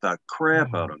 knocked the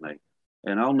crap out of me.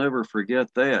 And I'll never forget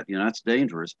that. You know, that's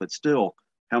dangerous, but still,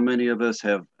 how many of us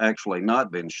have actually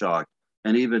not been shocked?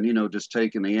 And even, you know, just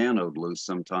taking the anode loose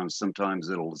sometimes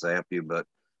it'll zap you, but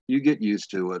you get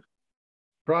used to it.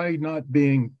 Try not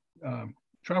being,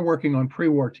 try working on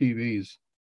pre-war TVs.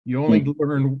 You only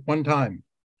learn one time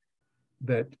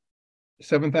that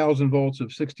 7,000 volts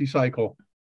of 60 cycle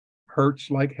hurts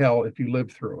like hell if you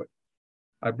live through it.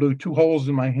 I blew 2 holes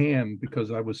in my hand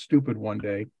because I was stupid one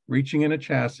day, reaching in a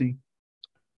chassis,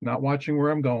 not watching where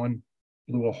I'm going,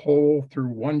 blew a hole through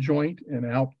one joint and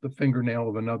out the fingernail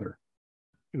of another.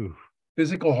 Ooh.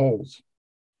 Physical holes.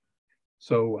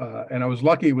 So, and I was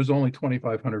lucky it was only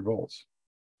 2,500 volts.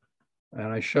 And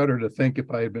I shudder to think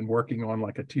if I had been working on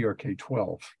like a TRK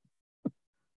 12.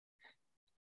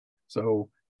 So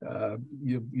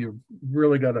you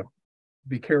really got to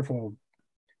be careful,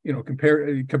 you know,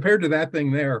 compared to that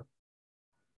thing there.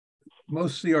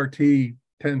 Most CRT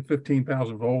 10,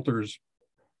 15,000 volters,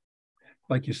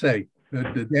 like you say,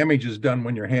 the damage is done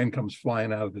when your hand comes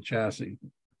flying out of the chassis,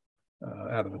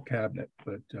 out of the cabinet.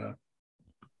 But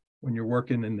when you're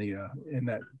working in the in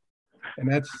that, and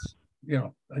that's, you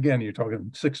know, again, you're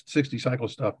talking 60 cycle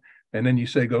stuff, and then you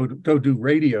say go do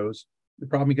radios. The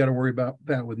problem you got to worry about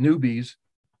that with newbies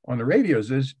on the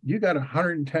radios is you got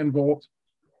 110 volt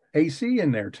AC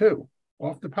in there too,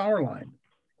 off the power line,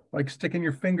 like sticking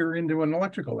your finger into an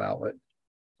electrical outlet.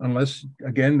 Unless,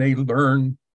 again, they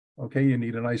learn, okay, you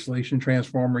need an isolation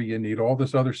transformer, you need all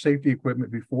this other safety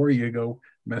equipment before you go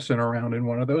messing around in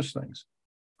one of those things.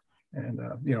 And,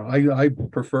 you know, I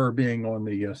prefer being on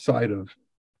the side of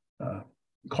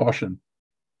caution,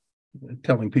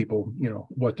 telling people, you know,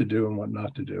 what to do and what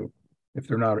not to do if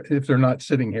they're not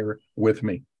sitting here with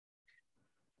me.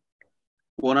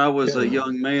 When I was a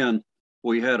young man,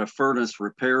 we had a furnace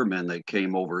repairman that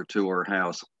came over to our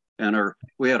house, and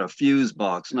we had a fuse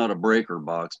box, not a breaker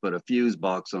box, but a fuse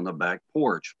box on the back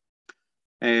porch.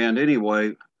 And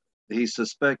anyway, he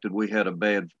suspected we had a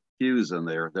bad fuse in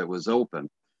there that was open.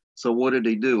 So what did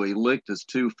he do? He licked his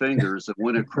 2 fingers and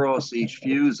went across each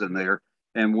fuse in there.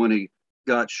 And when he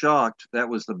got shocked, that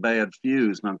was the bad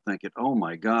fuse. And I'm thinking, oh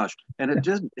my gosh. And it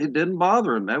didn't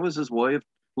bother him. That was his way of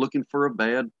looking for a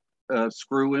bad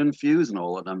screw in fuse and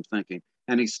all that. I'm thinking,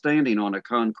 and he's standing on a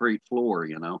concrete floor,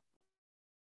 you know.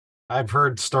 I've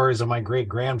heard stories of my great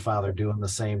grandfather doing the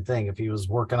same thing. If he was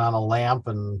working on a lamp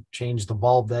and changed the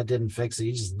bulb, that didn't fix it.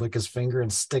 He just lick his finger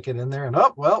and stick it in there, and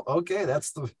oh well, okay,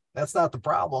 that's not the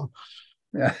problem.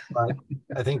 Yeah. But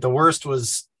I think the worst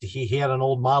was he had an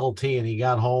old Model T and he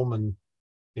got home and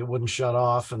it wouldn't shut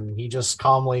off, and he just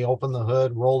calmly opened the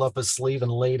hood, rolled up his sleeve,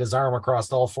 and laid his arm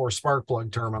across all 4 spark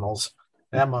plug terminals.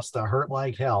 That must have hurt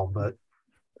like hell, but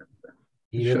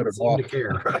he didn't seem to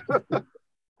care.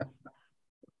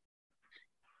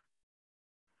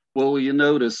 Well, you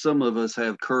notice some of us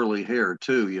have curly hair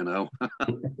too, you know.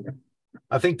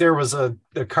 I think there was a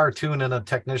cartoon in a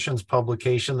technician's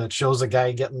publication that shows a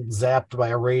guy getting zapped by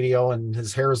a radio and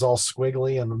his hair is all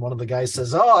squiggly. And one of the guys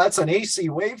says, oh, that's an AC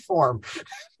waveform.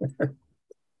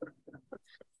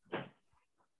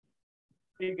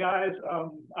 Hey guys,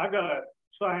 I got to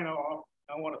sign off.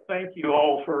 I want to thank you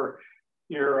all for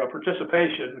your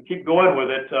participation. Keep going with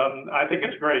it. I think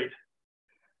it's great.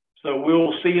 So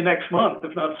we'll see you next month,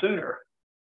 if not sooner.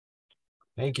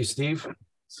 Thank you, Steve.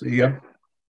 See ya.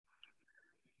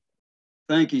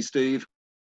 Thank you, Steve.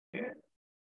 Yeah.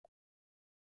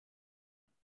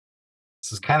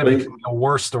 This is kind of becoming a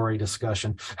war story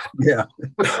discussion. Yeah.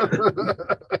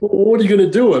 What are you going to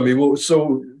do? I mean,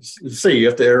 so say you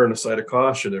have to err on the side of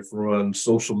caution if we're on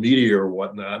social media or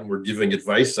whatnot, and we're giving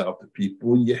advice out to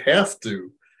people. You have to.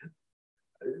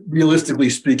 Realistically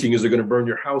speaking, is it going to burn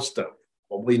your house down?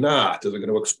 Probably not. Is it going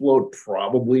to explode?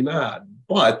 Probably not.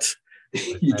 But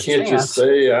you can't just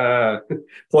say,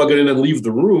 plug it in and leave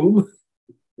the room.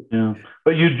 Yeah,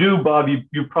 but you do, Bob,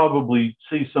 you probably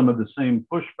see some of the same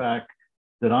pushback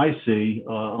that I see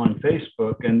on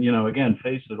Facebook. And, again,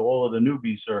 face it, all of the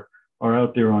newbies are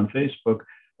out there on Facebook.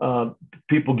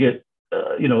 People get,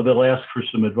 they'll ask for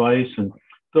some advice, and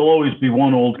there'll always be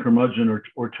one old curmudgeon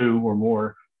or two or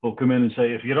more who'll come in and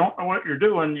say, if you don't know what you're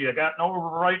doing, you got no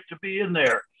right to be in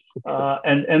there.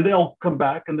 And they'll come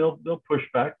back and they'll push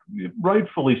back,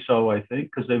 rightfully so, I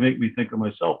think, because they make me think of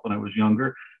myself when I was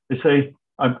younger. They say,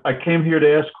 I came here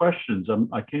to ask questions.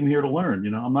 I came here to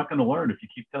learn. I'm not going to learn if you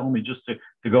keep telling me just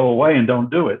to go away and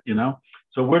don't do it.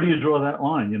 So where do you draw that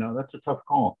line? That's a tough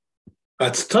call.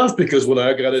 That's tough because when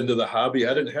I got into the hobby,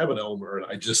 I didn't have an Elmer, and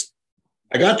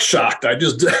I got shocked. I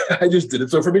just did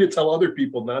it. So for me to tell other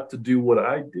people not to do what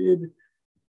I did,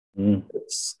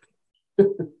 it's.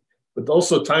 But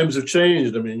also times have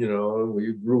changed. I mean,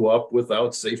 we grew up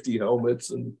without safety helmets,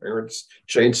 and parents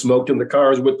chain smoked in the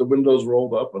cars with the windows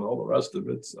rolled up and all the rest of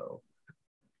it. So,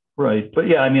 right. But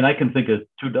yeah, I mean, I can think of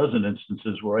 24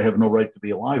 instances where I have no right to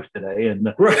be alive today, and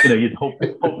you'd hope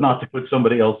not to put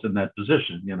somebody else in that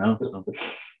position. So,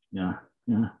 yeah.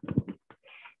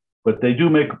 But they do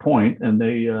make a point, and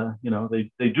they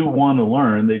do want to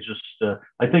learn. They just,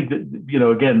 I think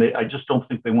that again, I just don't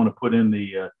think they want to put in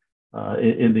the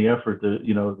effort,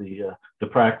 the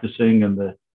practicing and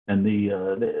the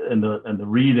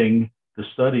reading, the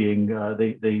studying. I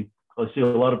see a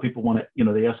lot of people want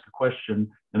to, they ask a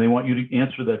question and they want you to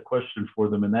answer that question for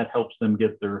them, and that helps them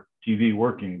get their TV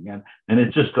working again. And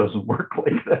it just doesn't work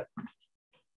like that.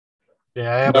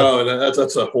 Yeah, and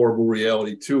that's a horrible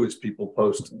reality too. Is people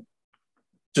post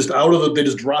just they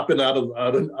just drop in out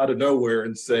of nowhere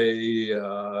and say,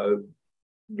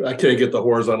 I can't get the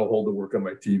horizontal hold to work on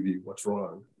my TV. What's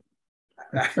wrong?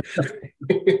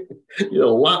 A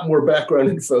lot more background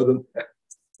info than that.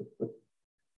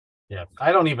 Yeah,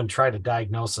 I don't even try to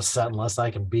diagnose a set unless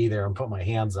I can be there and put my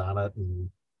hands on it and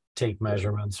take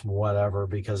measurements from whatever,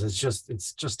 because it's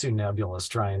just too nebulous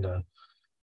trying to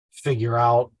figure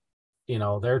out.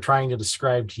 They're trying to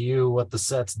describe to you what the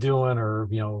set's doing, or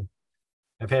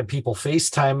I've had people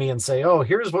FaceTime me and say, "Oh,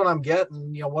 here's what I'm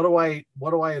getting. What do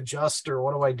I adjust, or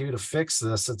what do I do to fix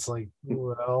this?" It's like,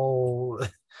 well,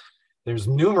 there's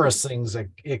numerous things that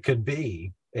it could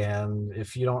be, and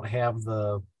if you don't have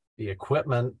the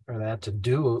equipment or that to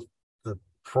do the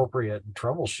appropriate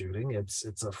troubleshooting,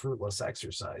 it's a fruitless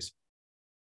exercise.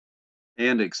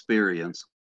 And experience.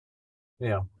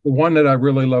 Yeah. The one that I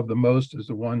really love the most is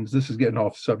the ones. This is getting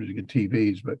off the subject of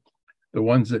TVs, but the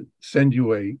ones that send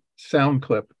you a sound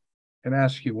clip and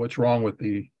ask you what's wrong with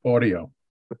the audio.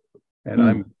 And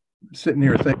I'm sitting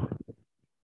here thinking,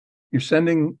 you're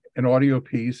sending an audio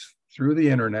piece through the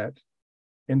internet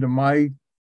into my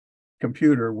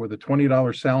computer with a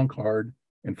 $20 sound card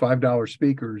and $5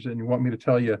 speakers, and you want me to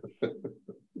tell you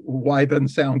why it doesn't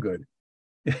sound good.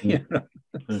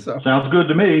 So, sounds good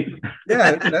to me.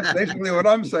 Yeah, that's basically what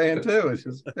I'm saying too. It's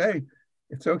just, hey,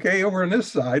 it's okay over on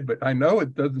this side, but I know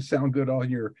it doesn't sound good on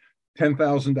your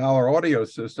 $10,000 audio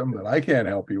system, but I can't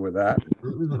help you with that.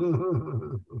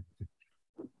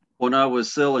 When I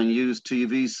was selling used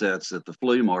TV sets at the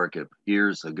flea market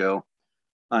years ago,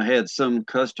 I had some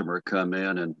customer come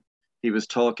in and he was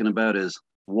talking about his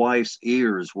wife's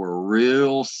ears were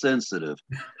real sensitive.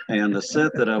 And the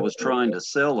set that I was trying to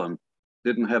sell him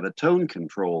didn't have a tone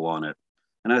control on it.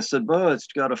 And I said, "Well, it's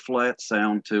got a flat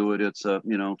sound to it. It's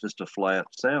just a flat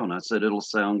sound." I said, "It'll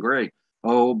sound great."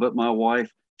 "Oh, but my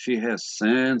wife, she has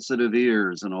sensitive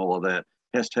ears and all of that.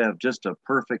 Has to have just a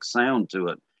perfect sound to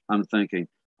it." I'm thinking,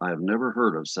 I have never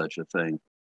heard of such a thing.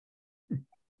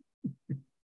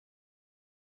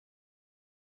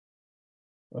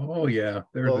 Oh yeah,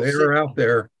 they're out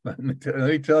there. Let me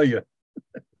tell you.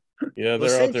 Yeah,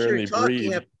 they're out there in the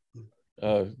breed.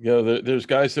 There's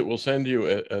guys that will send you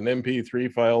an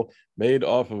MP3 file made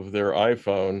off of their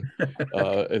iPhone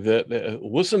that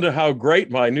listen to how great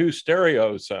my new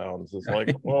stereo sounds. It's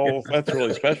like, well, that's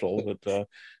really special, but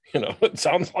it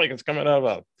sounds like it's coming out of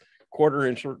a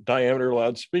 1/4-inch diameter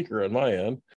loudspeaker on my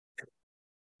end.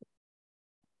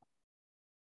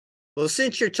 Well,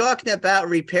 since you're talking about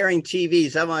repairing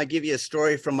TVs, I want to give you a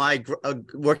story from my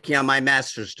working on my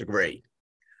master's degree.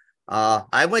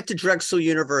 I went to Drexel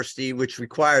University, which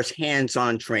requires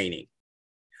hands-on training.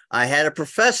 I had a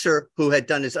professor who had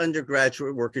done his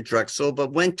undergraduate work at Drexel,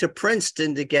 but went to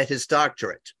Princeton to get his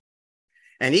doctorate.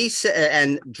 And he said,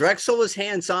 and Drexel was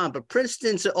hands-on, but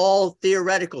Princeton's all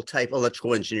theoretical type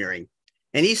electrical engineering.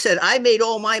 And he said, I made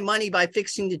all my money by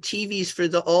fixing the TVs for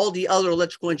all the other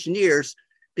electrical engineers,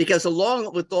 because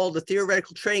along with all the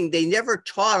theoretical training, they never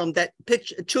taught them that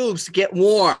tubes get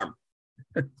warm.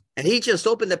 And he just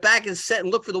opened the back and set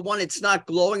and look for the one that's not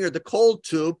glowing or the cold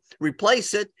tube,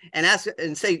 replace it, and ask it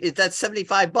and say, is that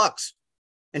 $75?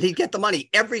 And he'd get the money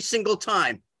every single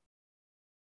time.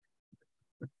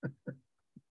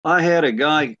 I had a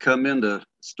guy come into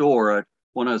store.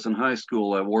 When I was in high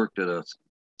school, I worked at a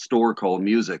store called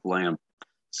Music Land.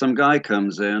 Some guy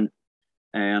comes in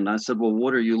and I said, well,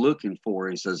 what are you looking for?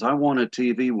 He says, I want a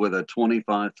TV with a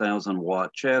 25,000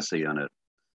 watt chassis in it.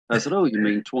 I said, oh, you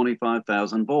mean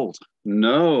 25,000 volts?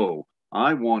 No,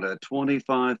 I want a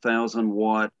 25,000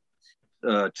 watt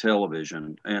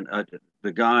television. And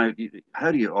the guy,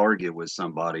 how do you argue with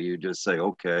somebody? You just say,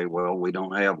 okay, well, we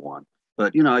don't have one.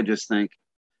 But, I just think,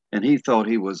 and he thought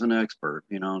he was an expert,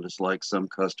 just like some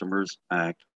customers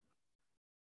act.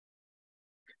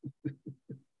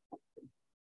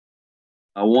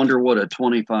 I wonder what a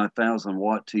 25,000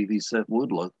 watt TV set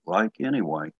would look like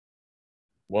anyway.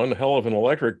 One hell of an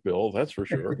electric bill, that's for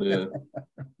sure. Yeah.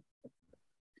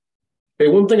 Hey,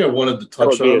 one thing I wanted to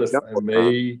touch on, if I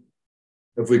may,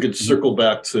 if we could circle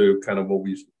back to kind of what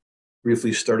we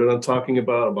briefly started on talking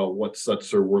about what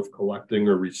sets are worth collecting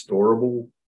or restorable.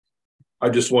 I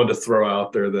just wanted to throw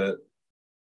out there that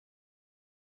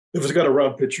if it's got a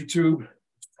round picture tube,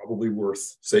 it's probably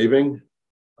worth saving,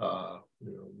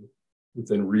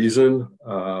 within reason.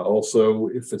 Also,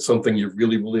 if it's something you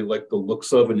really, really like the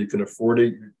looks of and you can afford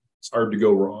it, it's hard to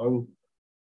go wrong.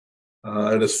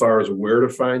 And as far as where to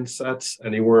find sets,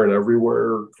 anywhere and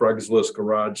everywhere, Craigslist,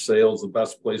 garage sales, the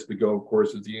best place to go, of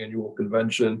course, is the annual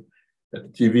convention at the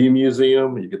TV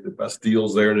museum. You get the best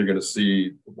deals there and you're going to see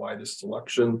the widest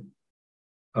selection.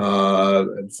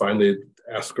 And finally,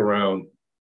 ask around.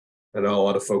 I know a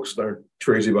lot of folks aren't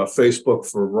crazy about Facebook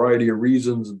for a variety of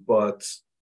reasons, but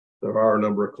there are a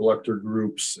number of collector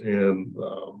groups and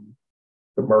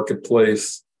the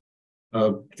marketplace.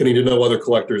 Getting to know other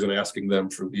collectors and asking them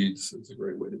for leads is a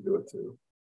great way to do it too.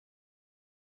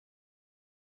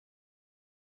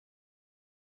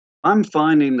 I'm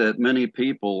finding that many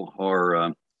people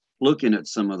are looking at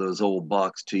some of those old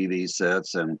box TV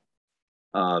sets, and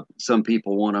some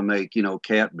people want to make,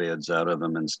 cat beds out of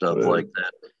them and stuff like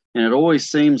that. And it always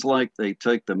seems like they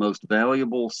take the most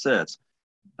valuable sets.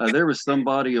 There was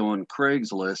somebody on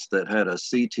Craigslist that had a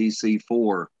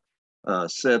CTC4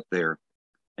 set there,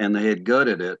 and they had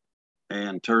gutted it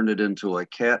and turned it into a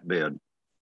cat bed.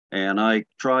 And I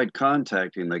tried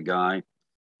contacting the guy,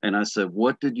 and I said,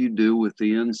 what did you do with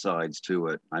the insides to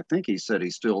it? I think he said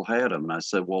he still had them. And I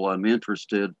said, well, I'm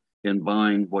interested in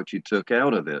buying what you took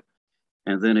out of it.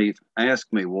 And then he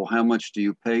asked me, well, how much do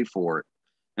you pay for it?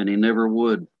 And he never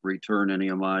would return any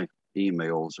of my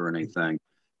emails or anything.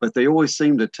 But they always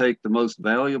seem to take the most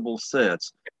valuable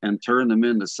sets and turn them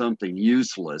into something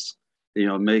useless,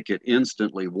 make it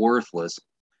instantly worthless.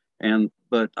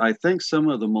 But I think some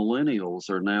of the millennials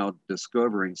are now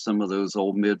discovering some of those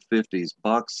old mid-50s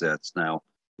box sets now.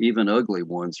 Even ugly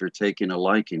ones are taking a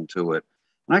liking to it.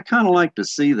 And I kind of like to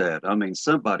see that. I mean,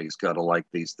 somebody's got to like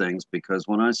these things, because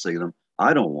when I see them,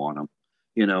 I don't want them.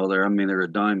 They're a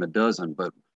dime a dozen.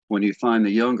 But when you find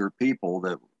the younger people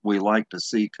that we like to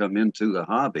see come into the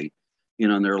hobby,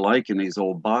 and they're liking these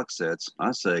old box sets,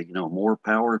 I say, more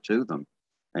power to them.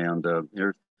 And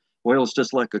well, it's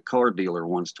just like a car dealer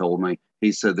once told me.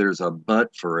 He said, there's a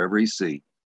butt for every seat.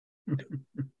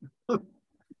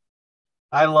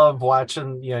 I love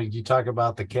watching, you talk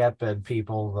about the cat bed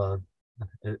people.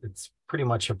 It's pretty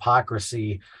much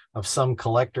hypocrisy of some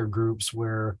collector groups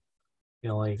where,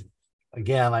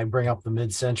 again, I bring up the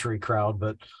mid-century crowd,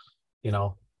 but,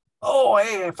 oh,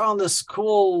 hey, I found this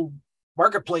cool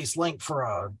marketplace link for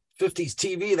a 50s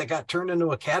TV that got turned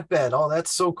into a cat bed. Oh, that's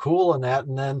so cool. And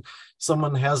then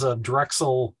someone has a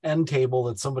Drexel end table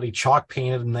that somebody chalk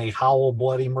painted and they howl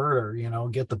bloody murder,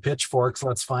 get the pitchforks.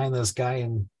 Let's find this guy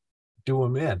and do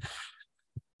him in.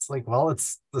 It's like, well,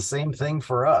 it's the same thing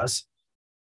for us.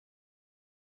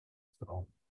 So.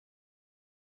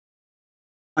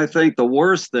 I think the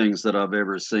worst things that I've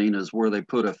ever seen is where they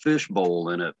put a fishbowl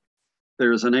in it.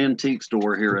 There's an antique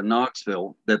store here in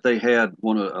Knoxville that they had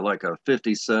like a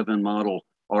 57 model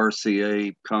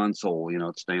RCA console,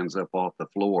 it stands up off the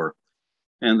floor,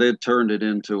 and they turned it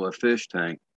into a fish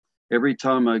tank. Every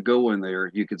time I go in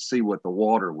there, you could see what the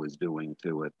water was doing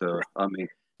to it.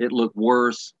 it looked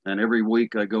worse. And every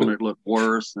week I go and it looked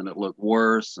worse and it looked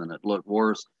worse and it looked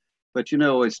worse. But you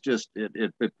know, it's just,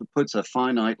 it puts a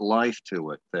finite life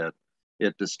to it that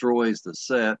it destroys the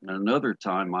set. And another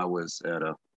time I was at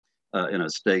in a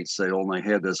state sale and they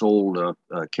had this old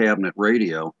cabinet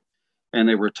radio and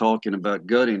they were talking about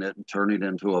gutting it and turning it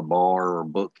into a bar or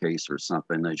bookcase or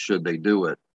something. Should they do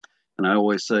it? And I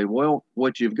always say, well,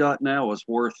 what you've got now is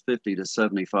worth $50 to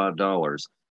 $75.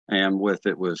 And if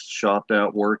it was shopped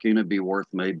out working, it'd be worth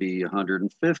maybe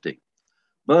 150.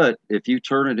 But if you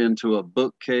turn it into a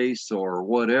bookcase or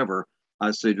whatever,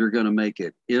 I said, you're going to make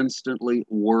it instantly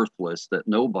worthless, that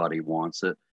nobody wants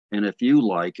it. And if you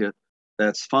like it,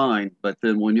 that's fine. But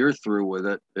then when you're through with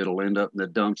it, it'll end up in the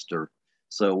dumpster.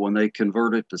 So when they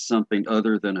convert it to something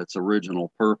other than its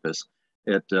original purpose,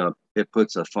 it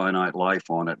puts a finite life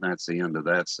on it, and that's the end of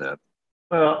that set.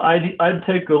 Well, I'd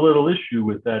take a little issue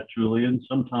with that, Julian.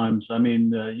 Sometimes, I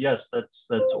mean, yes,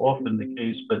 that's often the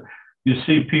case, but you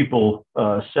see people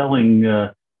selling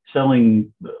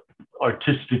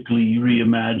artistically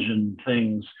reimagined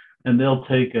things, and they'll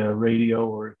take a radio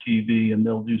or a TV and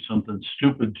they'll do something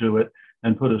stupid to it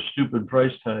and put a stupid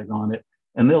price tag on it,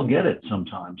 and they'll get it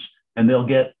sometimes, and they'll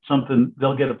get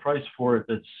a price for it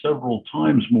that's several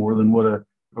times more than what a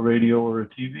radio or a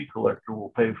TV collector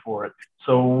will pay for it.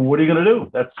 So what are you going to do?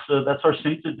 That's our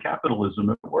sainted capitalism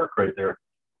at work right there.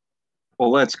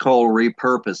 Well, that's called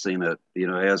repurposing it, you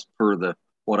know, as per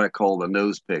what I call the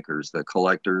nose pickers, the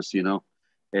collectors, you know.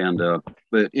 And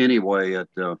but anyway,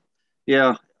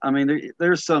 yeah, I mean,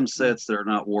 there's some sets that are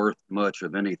not worth much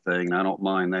of anything. I don't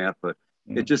mind that, but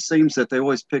it just seems that they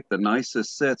always pick the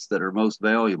nicest sets that are most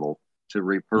valuable to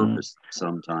repurpose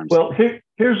sometimes. Well,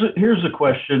 here's a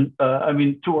question. I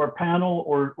mean, to our panel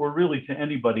or really to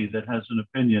anybody that has an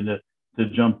opinion to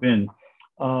jump in.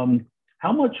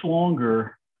 How much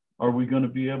longer are we going to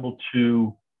be able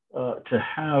to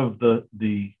have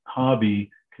the hobby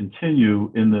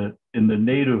continue in the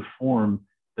native form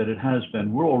that it has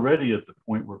been? We're already at the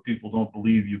point where people don't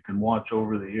believe you can watch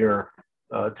over the air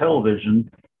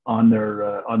television on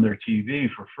their TV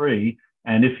for free.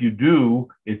 And if you do,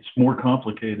 it's more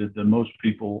complicated than most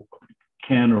people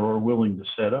can or are willing to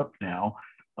set up now.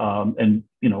 And,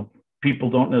 you know, people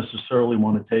don't necessarily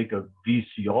want to take a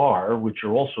VCR, which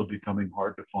are also becoming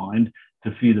hard to find,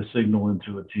 to feed a signal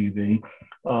into a TV.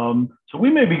 So we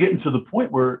may be getting to the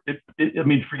point where, I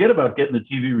mean, forget about getting the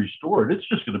TV restored. It's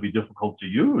just going to be difficult to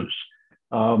use.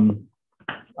 I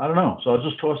don't know. So I'll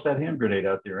just toss that hand grenade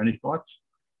out there. Any thoughts?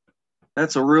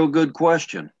 That's a real good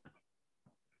question.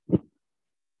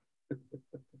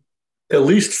 At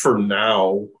least for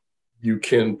now, you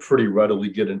can pretty readily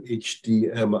get an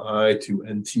HDMI to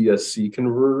NTSC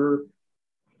converter.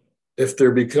 If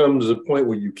there becomes a point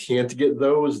where you can't get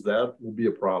those, that will be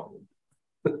a problem.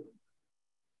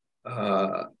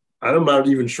 I'm not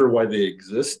even sure why they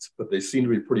exist, but they seem to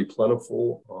be pretty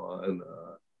plentiful on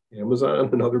Amazon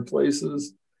and other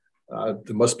places.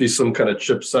 There must be some kind of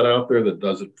chipset out there that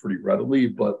does it pretty readily,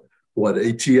 but what,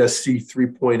 ATSC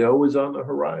 3.0 is on the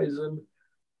horizon?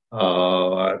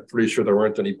 I'm pretty sure there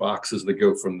weren't any boxes that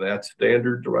go from that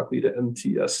standard directly to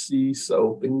NTSC.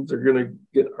 So things are going to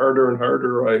get harder and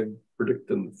harder, I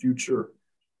predict, in the future.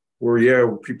 Where, yeah,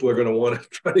 people are going to want to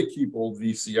try to keep old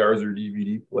VCRs or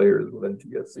DVD players with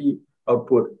NTSC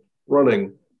output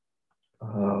running.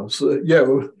 So, yeah,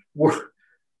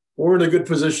 we're in a good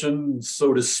position,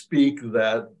 so to speak,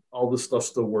 that all this stuff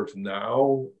still works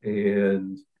now.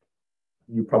 And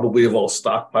you probably have all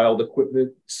stockpiled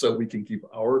equipment so we can keep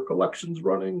our collections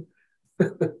running.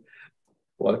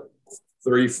 What,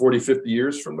 30, 40, 50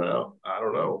 years from now? I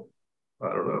don't know.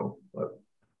 But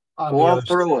well, I'll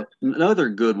throw another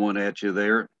good one at you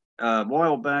there. A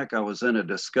while back, I was in a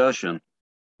discussion.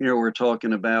 You know, we're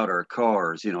talking about our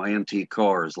cars, you know, antique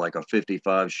cars like a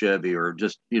 55 Chevy or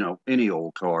just, you know, any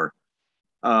old car.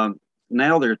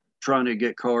 Now they're trying to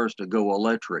get cars to go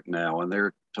electric now, and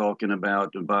they're talking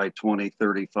about by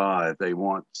 2035, they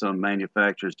want some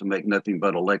manufacturers to make nothing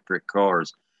but electric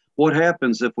cars. What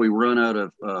happens if we run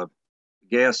out of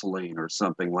gasoline or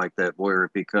something like that, where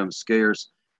it becomes scarce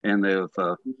and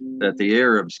that the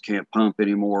Arabs can't pump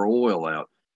any more oil out?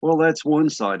 Well, that's one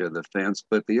side of the fence,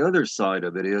 but the other side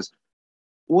of it is,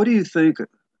 what do you think?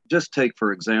 Just take,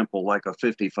 for example, like a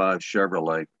 55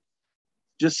 Chevrolet.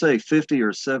 Just say 50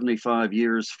 or 75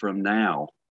 years from now,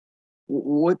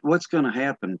 what's going to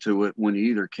happen to it when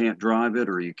you either can't drive it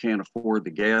or you can't afford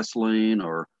the gasoline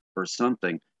or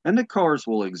something? And the cars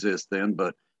will exist then,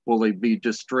 but will they be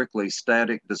just strictly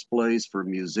static displays for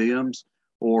museums,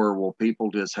 or will people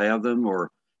just have them?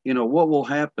 Or, you know, what will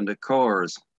happen to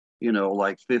cars, you know,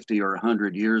 like 50 or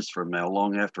 100 years from now,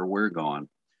 long after we're gone?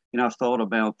 I've thought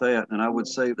about that, and I would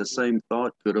say the same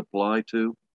thought could apply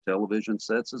to television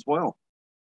sets as well.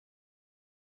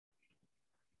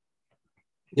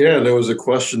 Yeah, there was a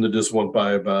question that just went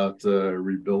by about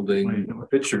rebuilding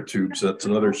picture tubes. That's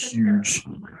another huge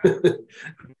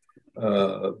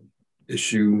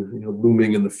issue,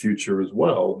 looming in the future as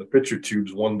well. The picture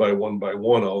tubes, one by one,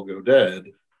 all go dead.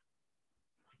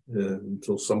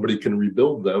 Until somebody can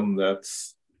rebuild them,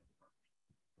 that's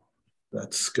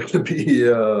going to be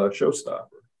a showstopper.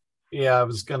 Yeah, I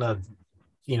was going to,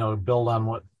 build on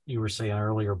what you were saying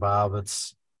earlier, Bob.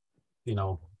 It's,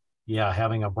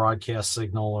 having a broadcast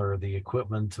signal or the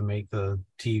equipment to make the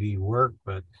TV work,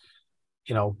 but,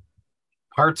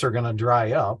 parts are going to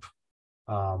dry up.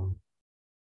 I'll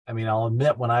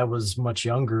admit when I was much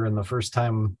younger and the first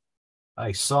time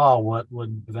I saw what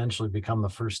would eventually become the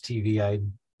first TV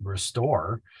I'd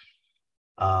restore,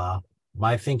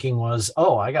 my thinking was,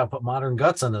 oh, I got to put modern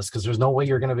guts in this because there's no way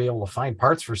you're going to be able to find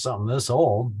parts for something this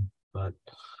old. But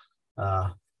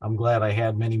I'm glad I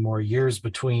had many more years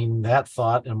between that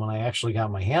thought and when I actually got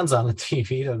my hands on the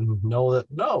TV to know that,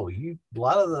 no, a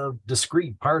lot of the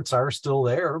discrete parts are still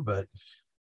there. But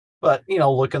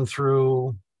looking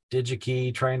through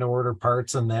DigiKey, trying to order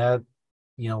parts and that,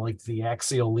 like the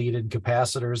axial leaded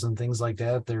capacitors and things like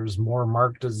that, there's more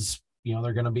marked as,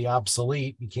 they're going to be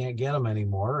obsolete. You can't get them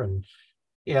anymore. And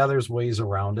yeah, there's ways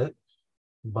around it.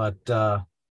 But,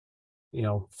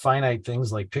 finite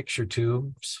things like picture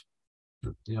tubes,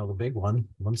 the big one,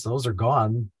 once those are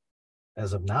gone,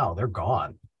 as of now, they're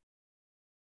gone.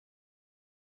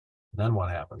 Then what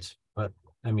happens? But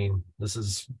this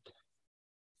is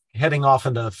heading off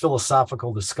into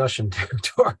philosophical discussion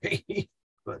territory.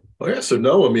 But yes or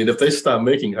no? If they stop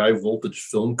making high voltage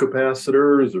film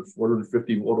capacitors or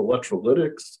 450 volt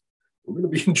electrolytics, we're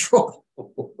going to be in trouble.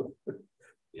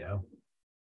 Yeah.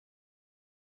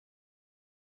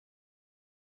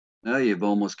 Now you've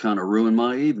almost kind of ruined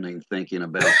my evening thinking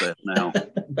about that now.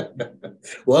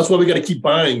 Well, that's why we got to keep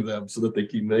buying them so that they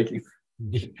keep making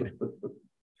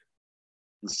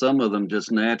Some of them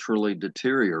just naturally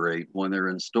deteriorate when they're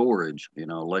in storage,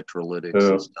 electrolytics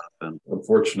and stuff. And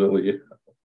unfortunately,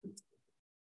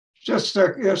 just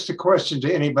a question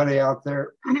to anybody out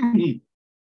there.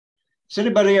 Has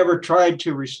anybody ever tried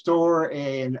to restore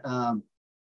an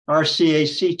RCA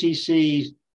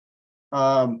CTC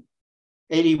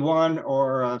 81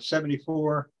 or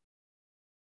 74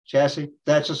 chassis?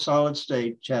 That's a solid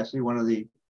state chassis, one of the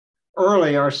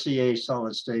early RCA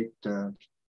solid state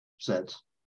sets.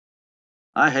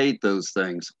 I hate those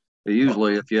things.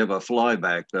 Usually, if you have a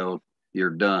flyback, though, you're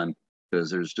done because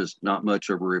there's just not much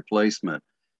of a replacement.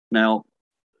 Now,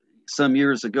 some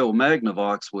years ago,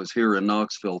 Magnavox was here in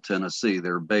Knoxville, Tennessee.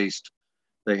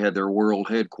 They had their world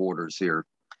headquarters here.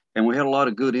 And we had a lot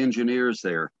of good engineers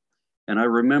there. And I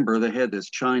remember they had this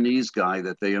Chinese guy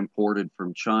that they imported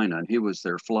from China, and he was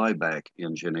their flyback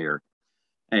engineer.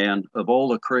 And of all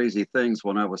the crazy things,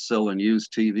 when I was selling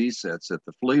used TV sets at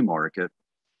the flea market,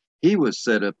 he was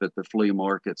set up at the flea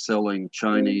market selling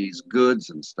Chinese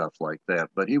goods and stuff like that,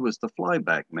 but he was the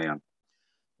flyback man.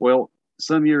 Well,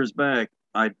 some years back,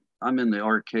 I'm in the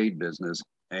arcade business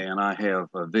and I have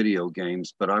video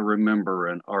games, but I remember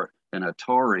an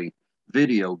Atari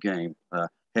video game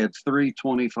had 3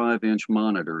 25-inch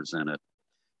monitors in it.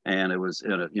 And it was,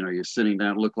 you're sitting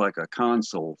down, it looked like a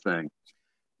console thing.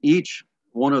 Each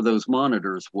one of those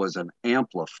monitors was an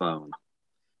ampliphone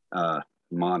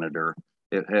monitor.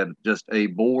 It had just a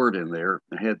board in there.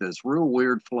 It had this real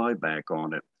weird flyback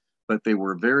on it, but they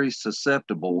were very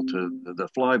susceptible to the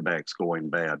flybacks going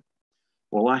bad.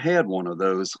 Well, I had one of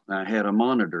those. I had a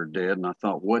monitor dead and I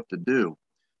thought what to do.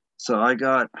 So I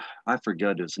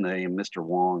forgot his name, Mr.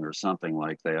 Wong or something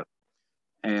like that.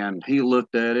 And he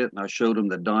looked at it and I showed him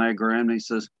the diagram and he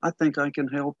says, I think I can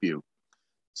help you.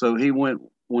 So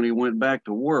when he went back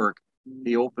to work,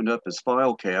 he opened up his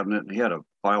file cabinet and he had a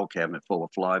file cabinet full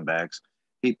of flybacks.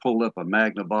 He pulled up a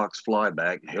Magnavox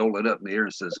flyback, held it up in the air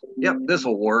and says, yep, this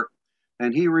will work.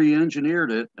 And he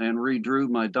re-engineered it and redrew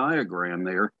my diagram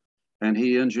there. And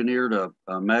he engineered a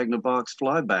Magnavox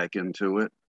flyback into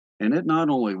it. And it not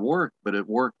only worked, but it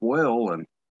worked well. And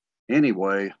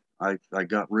anyway, I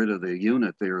got rid of the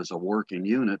unit there as a working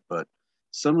unit, but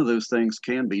some of those things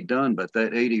can be done. But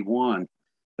that 81,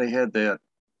 they had that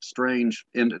strange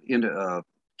encapsulated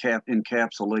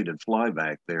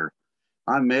flyback there.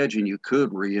 I imagine you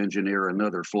could re-engineer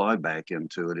another flyback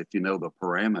into it if you know the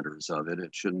parameters of it.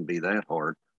 It shouldn't be that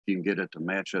hard. You can get it to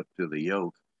match up to the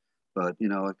yoke, but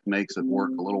it makes it work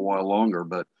a little while longer.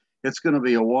 But it's going to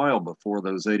be a while before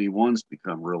those 81s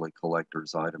become really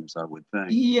collector's items, I would think.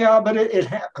 Yeah, but it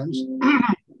happens.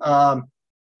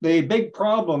 The big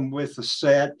problem with the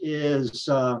set is,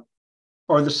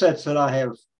 or the sets that I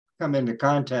have come into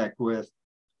contact with,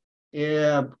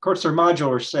 of course, they're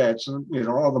modular sets, and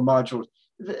all the modules.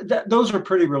 Those are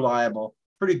pretty reliable,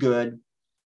 pretty good.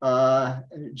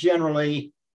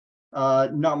 Generally,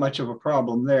 not much of a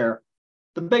problem there.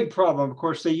 The big problem, of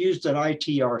course, they used an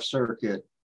ITR circuit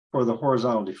for the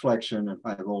horizontal deflection and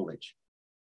high voltage.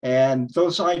 And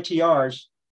those ITRs,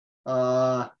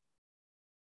 of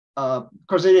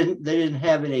course, they didn't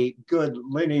have any good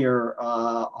linear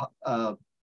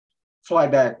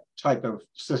flyback type of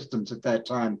systems at that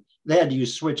time. They had to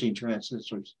use switching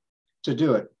transistors to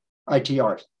do it,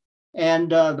 ITRs.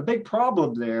 And the big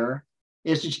problem there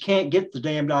is that you can't get the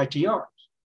damned ITRs.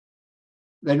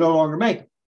 They no longer make them.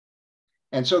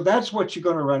 And so that's what you're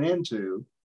going to run into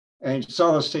in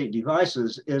solid state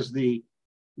devices is you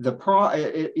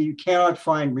cannot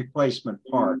find replacement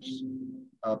parts,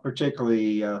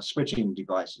 particularly switching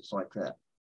devices like that.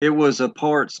 It was a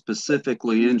part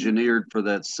specifically engineered for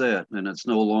that set, and it's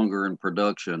no longer in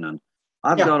production. And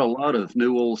I've got a lot of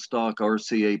new old stock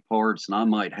RCA parts, and I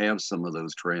might have some of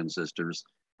those transistors.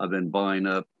 I've been buying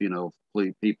up, people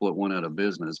that went out of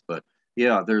business. But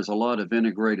yeah, there's a lot of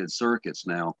integrated circuits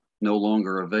now no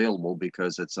longer available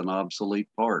because it's an obsolete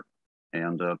part.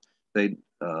 And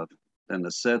and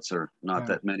the sets are not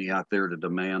that many out there to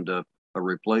demand a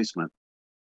replacement.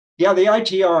 Yeah, the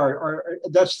ITR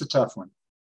that's the tough one.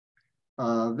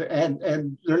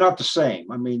 And they're not the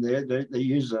same. I mean, they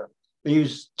use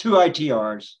two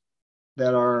ITRs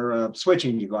that are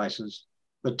switching devices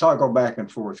that toggle back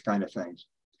and forth kind of things.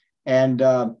 And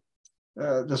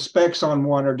the specs on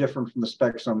one are different from the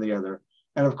specs on the other.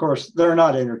 And of course, they're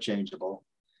not interchangeable.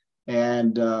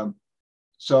 And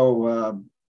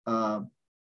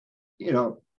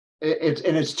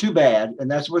it's too bad. And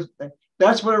that's what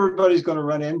everybody's going to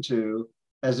run into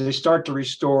as they start to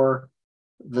restore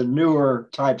the newer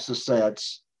types of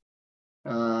sets,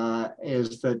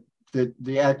 is that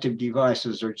the active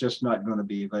devices are just not going to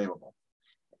be available.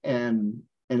 And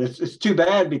it's too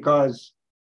bad because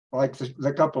like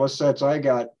the couple of sets I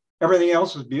got, everything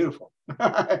else is beautiful.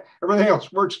 Everything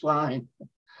else works fine.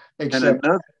 Except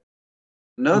and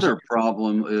another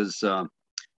problem is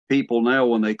people now,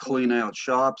 when they clean out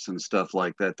shops and stuff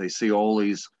like that, they see all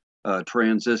these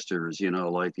transistors,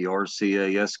 like the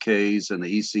RCA SKs and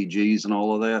the ECGs and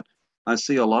all of that. I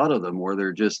see a lot of them where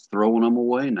they're just throwing them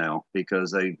away now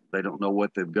because they don't know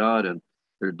what they've got and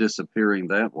they're disappearing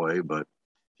that way. But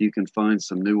if you can find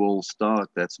some new old stock,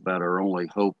 that's about our only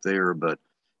hope there. But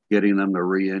getting them to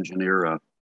re-engineer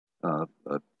a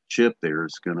chip there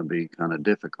is going to be kind of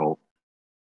difficult.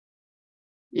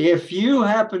 If you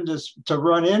happen to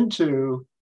run into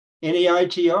any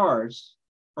ITRs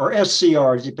or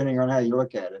SCRs, depending on how you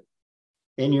look at it,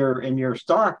 in your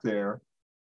stock there,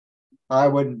 I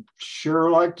would sure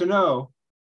like to know.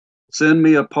 Send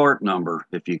me a part number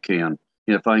if you can.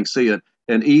 If I can see an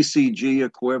ECG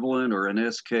equivalent or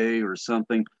an SK or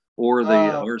something, or the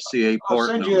RCA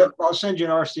part number. I'll send you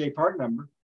an RCA part number.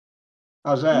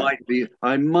 How's that?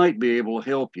 I might be able to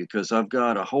help you because I've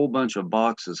got a whole bunch of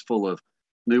boxes full of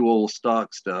new old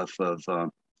stock stuff. There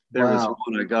was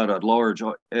one, I got a large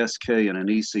SK and an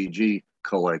ECG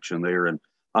collection there, and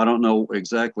I don't know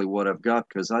exactly what I've got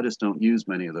because I just don't use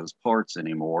many of those parts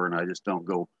anymore, and I just don't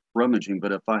go rummaging.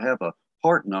 But if I have a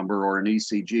part number or an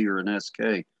ECG or an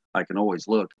SK, I can always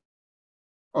look.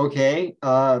 Okay.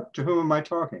 To whom am I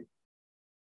talking?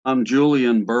 I'm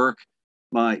Julian Burke.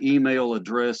 My email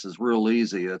address is real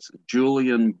easy. It's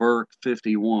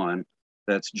JulianBurke51.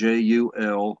 That's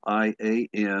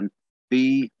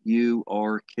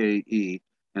JulianBurke,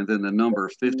 and then the number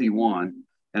 51,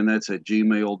 and that's at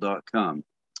gmail.com.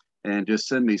 And just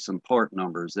send me some part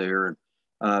numbers there. And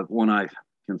when I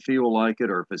can feel like it,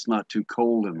 or if it's not too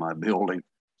cold in my building,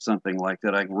 something like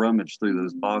that, I can rummage through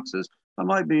those boxes. I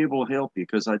might be able to help you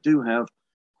because I do have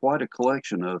quite a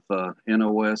collection of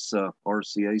NOS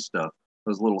RCA stuff,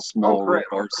 those little small red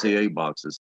RCA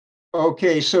boxes.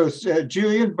 Okay, so it's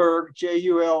Julian Burke,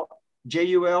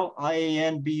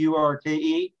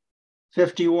 JulianBurke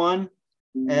 51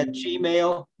 at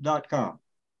gmail.com.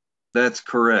 That's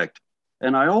correct.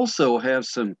 And I also have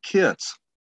some kits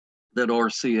that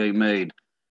RCA made.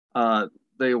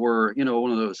 They were,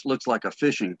 one of those, looks like a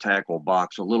fishing tackle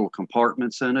box with little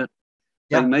compartments in it.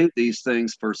 They made these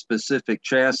things for specific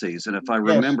chassis. And if I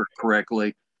remember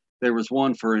correctly, there was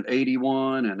one for an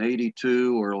 81 and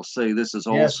 82, or it'll say this is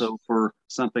also for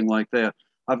something like that.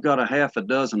 I've got a half a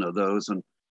dozen of those, and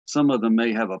some of them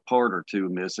may have a part or two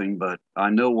missing, but I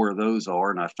know where those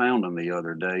are, and I found them the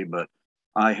other day. But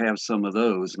I have some of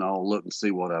those, and I'll look and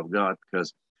see what I've got,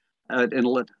 because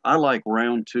I like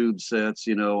round tube sets,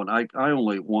 you know, and I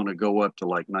only want to go up to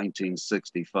like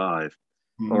 1965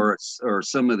 or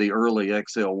some of the early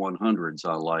XL 100s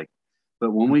I like.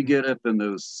 But when we get up in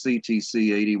those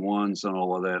CTC 81s and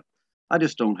all of that, I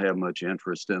just don't have much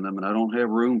interest in them, and I don't have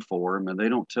room for them, and they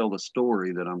don't tell the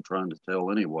story that I'm trying to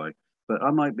tell anyway. But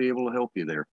I might be able to help you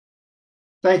there.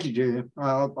 Thank you, Julian.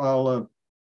 I'll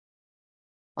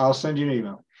send you an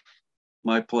email.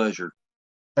 My pleasure.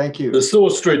 Thank you. This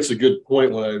illustrates a good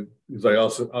point because I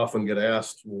also often get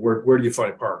asked, where do you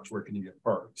find parts? Where can you get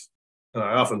parts? And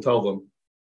I often tell them,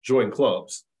 join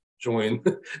clubs, join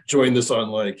this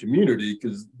online community,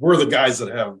 because we're the guys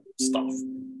that have stuff.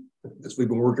 Because we've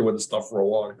been working with this stuff for a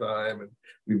long time, and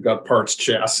we've got parts,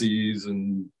 chassis,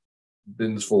 and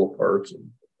bins full of parts and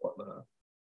whatnot.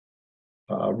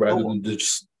 Rather than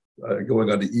just going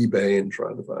onto eBay and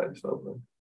trying to find something.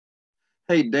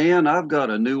 Hey, Dan, I've got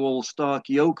a new old stock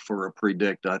yoke for a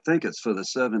Predict. I think it's for the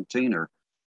 17er.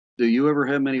 Do you ever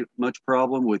have much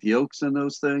problem with yokes in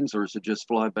those things, or is it just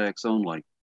flybacks only?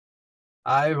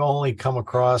 I've only come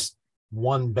across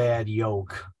one bad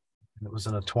yoke. It was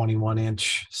in a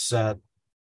 21-inch set.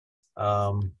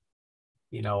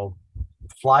 You know,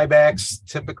 flybacks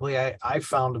typically I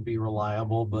found to be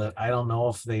reliable, but I don't know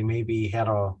if they maybe had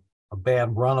a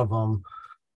bad run of them.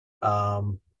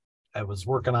 I was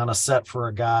working on a set for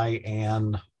a guy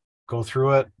and go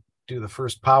through it, do the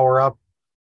first power up.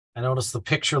 I noticed the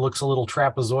picture looks a little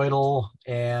trapezoidal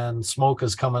and smoke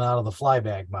is coming out of the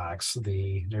flyback box.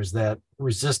 There's that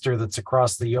resistor that's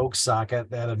across the yoke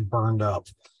socket that had burned up.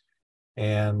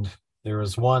 And there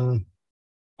was one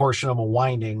portion of a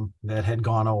winding that had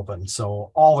gone open.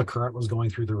 So all the current was going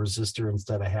through the resistor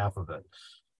instead of half of it.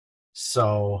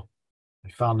 So I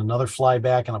found another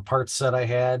flyback and a parts set I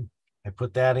had. I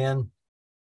put that in.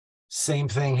 Same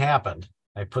thing happened.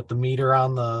 I put the meter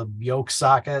on the yoke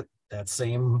socket, that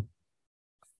same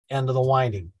end of the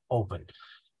winding open.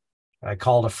 I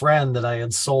called a friend that I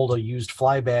had sold a used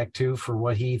flyback to for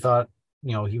what he thought,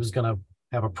 you know, he was going to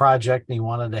have a project and he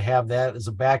wanted to have that as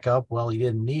a backup. Well, he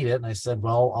didn't need it. And I said,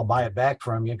 well, I'll buy it back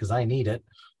from you because I need it.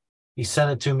 He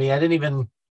sent it to me. I didn't even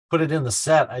put it in the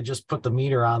set. I just put the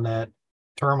meter on that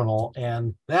terminal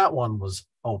and that one was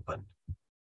open.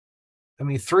 I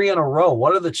mean, 3 in a row.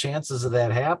 What are the chances of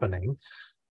that happening?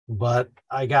 But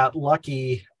I got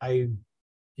lucky. I'm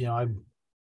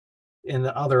in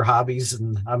the other hobbies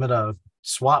and I'm at a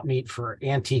swap meet for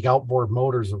antique outboard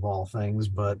motors of all things.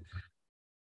 But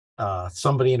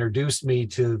somebody introduced me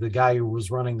to the guy who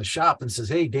was running the shop and says,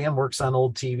 hey, Dan works on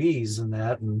old TVs and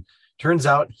that. And turns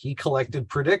out he collected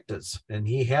Predictas and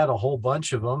he had a whole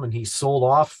bunch of them and he sold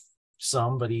off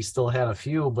some, but he still had a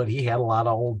few, but he had a lot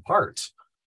of old parts.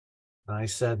 And I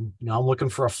said, you know, I'm looking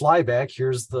for a flyback.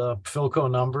 Here's the Philco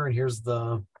number and here's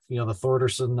the, you know, the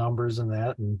Thorderson numbers and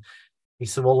that. And he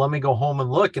said, well, let me go home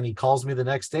and look. And he calls me the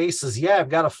next day, says, yeah, I've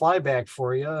got a flyback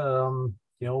for you.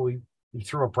 You know, he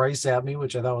threw a price at me,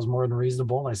 which I thought was more than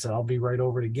reasonable. And I said, I'll be right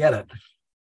over to get it.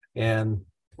 And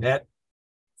that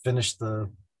finished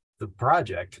the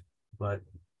project. But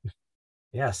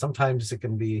yeah, sometimes it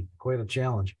can be quite a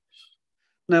challenge.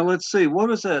 Now, let's see, what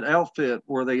was that outfit?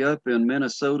 Were they up in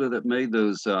Minnesota that made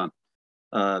those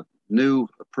new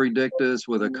Predictas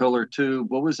with a color tube?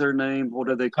 What was their name? What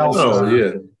do they call it? Oh,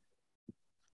 yeah.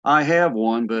 I have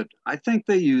one, but I think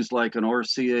they use like an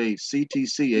RCA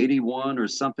CTC 81 or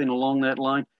something along that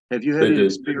line. Have you had any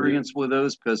experience with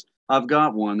those? Because I've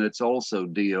got one that's also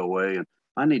DOA, and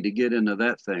I need to get into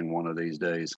that thing one of these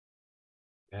days.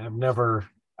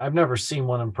 I've never seen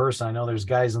one in person. I know there's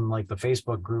guys in like the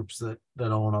Facebook groups that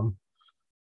own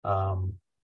them.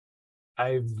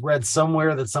 I've read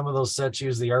somewhere that some of those sets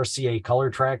use the RCA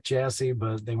color track chassis,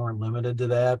 but they weren't limited to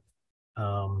that.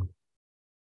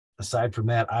 Aside from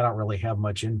that, I don't really have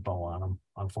much info on them,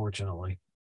 unfortunately.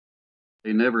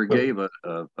 They never gave a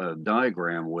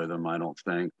diagram with them, I don't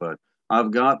think, but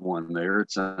I've got one there.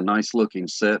 It's a nice looking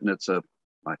set, and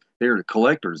they're the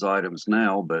collector's items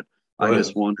now, but I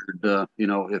just wondered, you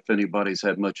know, if anybody's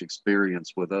had much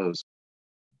experience with those.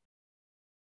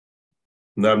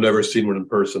 No, I've never seen one in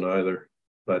person either.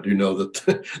 But I do know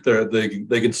that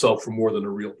they can sell for more than a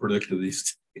real Predicta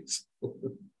these days.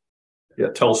 Yeah,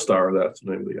 Telstar, that's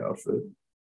the name of the outfit.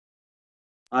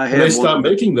 And they stopped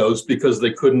making those because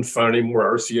they couldn't find any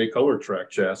more RCA color track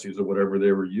chassis or whatever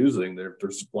they were using. Their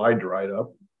supply dried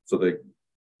up, so they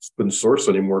couldn't source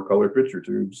any more color picture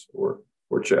tubes or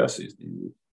chassis to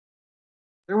use.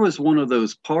 There was one of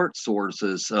those part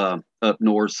sources up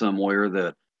north somewhere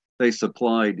that they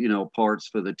supplied, you know, parts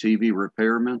for the TV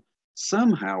repairmen.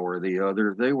 Somehow or the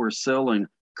other, they were selling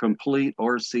complete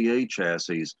RCA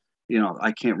chassis,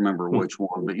 I can't remember which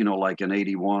one, but like an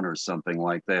 81 or something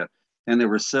like that. And they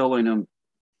were selling them.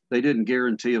 They didn't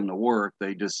guarantee them to work.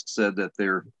 They just said that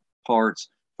they're parts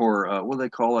for what do they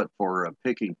call it, for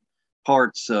picking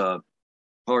parts,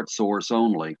 part source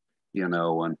only,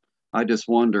 and I just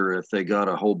wonder if they got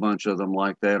a whole bunch of them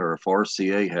like that, or if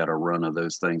RCA had a run of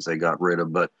those things they got rid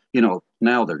of. But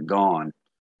now they're gone,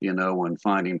 and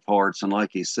finding parts. And like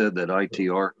he said, that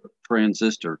ITR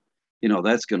transistor,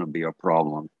 that's going to be a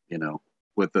problem,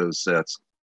 with those sets.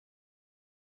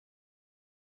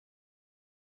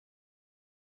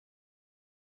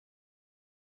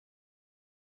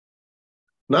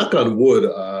 Knock on wood,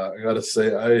 I got to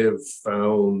say, I have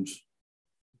found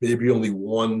maybe only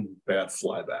one bad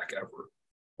flyback ever.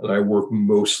 And I work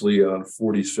mostly on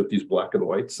 40s, 50s black and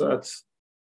white sets.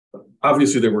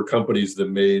 Obviously, there were companies that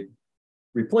made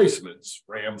replacements,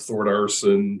 Ram, Thord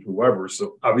Arson, whoever.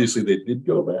 So obviously they did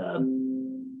go bad.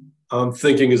 I'm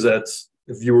thinking is that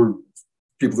if you were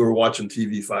people that were watching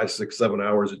TV 5, 6, 7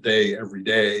 hours a day, every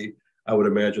day, I would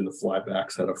imagine the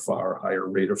flybacks had a far higher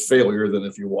rate of failure than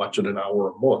if you watch it an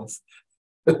hour a month.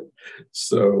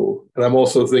 So, and I'm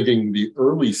also thinking the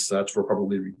early sets were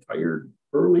probably retired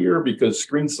earlier because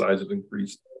screen size has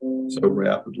increased so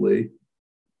rapidly.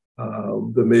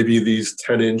 That maybe these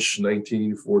 10-inch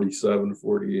 1947,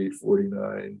 48,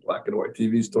 49 black and white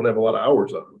TVs don't have a lot of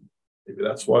hours on them. Maybe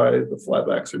that's why the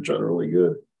flybacks are generally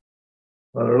good.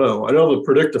 I don't know. I know the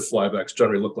predictive flybacks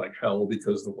generally look like hell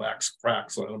because the wax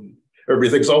cracks on them.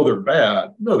 Everybody thinks, oh, they're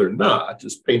bad. No, they're not.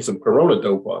 Just paint some Corona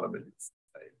dope on them and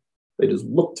they just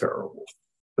look terrible.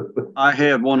 I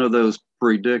had one of those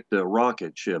predict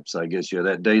rocket ships, I guess,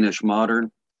 that Danish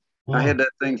Modern. Wow. I had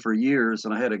that thing for years,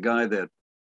 and I had a guy that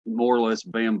more or less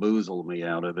bamboozled me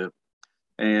out of it.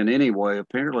 And anyway,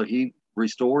 apparently he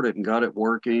restored it and got it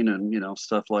working and,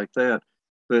 stuff like that.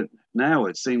 But now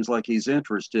it seems like he's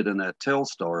interested in that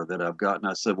Telstar that I've got. And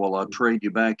I said, well, I'll trade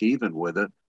you back even with it.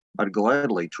 I'd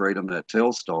gladly trade him that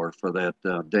Telstar for that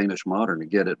Danish Modern to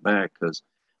get it back, because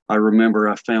I remember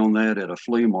I found that at a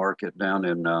flea market down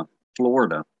in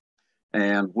Florida.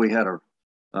 And we had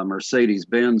a Mercedes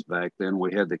Benz back then.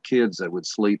 We had the kids that would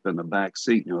sleep in the back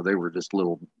seat. They were just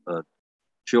little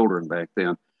children back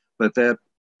then. But that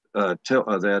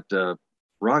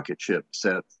rocket ship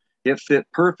set, it fit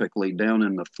perfectly down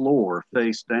in the floor,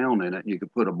 face down in it. You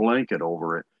could put a blanket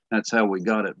over it. That's how we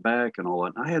got it back and all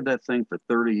that. And I had that thing for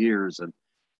 30 years, and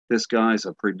this guy's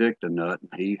a predict-a-nut,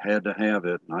 and he had to have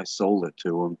it, and I sold it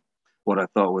to him what I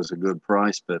thought was a good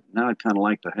price. But now I'd kind of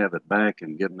like to have it back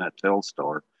and give him that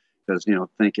Telstar, because,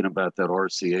 thinking about that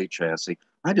RCA chassis,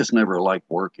 I just never liked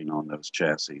working on those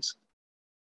chassis.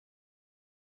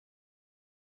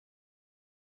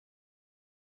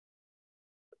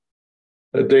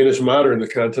 The Danish Modern, the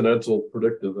Continental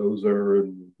Predictive, those are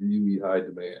in really high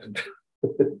demand.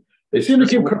 They seem to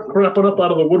keep cropping up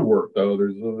out of the woodwork, though.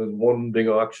 There's one big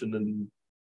auction in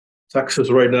Texas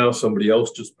right now. Somebody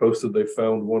else just posted they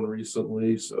found one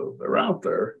recently, so they're out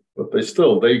there. But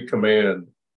they command.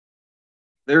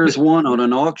 There's one on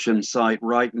an auction site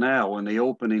right now, and the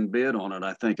opening bid on it,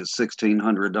 I think, is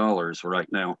 $1,600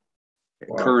 right now,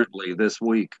 currently this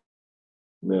week.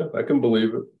 Yeah, I can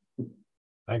believe it.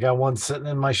 I got one sitting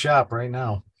in my shop right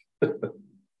now.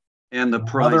 And the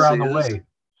price on the way.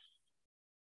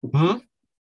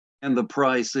 And the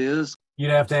price is?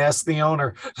 You'd have to ask the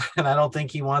owner, and I don't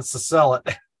think he wants to sell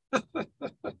it.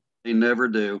 They never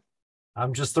do.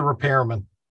 I'm just the repairman.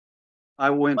 I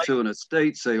went to an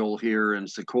estate sale here in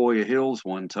Sequoia Hills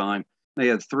one time. They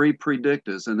had 3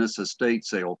 Predictas in this estate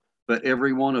sale, but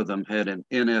every one of them had an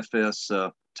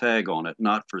NFS tag on it,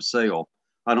 not for sale.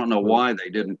 I don't know why they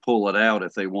didn't pull it out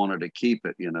if they wanted to keep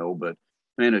it, but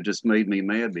man, it just made me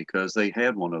mad because they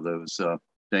had one of those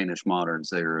Danish Moderns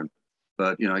there.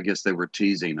 But, I guess they were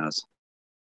teasing us.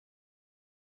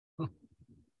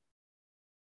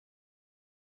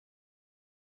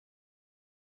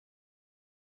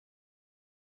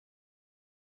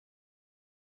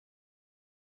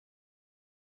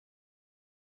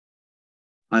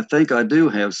 I think I do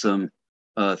have some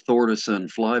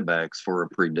Thordison flybacks for a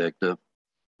Predicta.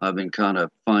 I've been kind of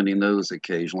finding those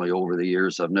occasionally over the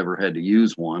years. I've never had to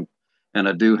use one. And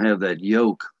I do have that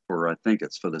yoke for, I think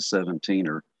it's for the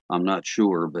 17er. I'm not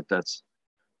sure, but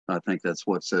I think that's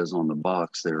what says on the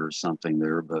box there or something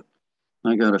there. But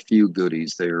I got a few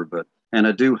goodies there. And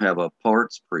I do have a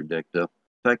parts Predicta. In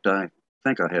fact, I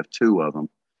think I have 2 of them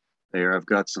there. I've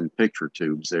got some picture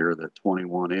tubes there, that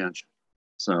 21-inch.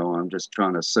 So I'm just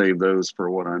trying to save those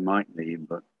for what I might need.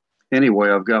 But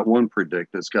anyway, I've got one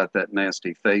Predict that's got that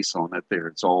nasty face on it there.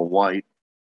 It's all white.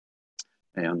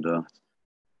 And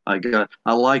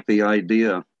I like the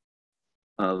idea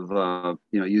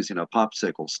using a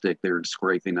popsicle stick there and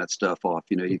scraping that stuff off.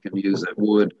 You can use that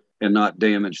wood and not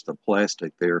damage the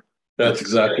plastic there. That's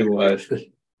exactly why. So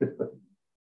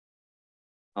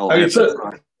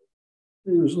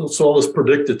all this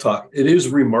predicted talk, it is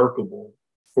remarkable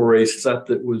for a set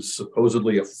that was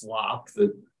supposedly a flop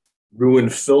that ruined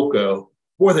Philco.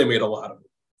 Boy, they made a lot of them.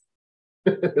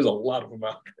 There's a lot of them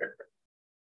out there.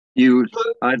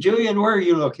 Julian, where are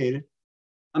you located?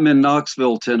 I'm in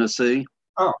Knoxville, Tennessee.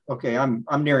 Oh, okay. I'm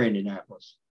near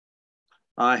Indianapolis.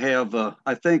 I have,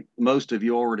 I think most of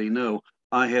you already know,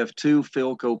 I have 2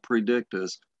 Philco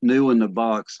Predictas, new in the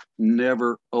box,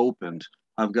 never opened.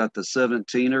 I've got the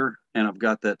 17er and I've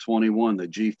got that 21, the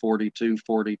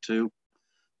G4242.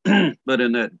 But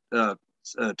in that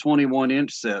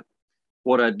 21-inch set,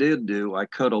 what I did do, I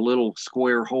cut a little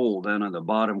square hole down in the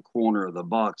bottom corner of the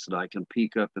box that I can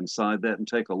peek up inside that and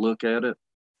take a look at it.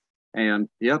 And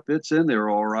yep, it's in there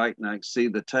all right. And I can see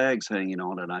the tags hanging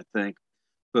on it, I think.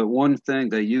 But one thing,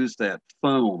 they use that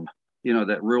foam,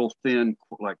 that real thin,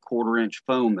 like 1/4-inch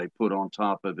foam they put on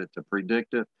top of it to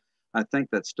predict it. I think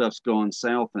that stuff's gone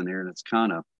south in there and it's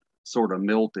kind of sort of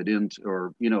melted into,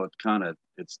 or,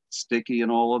 it's sticky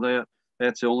and all of that.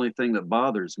 That's the only thing that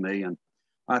bothers me. And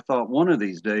I thought one of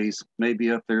these days,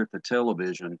 maybe up there at the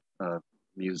television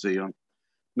museum,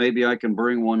 maybe I can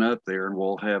bring one up there and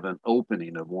we'll have an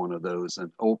opening of one of those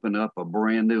and open up a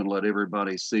brand new and let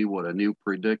everybody see what a new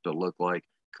Predicta look like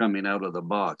coming out of the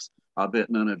box. I bet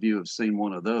none of you have seen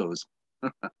one of those.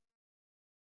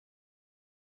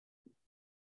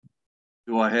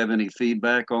 Do I have any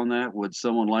feedback on that? Would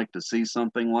someone like to see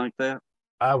something like that?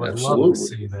 I would love to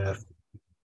see that.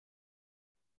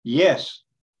 Yes.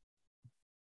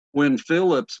 When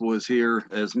Philips was here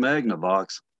as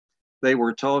Magnavox, they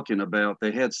were talking about,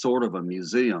 they had sort of a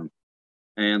museum,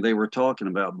 and they were talking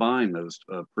about buying those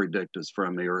Predictas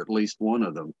from me, or at least one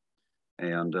of them.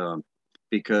 And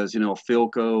because,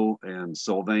 Philco and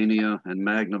Sylvania and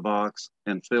Magnavox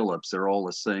and Philips, they're all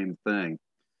the same thing.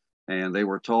 And they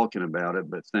were talking about it,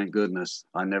 but thank goodness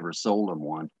I never sold them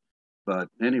one. But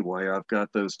anyway, I've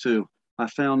got those 2. I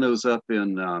found those up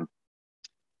in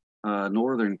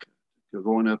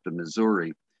going up to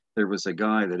Missouri. There was a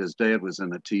guy that his dad was in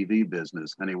the TV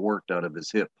business and he worked out of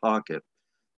his hip pocket.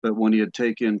 But when he had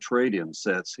taken trade-in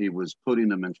sets, he was putting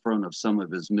them in front of some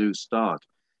of his new stock.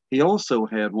 He also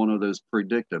had one of those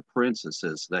Predicta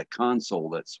Princesses, that console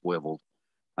that swiveled.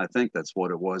 I think that's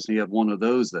what it was. He had one of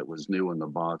those that was new in the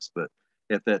box, but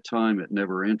at that time it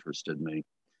never interested me.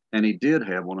 And he did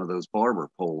have one of those barber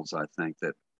poles, I think,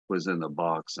 that was in the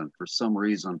box. And for some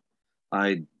reason,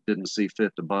 I didn't see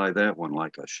fit to buy that one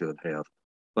like I should have.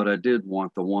 But I did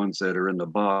want the ones that are in the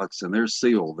box, and they're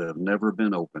sealed. They've never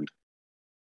been opened.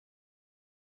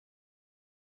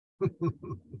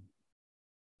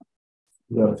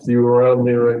 Got a few around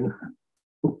me right now.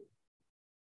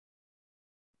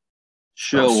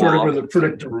 Show I'm sort off. of in the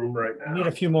Predicta room right now. Need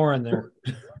a few more in there.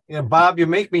 Yeah, Bob, you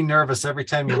make me nervous every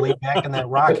time you lean back in that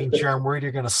rocking chair. I'm worried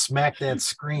you're going to smack that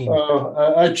screen.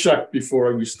 I checked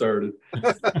before we started.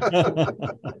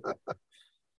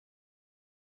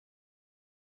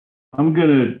 I'm going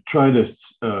to try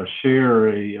to share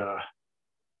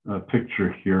a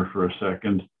picture here for a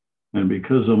second. And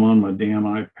because I'm on my damn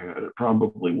iPad, it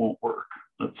probably won't work.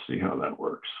 Let's see how that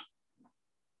works.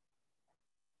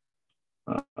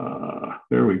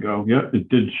 There we go. Yep, it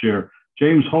did share.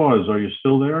 James Hawes, are you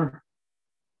still there?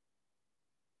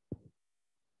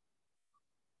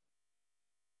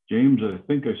 James, I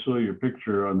think I saw your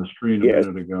picture on the screen a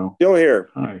minute ago. Still here.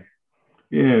 Hi.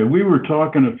 Yeah, we were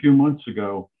talking a few months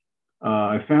ago.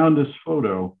 I found this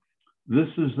photo. This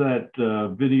is that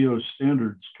video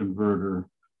standards converter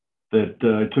that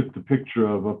I took the picture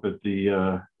of up at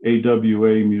the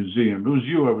AWA museum. It was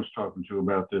you I was talking to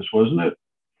about this, wasn't it?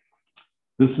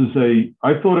 This is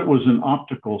I thought it was an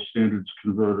optical standards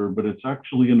converter, but it's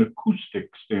actually an acoustic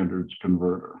standards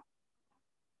converter.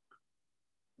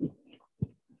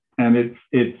 And it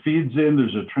feeds in,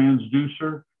 there's a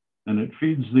transducer, and it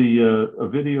feeds a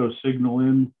video signal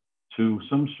in to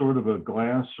some sort of a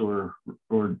glass or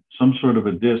some sort of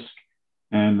a disc,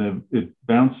 and it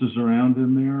bounces around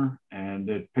in there, and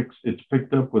it's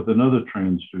picked up with another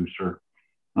transducer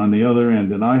on the other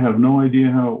end. And I have no idea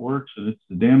how it works, and it's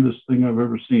the damnedest thing I've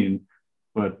ever seen.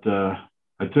 But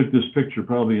I took this picture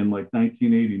probably in like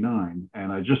 1989,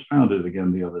 and I just found it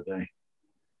again the other day.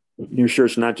 You're sure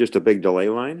it's not just a big delay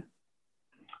line?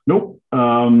 Nope.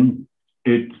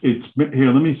 It's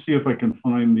here. Let me see if I can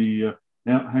find the.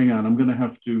 Now, hang on. I'm going to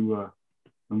have to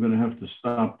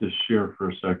stop this share for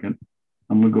a second.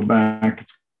 I'm going to go back.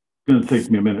 It's going to take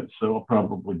me a minute, so I'll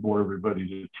probably bore everybody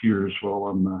to tears while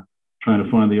I'm trying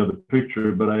to find the other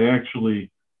picture, but I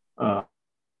actually, I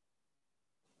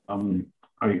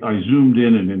zoomed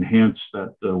in and enhanced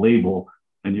that label,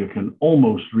 and you can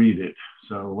almost read it.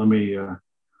 So let me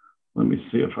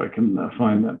see if I can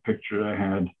find that picture I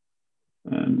had,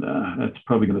 and that's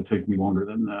probably going to take me longer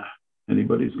than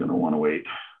anybody's going to want to wait.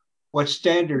 What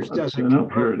standards does it no,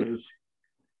 here it is.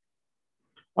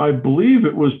 I believe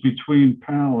it was between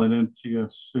PAL and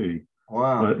NTSC.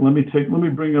 Wow. But let me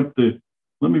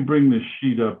bring this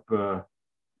sheet up.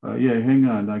 Yeah, hang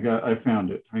on. I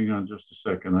found it. Hang on just a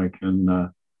second. I can,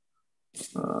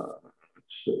 let's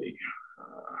see.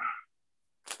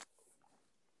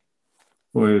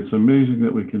 Boy, it's amazing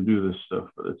that we can do this stuff,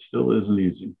 but it still isn't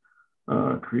easy.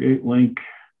 Create link.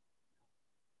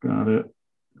 Got it.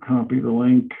 Copy the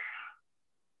link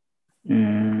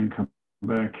and come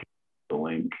back to the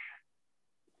link.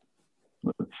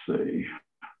 Let's see.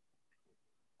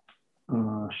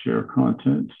 Share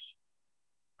content,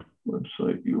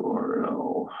 website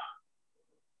URL,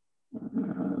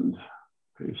 and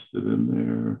paste it in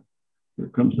there. Here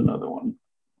comes another one.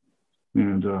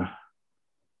 And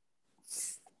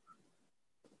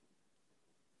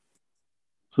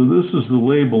so this is the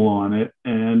label on it,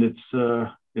 and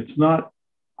it's not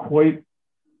quite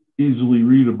easily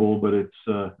readable, but it's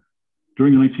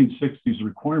during the 1960s, the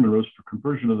requirement rose for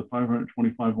conversion of the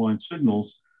 525 line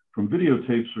signals from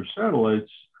videotapes or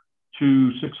satellites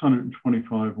to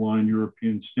 625 line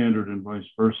European standard and vice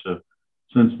versa.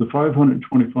 Since the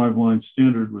 525 line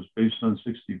standard was based on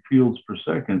 60 fields per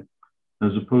second,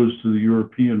 as opposed to the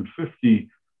European 50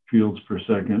 fields per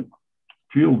second,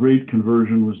 field rate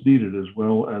conversion was needed as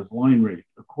well as line rate.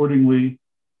 Accordingly,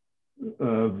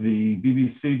 the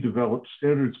BBC developed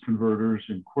standards converters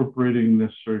incorporating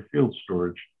necessary field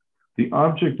storage. The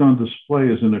object on display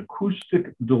is an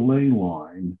acoustic delay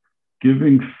line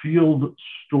giving field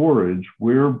storage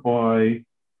whereby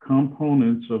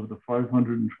components of the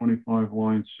 525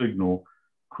 line signal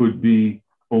could be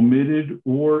omitted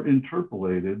or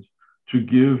interpolated to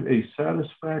give a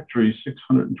satisfactory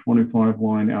 625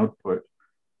 line output.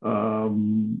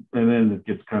 And then it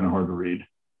gets kind of hard to read.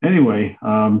 Anyway,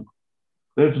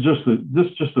 that's just the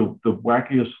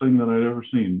wackiest thing that I'd ever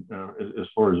seen as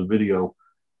far as a video,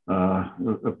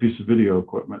 a piece of video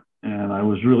equipment. And I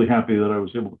was really happy that I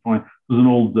was able to find, it was an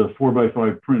old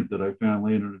 4x5 print that I found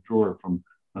laying in a drawer from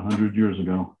 100 years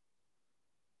ago.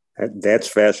 That's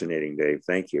fascinating, Dave.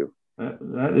 Thank you.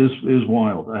 That is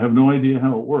wild. I have no idea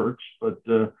how it works, but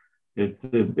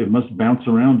it must bounce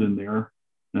around in there,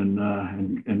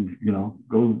 and you know,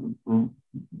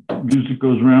 music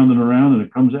goes round and around, and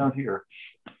it comes out here.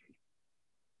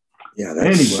 Yeah.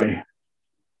 Anyway,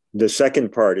 the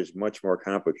second part is much more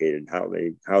complicated.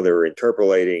 How they're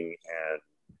interpolating and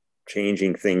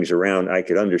changing things around. I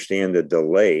could understand the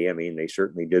delay. I mean, they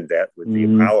certainly did that with the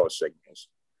Apollo signals.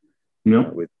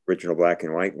 Yep. With original black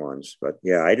and white ones. But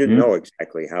yeah, I didn't know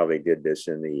exactly how they did this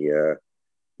in the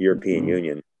European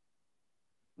Union.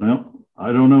 Well,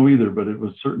 I don't know either, but it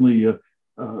was certainly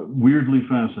weirdly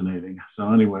fascinating.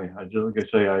 So anyway, like I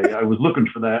say, I was looking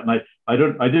for that, and I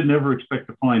didn't ever expect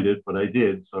to find it, but I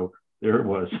did. So there it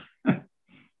was.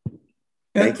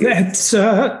 Thank you. That's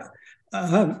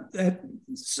that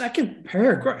second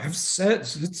paragraph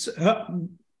says it's a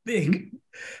big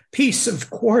piece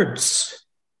of quartz.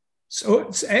 So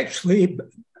it's actually,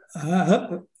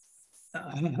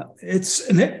 it's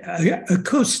an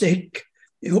acoustic,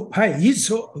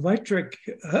 piezoelectric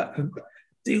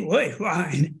delay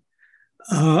line.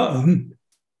 And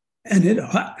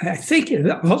I think it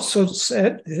also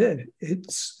said that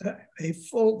it's a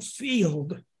full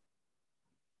field.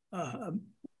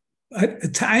 By the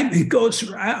time it goes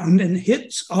around and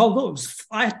hits all those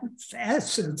flat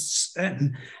facets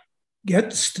and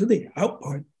gets to the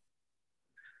output,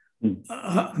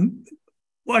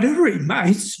 what it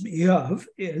reminds me of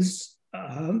is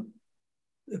the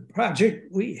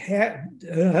project we had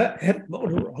at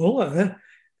Motorola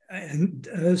and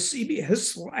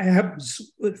CBS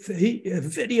Labs with a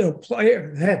video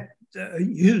player that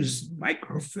used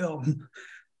microfilm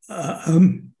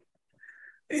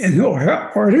in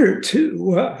order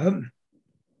to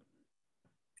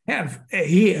have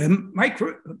a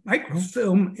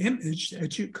microfilm image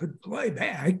that you could play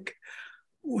back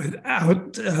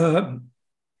without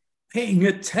paying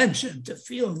attention to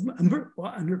field number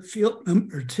 1 or field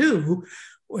number 2.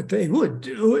 What they would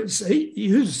do is they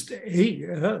used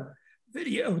a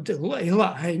video delay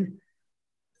line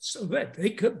so that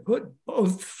they could put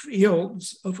both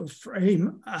fields of a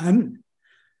frame on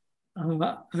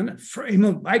a frame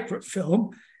of microfilm,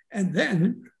 and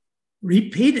then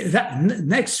repeated on the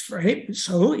next frame.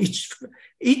 So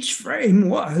each frame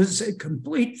was a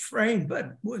complete frame,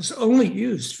 but was only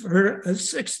used for a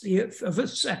 60th of a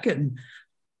second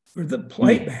for the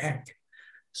playback.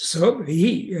 So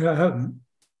the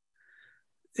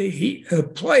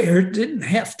player didn't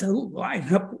have to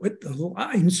line up with the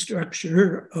line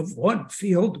structure of one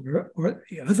field or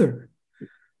the other.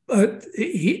 But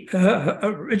the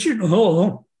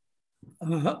original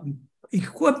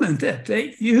equipment that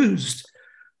they used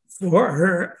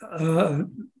for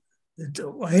the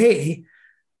delay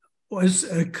was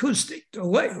acoustic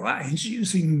delay lines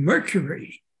using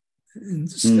mercury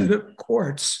instead of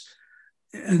quartz.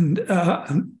 And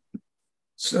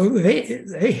so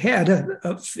they had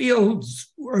a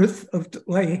field's worth of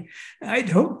delay. I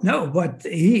don't know what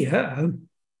the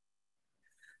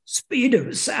speed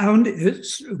of sound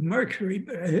is through mercury,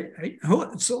 but I know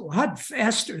it's a lot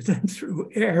faster than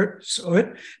through air. So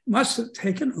it must have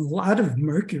taken a lot of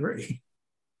mercury.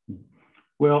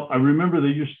 Well, I remember they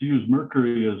used to use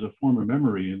mercury as a form of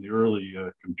memory in the early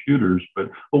computers.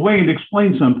 But Wayne,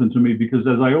 explain something to me, because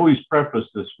as I always preface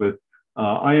this with,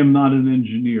 I am not an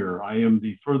engineer. I am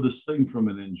the furthest thing from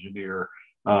an engineer.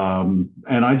 And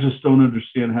I just don't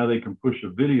understand how they can push a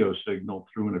video signal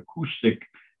through an acoustic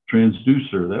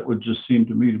transducer. That would just seem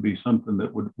to me to be something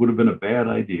that would have been a bad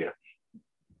idea.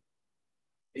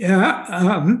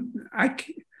 Yeah, I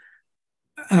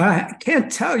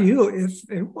can't tell you if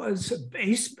it was a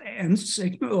baseband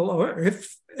signal or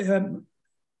if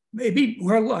maybe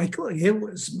more likely it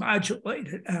was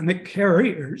modulated on a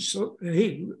carrier, so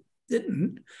they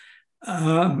didn't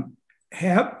have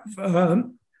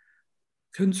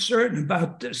concern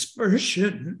about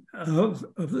dispersion of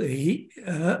the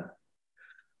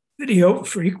video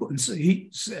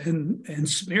frequencies and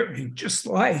smearing, just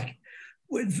like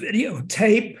with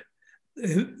videotape.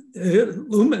 The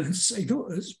luminance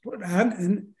signal is put on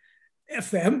an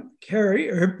FM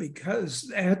carrier because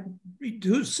that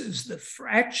reduces the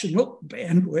fractional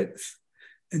bandwidth.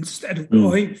 Instead of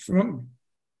going from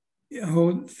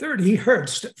 30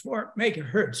 hertz to 4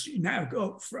 megahertz, you now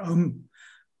go from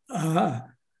 3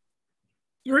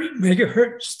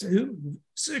 megahertz to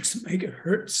 6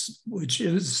 megahertz, which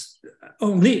is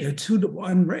only a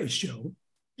 2-to-1 ratio,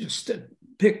 just to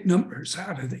pick numbers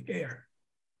out of the air.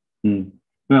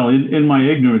 Well, in my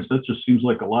ignorance, that just seems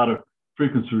like a lot of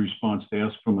frequency response to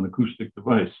ask from an acoustic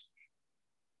device.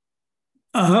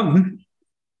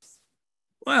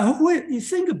 Well, when you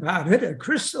think about it, a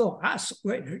crystal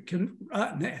oscillator can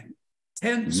run at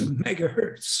tens of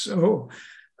megahertz. So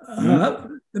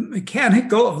the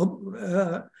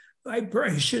mechanical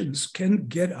vibrations can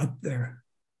get up there.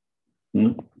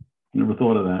 Never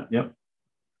thought of that. Yep.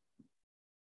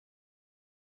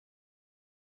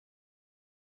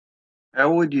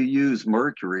 How would you use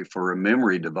mercury for a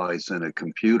memory device in a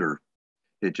computer?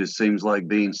 It just seems like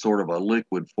being sort of a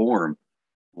liquid form.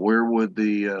 Where would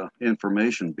the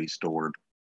information be stored?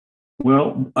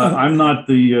 Well, I'm not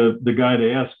the guy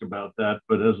to ask about that,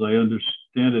 but as I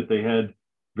understand it, they had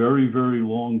very, very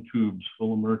long tubes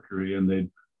full of mercury, and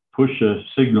they'd push a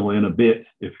signal in a bit,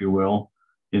 if you will,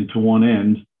 into one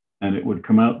end, and it would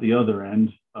come out the other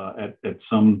end at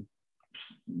some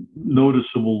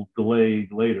noticeable delay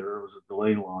later. It was a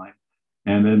delay line,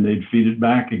 and then they'd feed it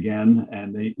back again,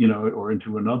 and they, or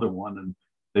into another one, and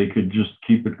they could just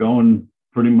keep it going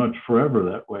pretty much forever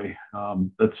that way.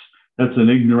 That's an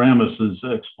ignoramus's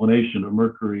explanation of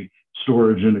mercury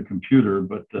storage in a computer,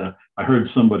 but I heard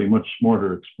somebody much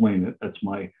smarter explain it. That's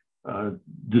my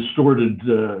distorted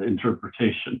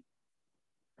interpretation.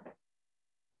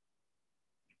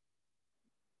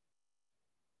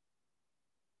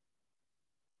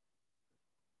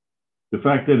 The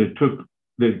fact that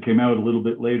it came out a little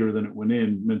bit later than it went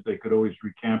in meant they could always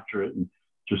recapture it and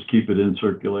just keep it in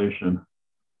circulation.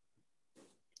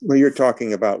 Well, you're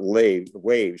talking about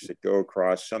waves that go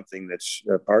across something that's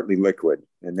partly liquid.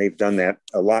 And they've done that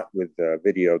a lot with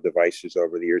video devices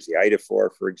over the years. The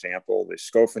Itaphore, for example, the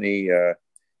Scophony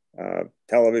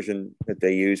television that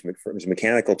they used, it was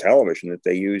mechanical television that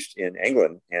they used in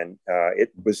England. And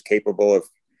it was capable of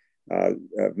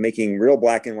making real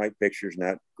black and white pictures,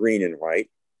 not green and white,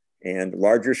 and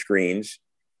larger screens.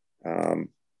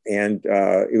 And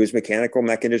it was mechanical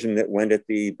mechanism that went at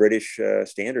the British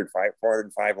standard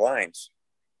 405 lines.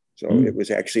 So it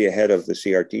was actually ahead of the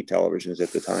CRT televisions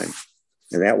at the time.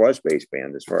 And that was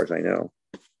baseband as far as I know.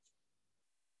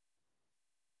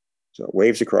 So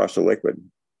waves across the liquid.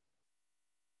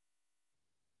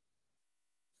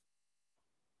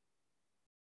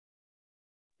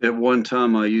 At one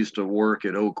time, I used to work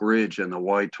at Oak Ridge in the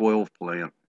Y12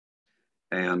 plant.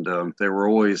 And they were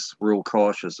always real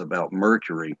cautious about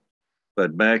mercury.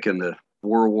 But back in the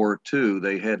World War II,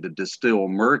 they had to distill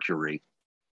mercury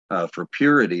for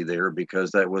purity there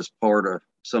because that was part of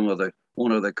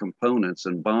one of the components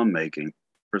in bomb making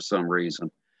for some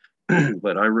reason.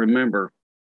 But I remember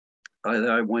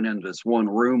I went into this one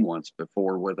room once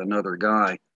before with another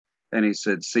guy, and he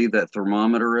said, "See that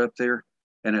thermometer up there?"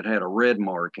 And it had a red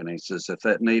mark, and he says, "If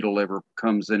that needle ever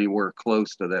comes anywhere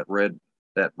close to that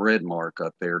red mark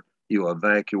up there, you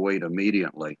evacuate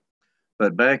immediately."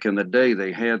 But back in the day,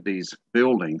 they had these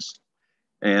buildings,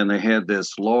 and they had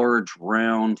this large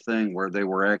round thing where they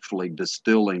were actually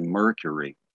distilling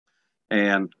mercury.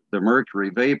 And the mercury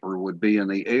vapor would be in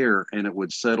the air, and it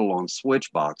would settle on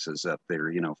switch boxes up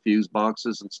there, fuse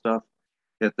boxes and stuff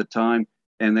at the time.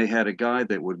 And they had a guy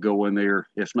that would go in there,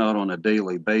 if not on a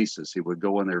daily basis, he would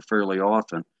go in there fairly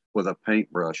often with a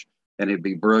paintbrush, and he'd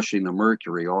be brushing the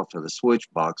mercury off of the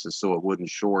switch boxes so it wouldn't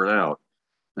short out.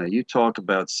 Now, you talk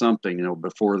about something,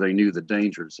 before they knew the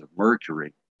dangers of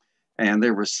mercury. And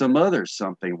there was some other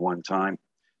something one time,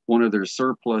 one of their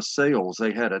surplus sales,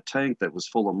 they had a tank that was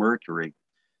full of mercury,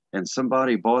 and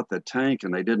somebody bought the tank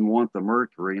and they didn't want the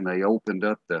mercury, and they opened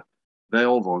up the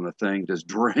valve on the thing, just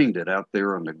drained it out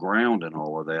there on the ground and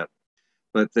all of that.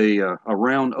 But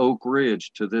around Oak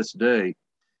Ridge to this day,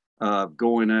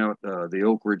 going out the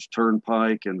Oak Ridge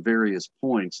Turnpike and various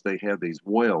points, they have these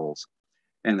wells,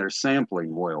 and they're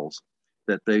sampling wells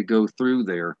that they go through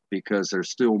there because there's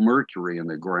still mercury in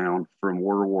the ground from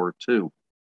World War II.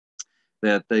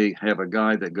 That they have a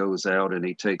guy that goes out and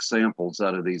he takes samples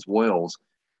out of these wells,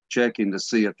 checking to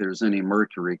see if there's any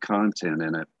mercury content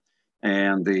in it.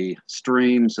 And the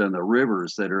streams and the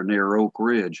rivers that are near Oak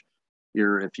Ridge,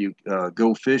 if you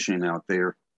go fishing out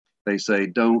there, they say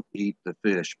don't eat the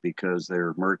fish because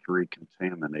they're mercury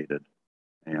contaminated.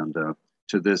 And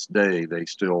to this day, they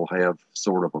still have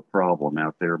sort of a problem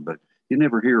out there, but you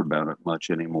never hear about it much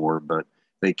anymore, but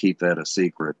they keep that a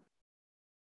secret.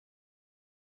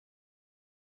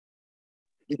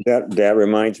 That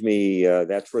reminds me,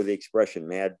 that's where the expression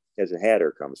 "mad as a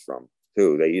hatter" comes from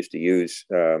too. They used to use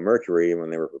mercury when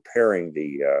they were preparing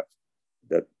the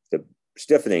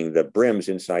stiffening the brims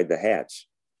inside the hats,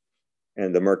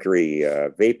 and the mercury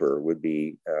vapor would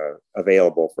be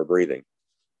available for breathing.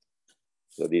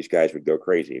 So these guys would go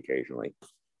crazy occasionally.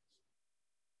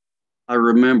 I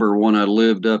remember when I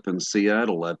lived up in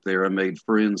Seattle up there, I made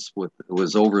friends it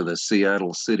was over the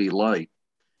Seattle City Light.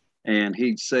 And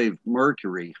he'd saved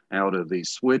mercury out of these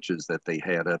switches that they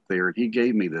had up there. He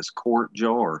gave me this quart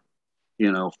jar,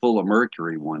 full of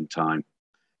mercury one time.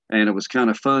 And it was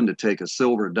kind of fun to take a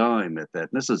silver dime at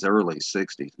that. And this is early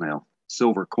 60s now.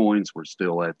 Silver coins were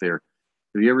still out there.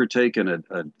 Have you ever taken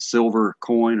a silver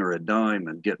coin or a dime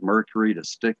and get mercury to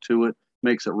stick to it?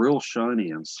 Makes it real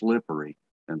shiny and slippery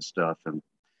and stuff. And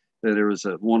there was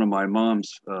one of my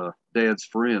mom's dad's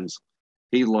friends.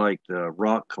 He liked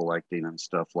rock collecting and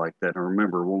stuff like that. And I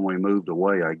remember when we moved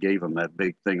away, I gave him that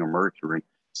big thing of mercury.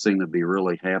 Seemed to be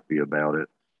really happy about it.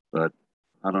 But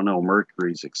I don't know,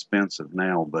 mercury's expensive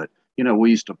now. But, we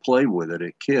used to play with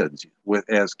it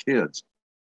as kids.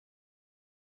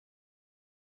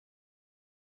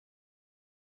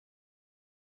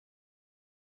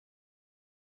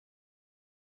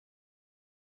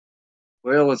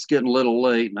 Well, it's getting a little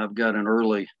late, and I've got an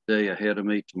early day ahead of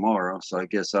me tomorrow, so I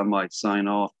guess I might sign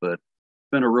off. But it's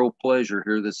been a real pleasure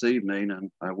here this evening,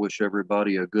 and I wish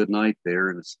everybody a good night there.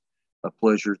 And it's a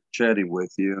pleasure chatting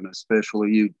with you, and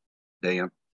especially you, Dan.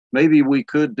 Maybe we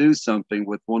could do something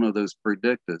with one of those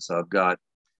predictors I've got.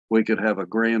 We could have a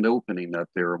grand opening up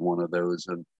there of one of those,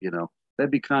 and that'd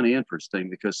be kind of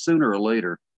interesting because sooner or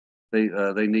later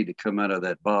they need to come out of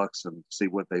that box and see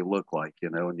what they look like,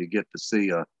 and you get to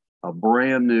see a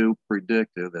brand new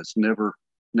predictor that's never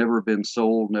been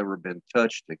sold, never been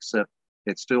touched, except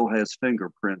it still has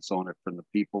fingerprints on it from the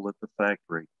people at the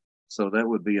factory. So that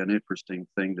would be an interesting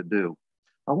thing to do.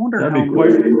 I wonder that'd be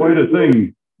quite a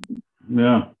thing.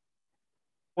 Yeah.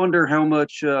 Wonder how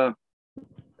much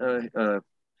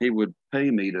he would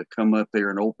pay me to come up there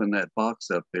and open that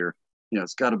box up there.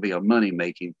 It's got to be a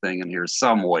money-making thing in here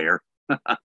somewhere.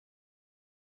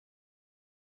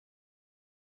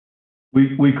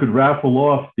 We could raffle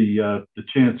off the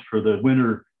chance for the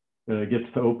winner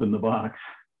gets to open the box.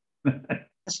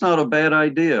 That's not a bad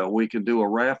idea. We could do a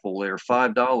raffle there,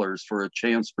 $5 for a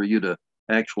chance for you to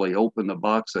actually open the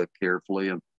box up carefully,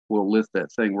 and we'll lift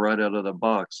that thing right out of the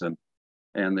box and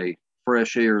the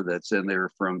fresh air that's in there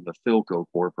from the Philco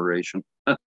Corporation.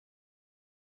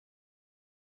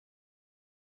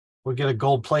 We'll get a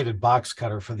gold-plated box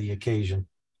cutter for the occasion.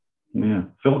 Yeah,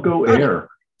 Philco Air.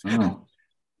 Oh.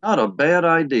 Not a bad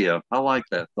idea. I like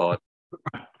that thought.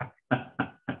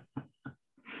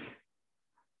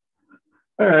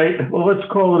 All right. Well, let's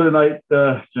call it a night,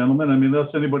 gentlemen. I mean, unless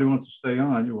anybody wants to stay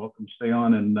on, you're welcome to stay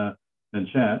on and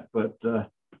chat. But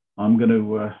I'm gonna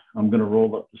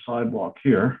roll up the sidewalk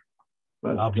here.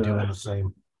 But I'll be doing the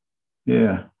same.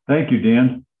 Yeah. Thank you,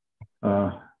 Dan.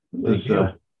 Thank you.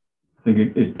 I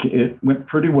think it went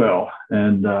pretty well.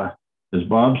 And is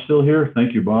Bob still here?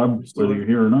 Thank you, Bob, whether you're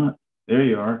here or not. There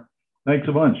you are. Thanks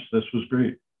a bunch. This was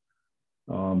great.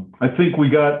 I think we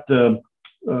got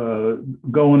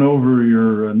going over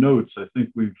your notes. I think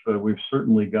we've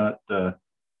certainly got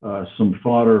some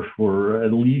fodder for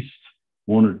at least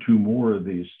one or two more of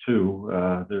these too.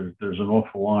 There's an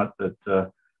awful lot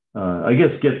that I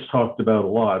guess gets talked about a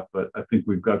lot, but I think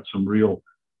we've got some real,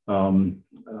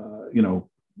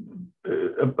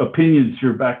 opinions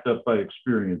here backed up by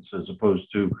experience as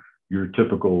opposed to your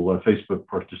typical Facebook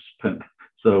participant.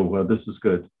 So this is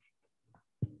good.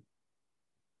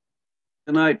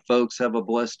 Good night, folks. Have a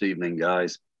blessed evening,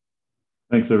 guys.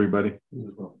 Thanks, everybody.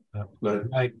 Good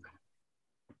night.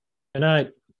 Good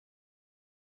night.